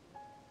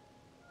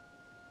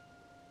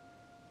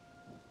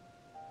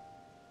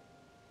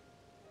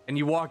 And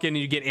you walk in and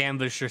you get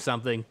ambushed or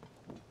something.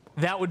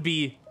 That would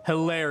be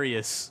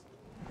hilarious.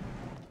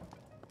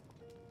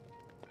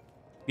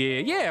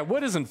 Yeah,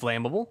 wood isn't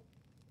flammable.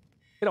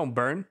 It don't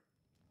burn.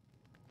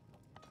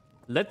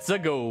 Let's-a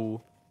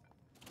go.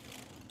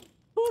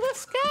 To the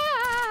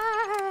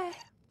sky.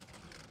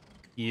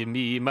 Give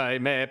me my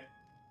map.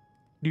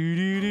 Do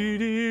do do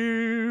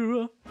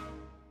do.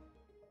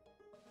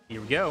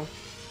 Here we go.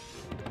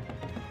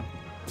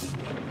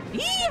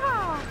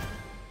 Yeehaw!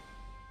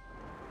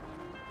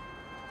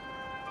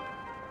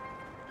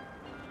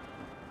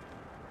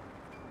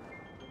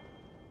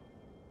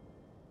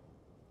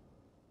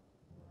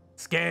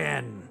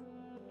 Scan.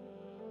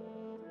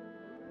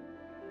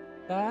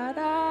 Da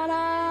da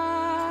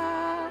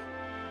da.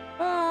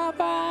 Ba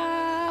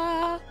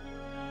ba.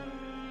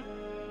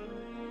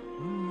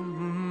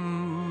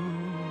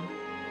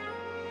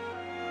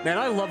 Man,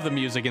 I love the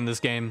music in this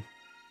game.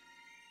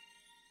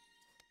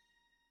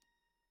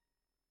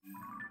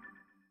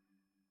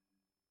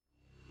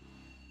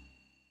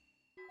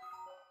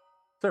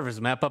 Surface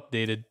map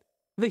updated.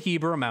 The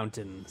Hebra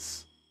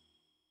Mountains.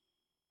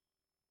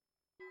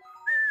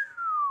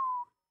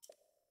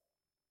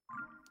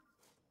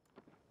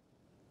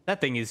 That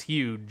thing is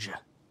huge.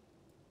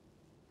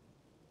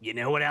 You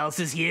know what else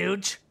is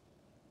huge?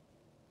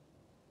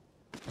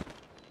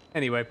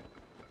 Anyway.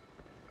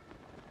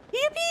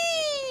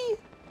 Yippee!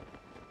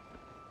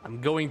 I'm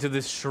going to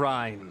this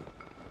shrine.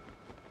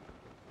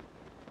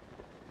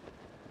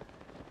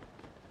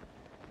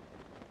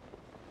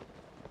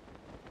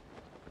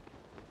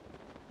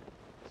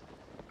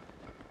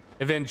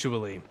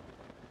 Eventually.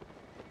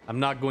 I'm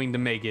not going to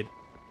make it.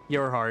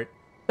 Your heart.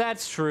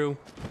 That's true.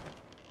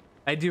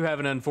 I do have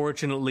an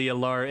unfortunately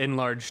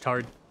enlarged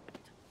heart.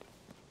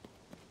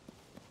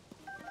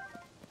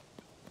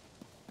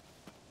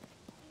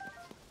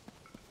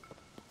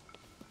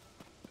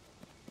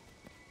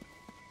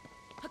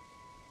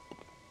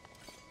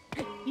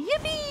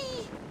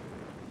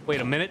 Wait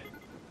a minute.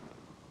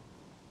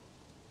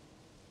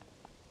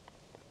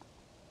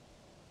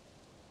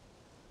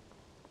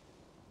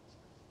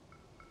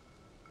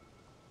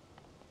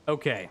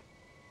 Okay.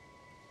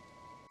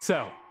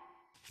 So.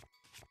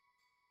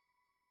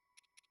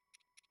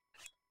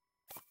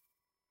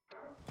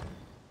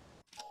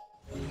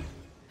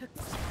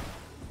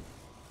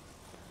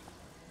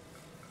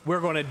 We're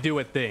gonna do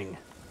a thing.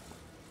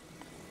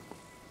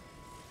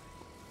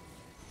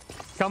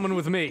 Coming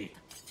with me.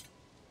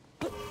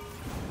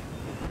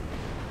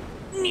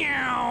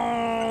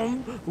 Meow.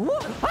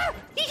 Ah,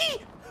 hee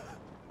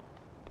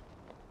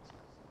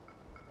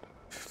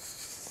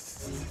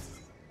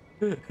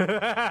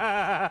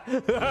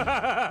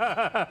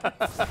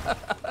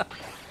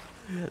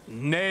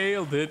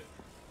Nailed it.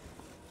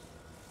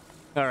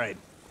 All right.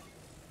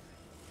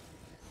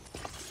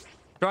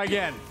 Try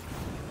again.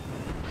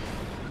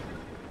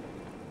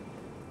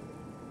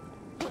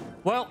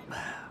 Well,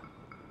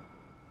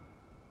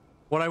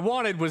 what I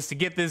wanted was to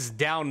get this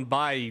down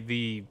by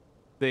the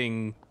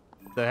thing.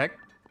 The heck?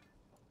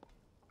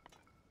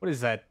 What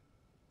is that?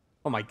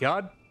 Oh my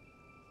god.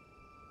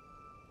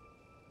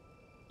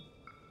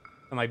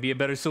 That might be a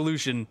better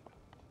solution.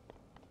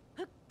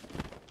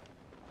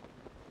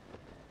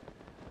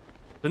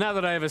 So now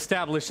that I have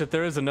established that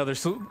there is another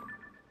solution.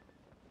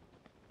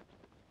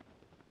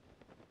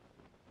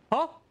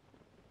 Huh?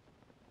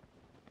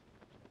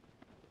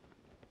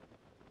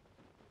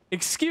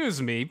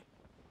 Excuse me.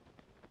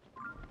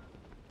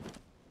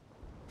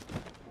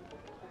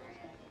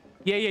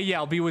 Yeah,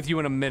 I'll be with you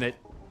in a minute.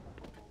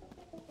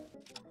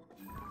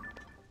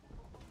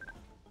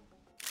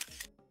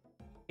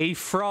 A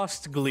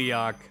frost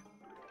gleeok.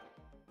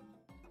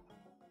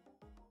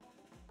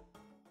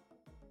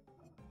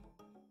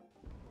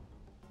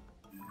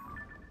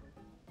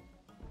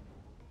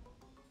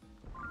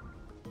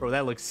 Bro,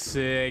 that looks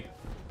sick.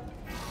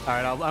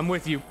 Alright, I'm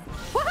with you.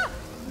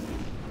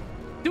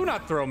 Do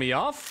not throw me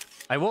off.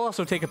 I will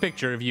also take a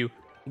picture of you.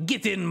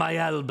 Get in my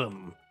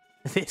album.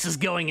 This is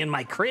going in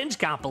my cringe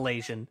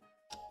compilation.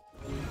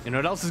 You know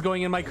what else is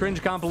going in my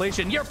cringe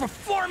compilation? Your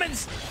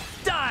performance!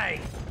 Die!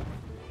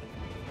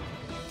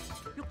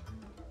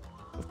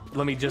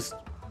 Let me,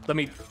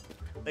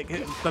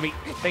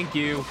 thank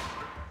you.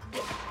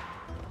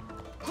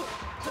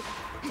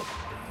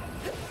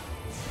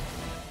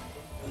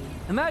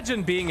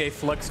 Imagine being a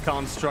flux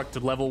construct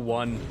level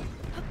 1.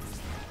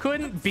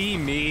 Couldn't be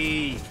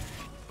me.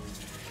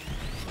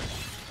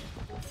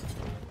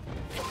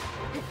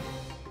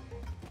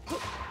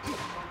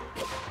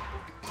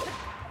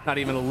 Not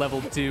even a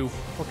level 2.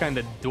 What kind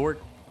of dork?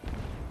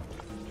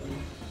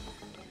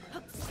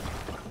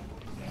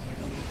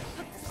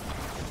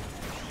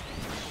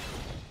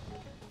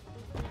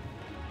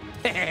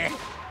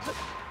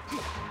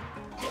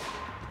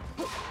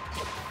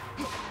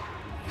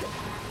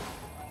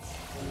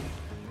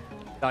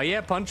 Oh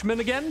yeah, Punchman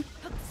again?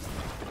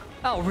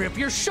 I'll rip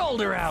your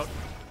shoulder out.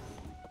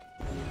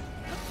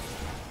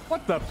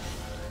 What the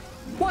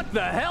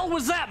hell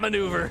was that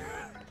maneuver?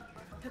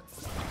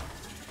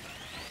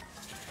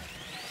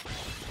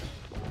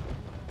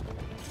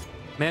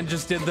 Man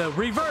just did the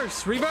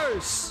reverse.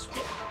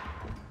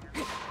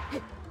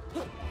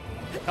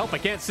 Help, I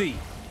can't see.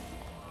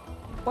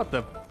 What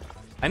the?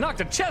 I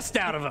knocked a chest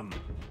out of him.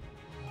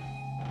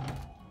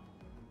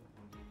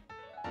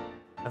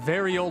 A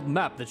very old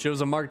map that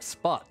shows a marked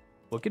spot.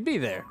 What could be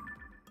there?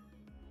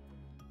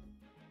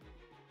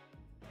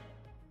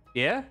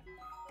 Yeah?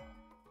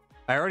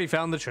 I already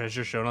found the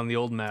treasure shown on the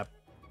old map.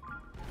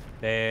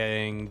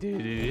 Bang.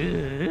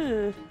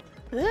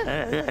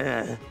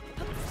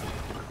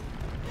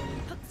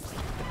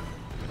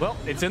 Well,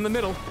 it's in the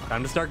middle.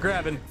 Time to start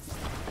grabbing.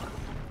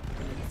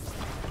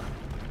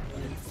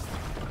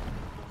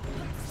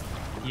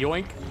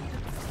 Yoink.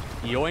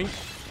 Yoink.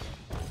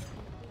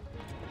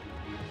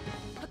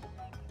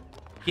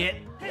 Get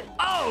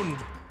owned!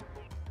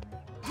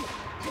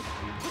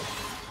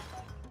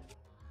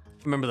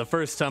 Remember the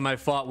first time I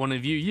fought one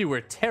of you, you were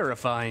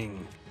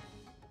terrifying.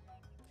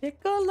 Take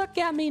a look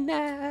at me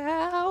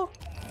now.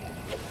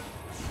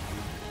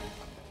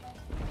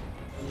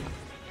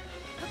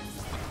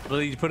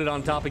 Will you put it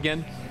on top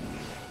again?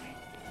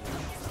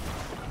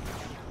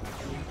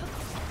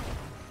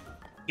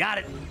 Got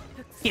it.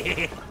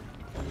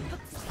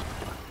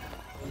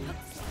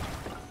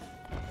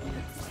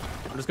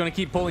 I'm just gonna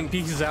keep pulling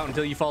pieces out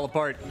until you fall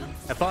apart.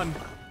 Have fun.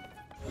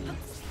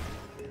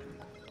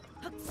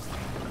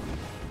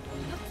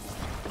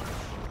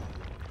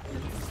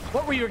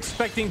 What were you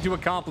expecting to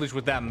accomplish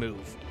with that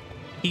move?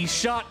 He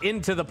shot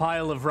into the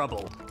pile of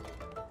rubble.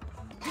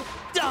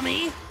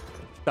 Dummy!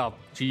 Oh,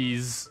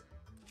 jeez.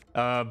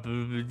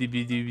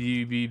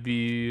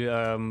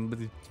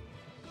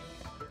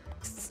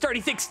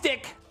 Sturdy thick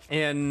stick!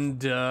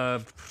 And,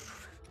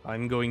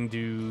 I'm going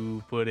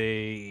to put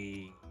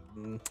a...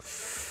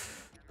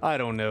 I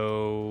don't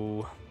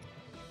know...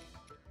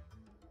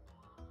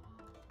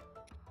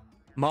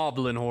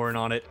 Moblin horn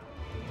on it.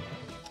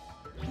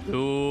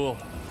 Cool.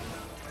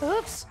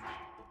 Oops.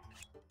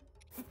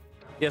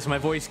 Yes, my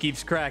voice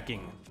keeps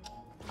cracking.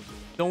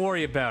 Don't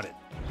worry about it.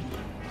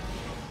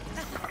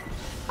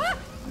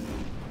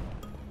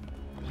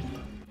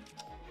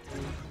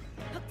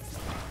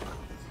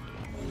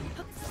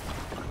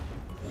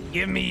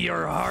 Give me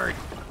your heart.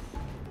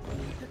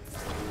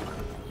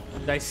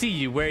 I see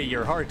you wear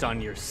your heart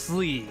on your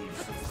sleeve.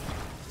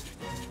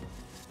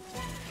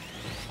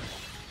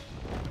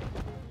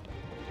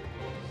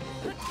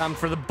 Time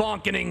for the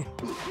bonkening.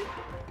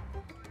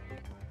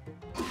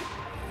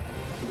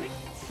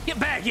 Get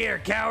back here,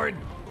 coward.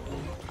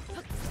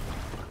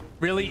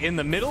 Really, in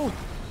the middle?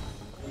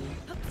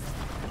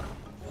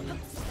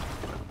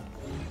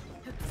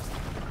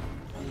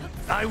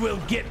 I will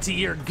get to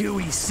your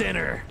gooey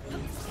center.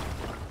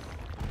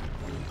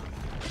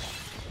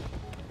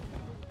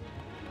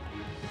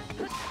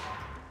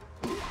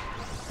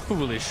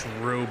 Foolish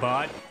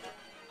robot.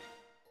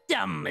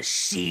 Dumb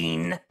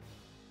machine.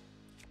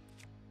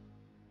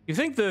 You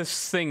think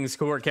this thing's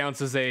core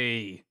counts as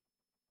a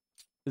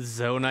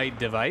Zonite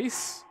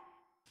device?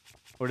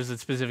 Or does it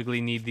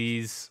specifically need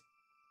these?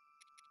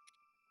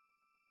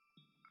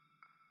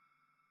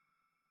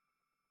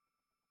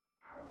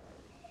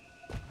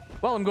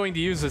 Well, I'm going to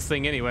use this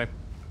thing anyway.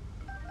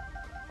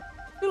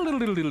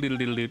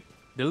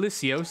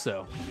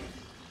 Delicioso.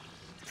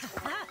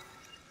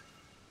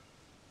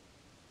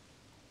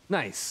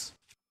 Nice.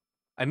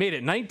 I made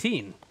it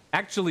 19.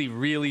 Actually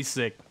really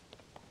sick.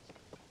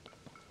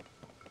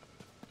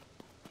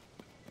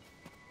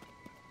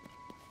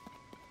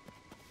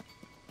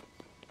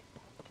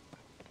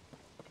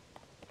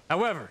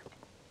 However,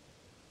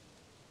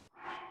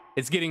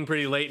 it's getting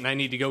pretty late and I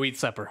need to go eat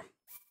supper.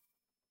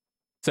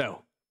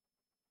 So,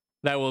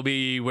 that will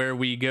be where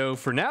we go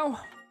for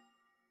now.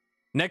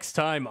 Next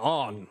time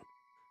on,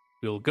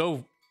 we'll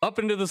go up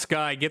into the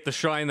sky, get the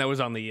shrine that was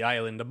on the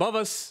island above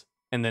us,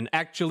 and then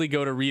actually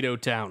go to Rito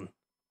Town.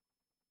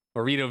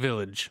 Or Rito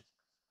Village.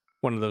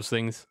 One of those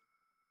things.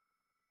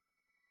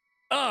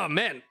 Oh,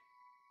 man.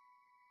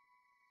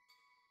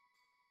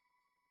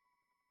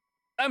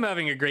 I'm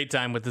having a great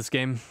time with this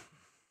game.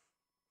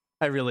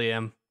 I really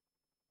am.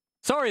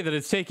 Sorry that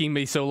it's taking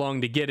me so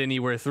long to get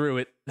anywhere through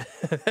it.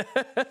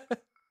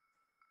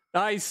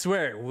 I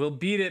swear, we'll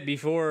beat it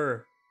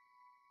before...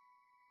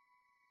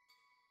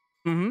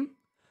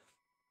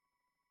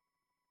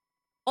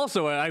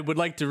 Also, I would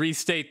like to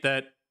restate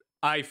that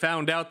I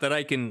found out that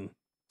I can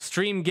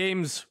stream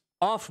games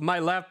off my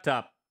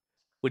laptop,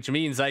 which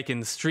means I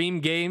can stream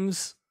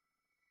games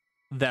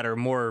that are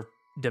more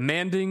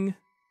demanding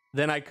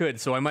than I could,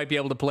 so I might be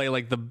able to play,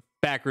 like, the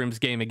Backrooms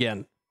game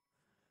again.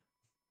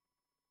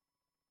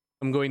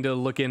 I'm going to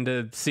look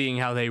into seeing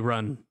how they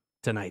run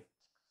tonight.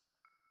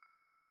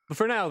 But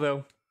for now,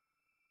 though,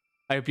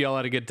 I hope you all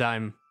had a good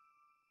time.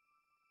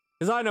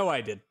 Because I know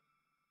I did.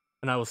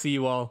 And I will see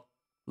you all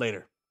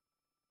later.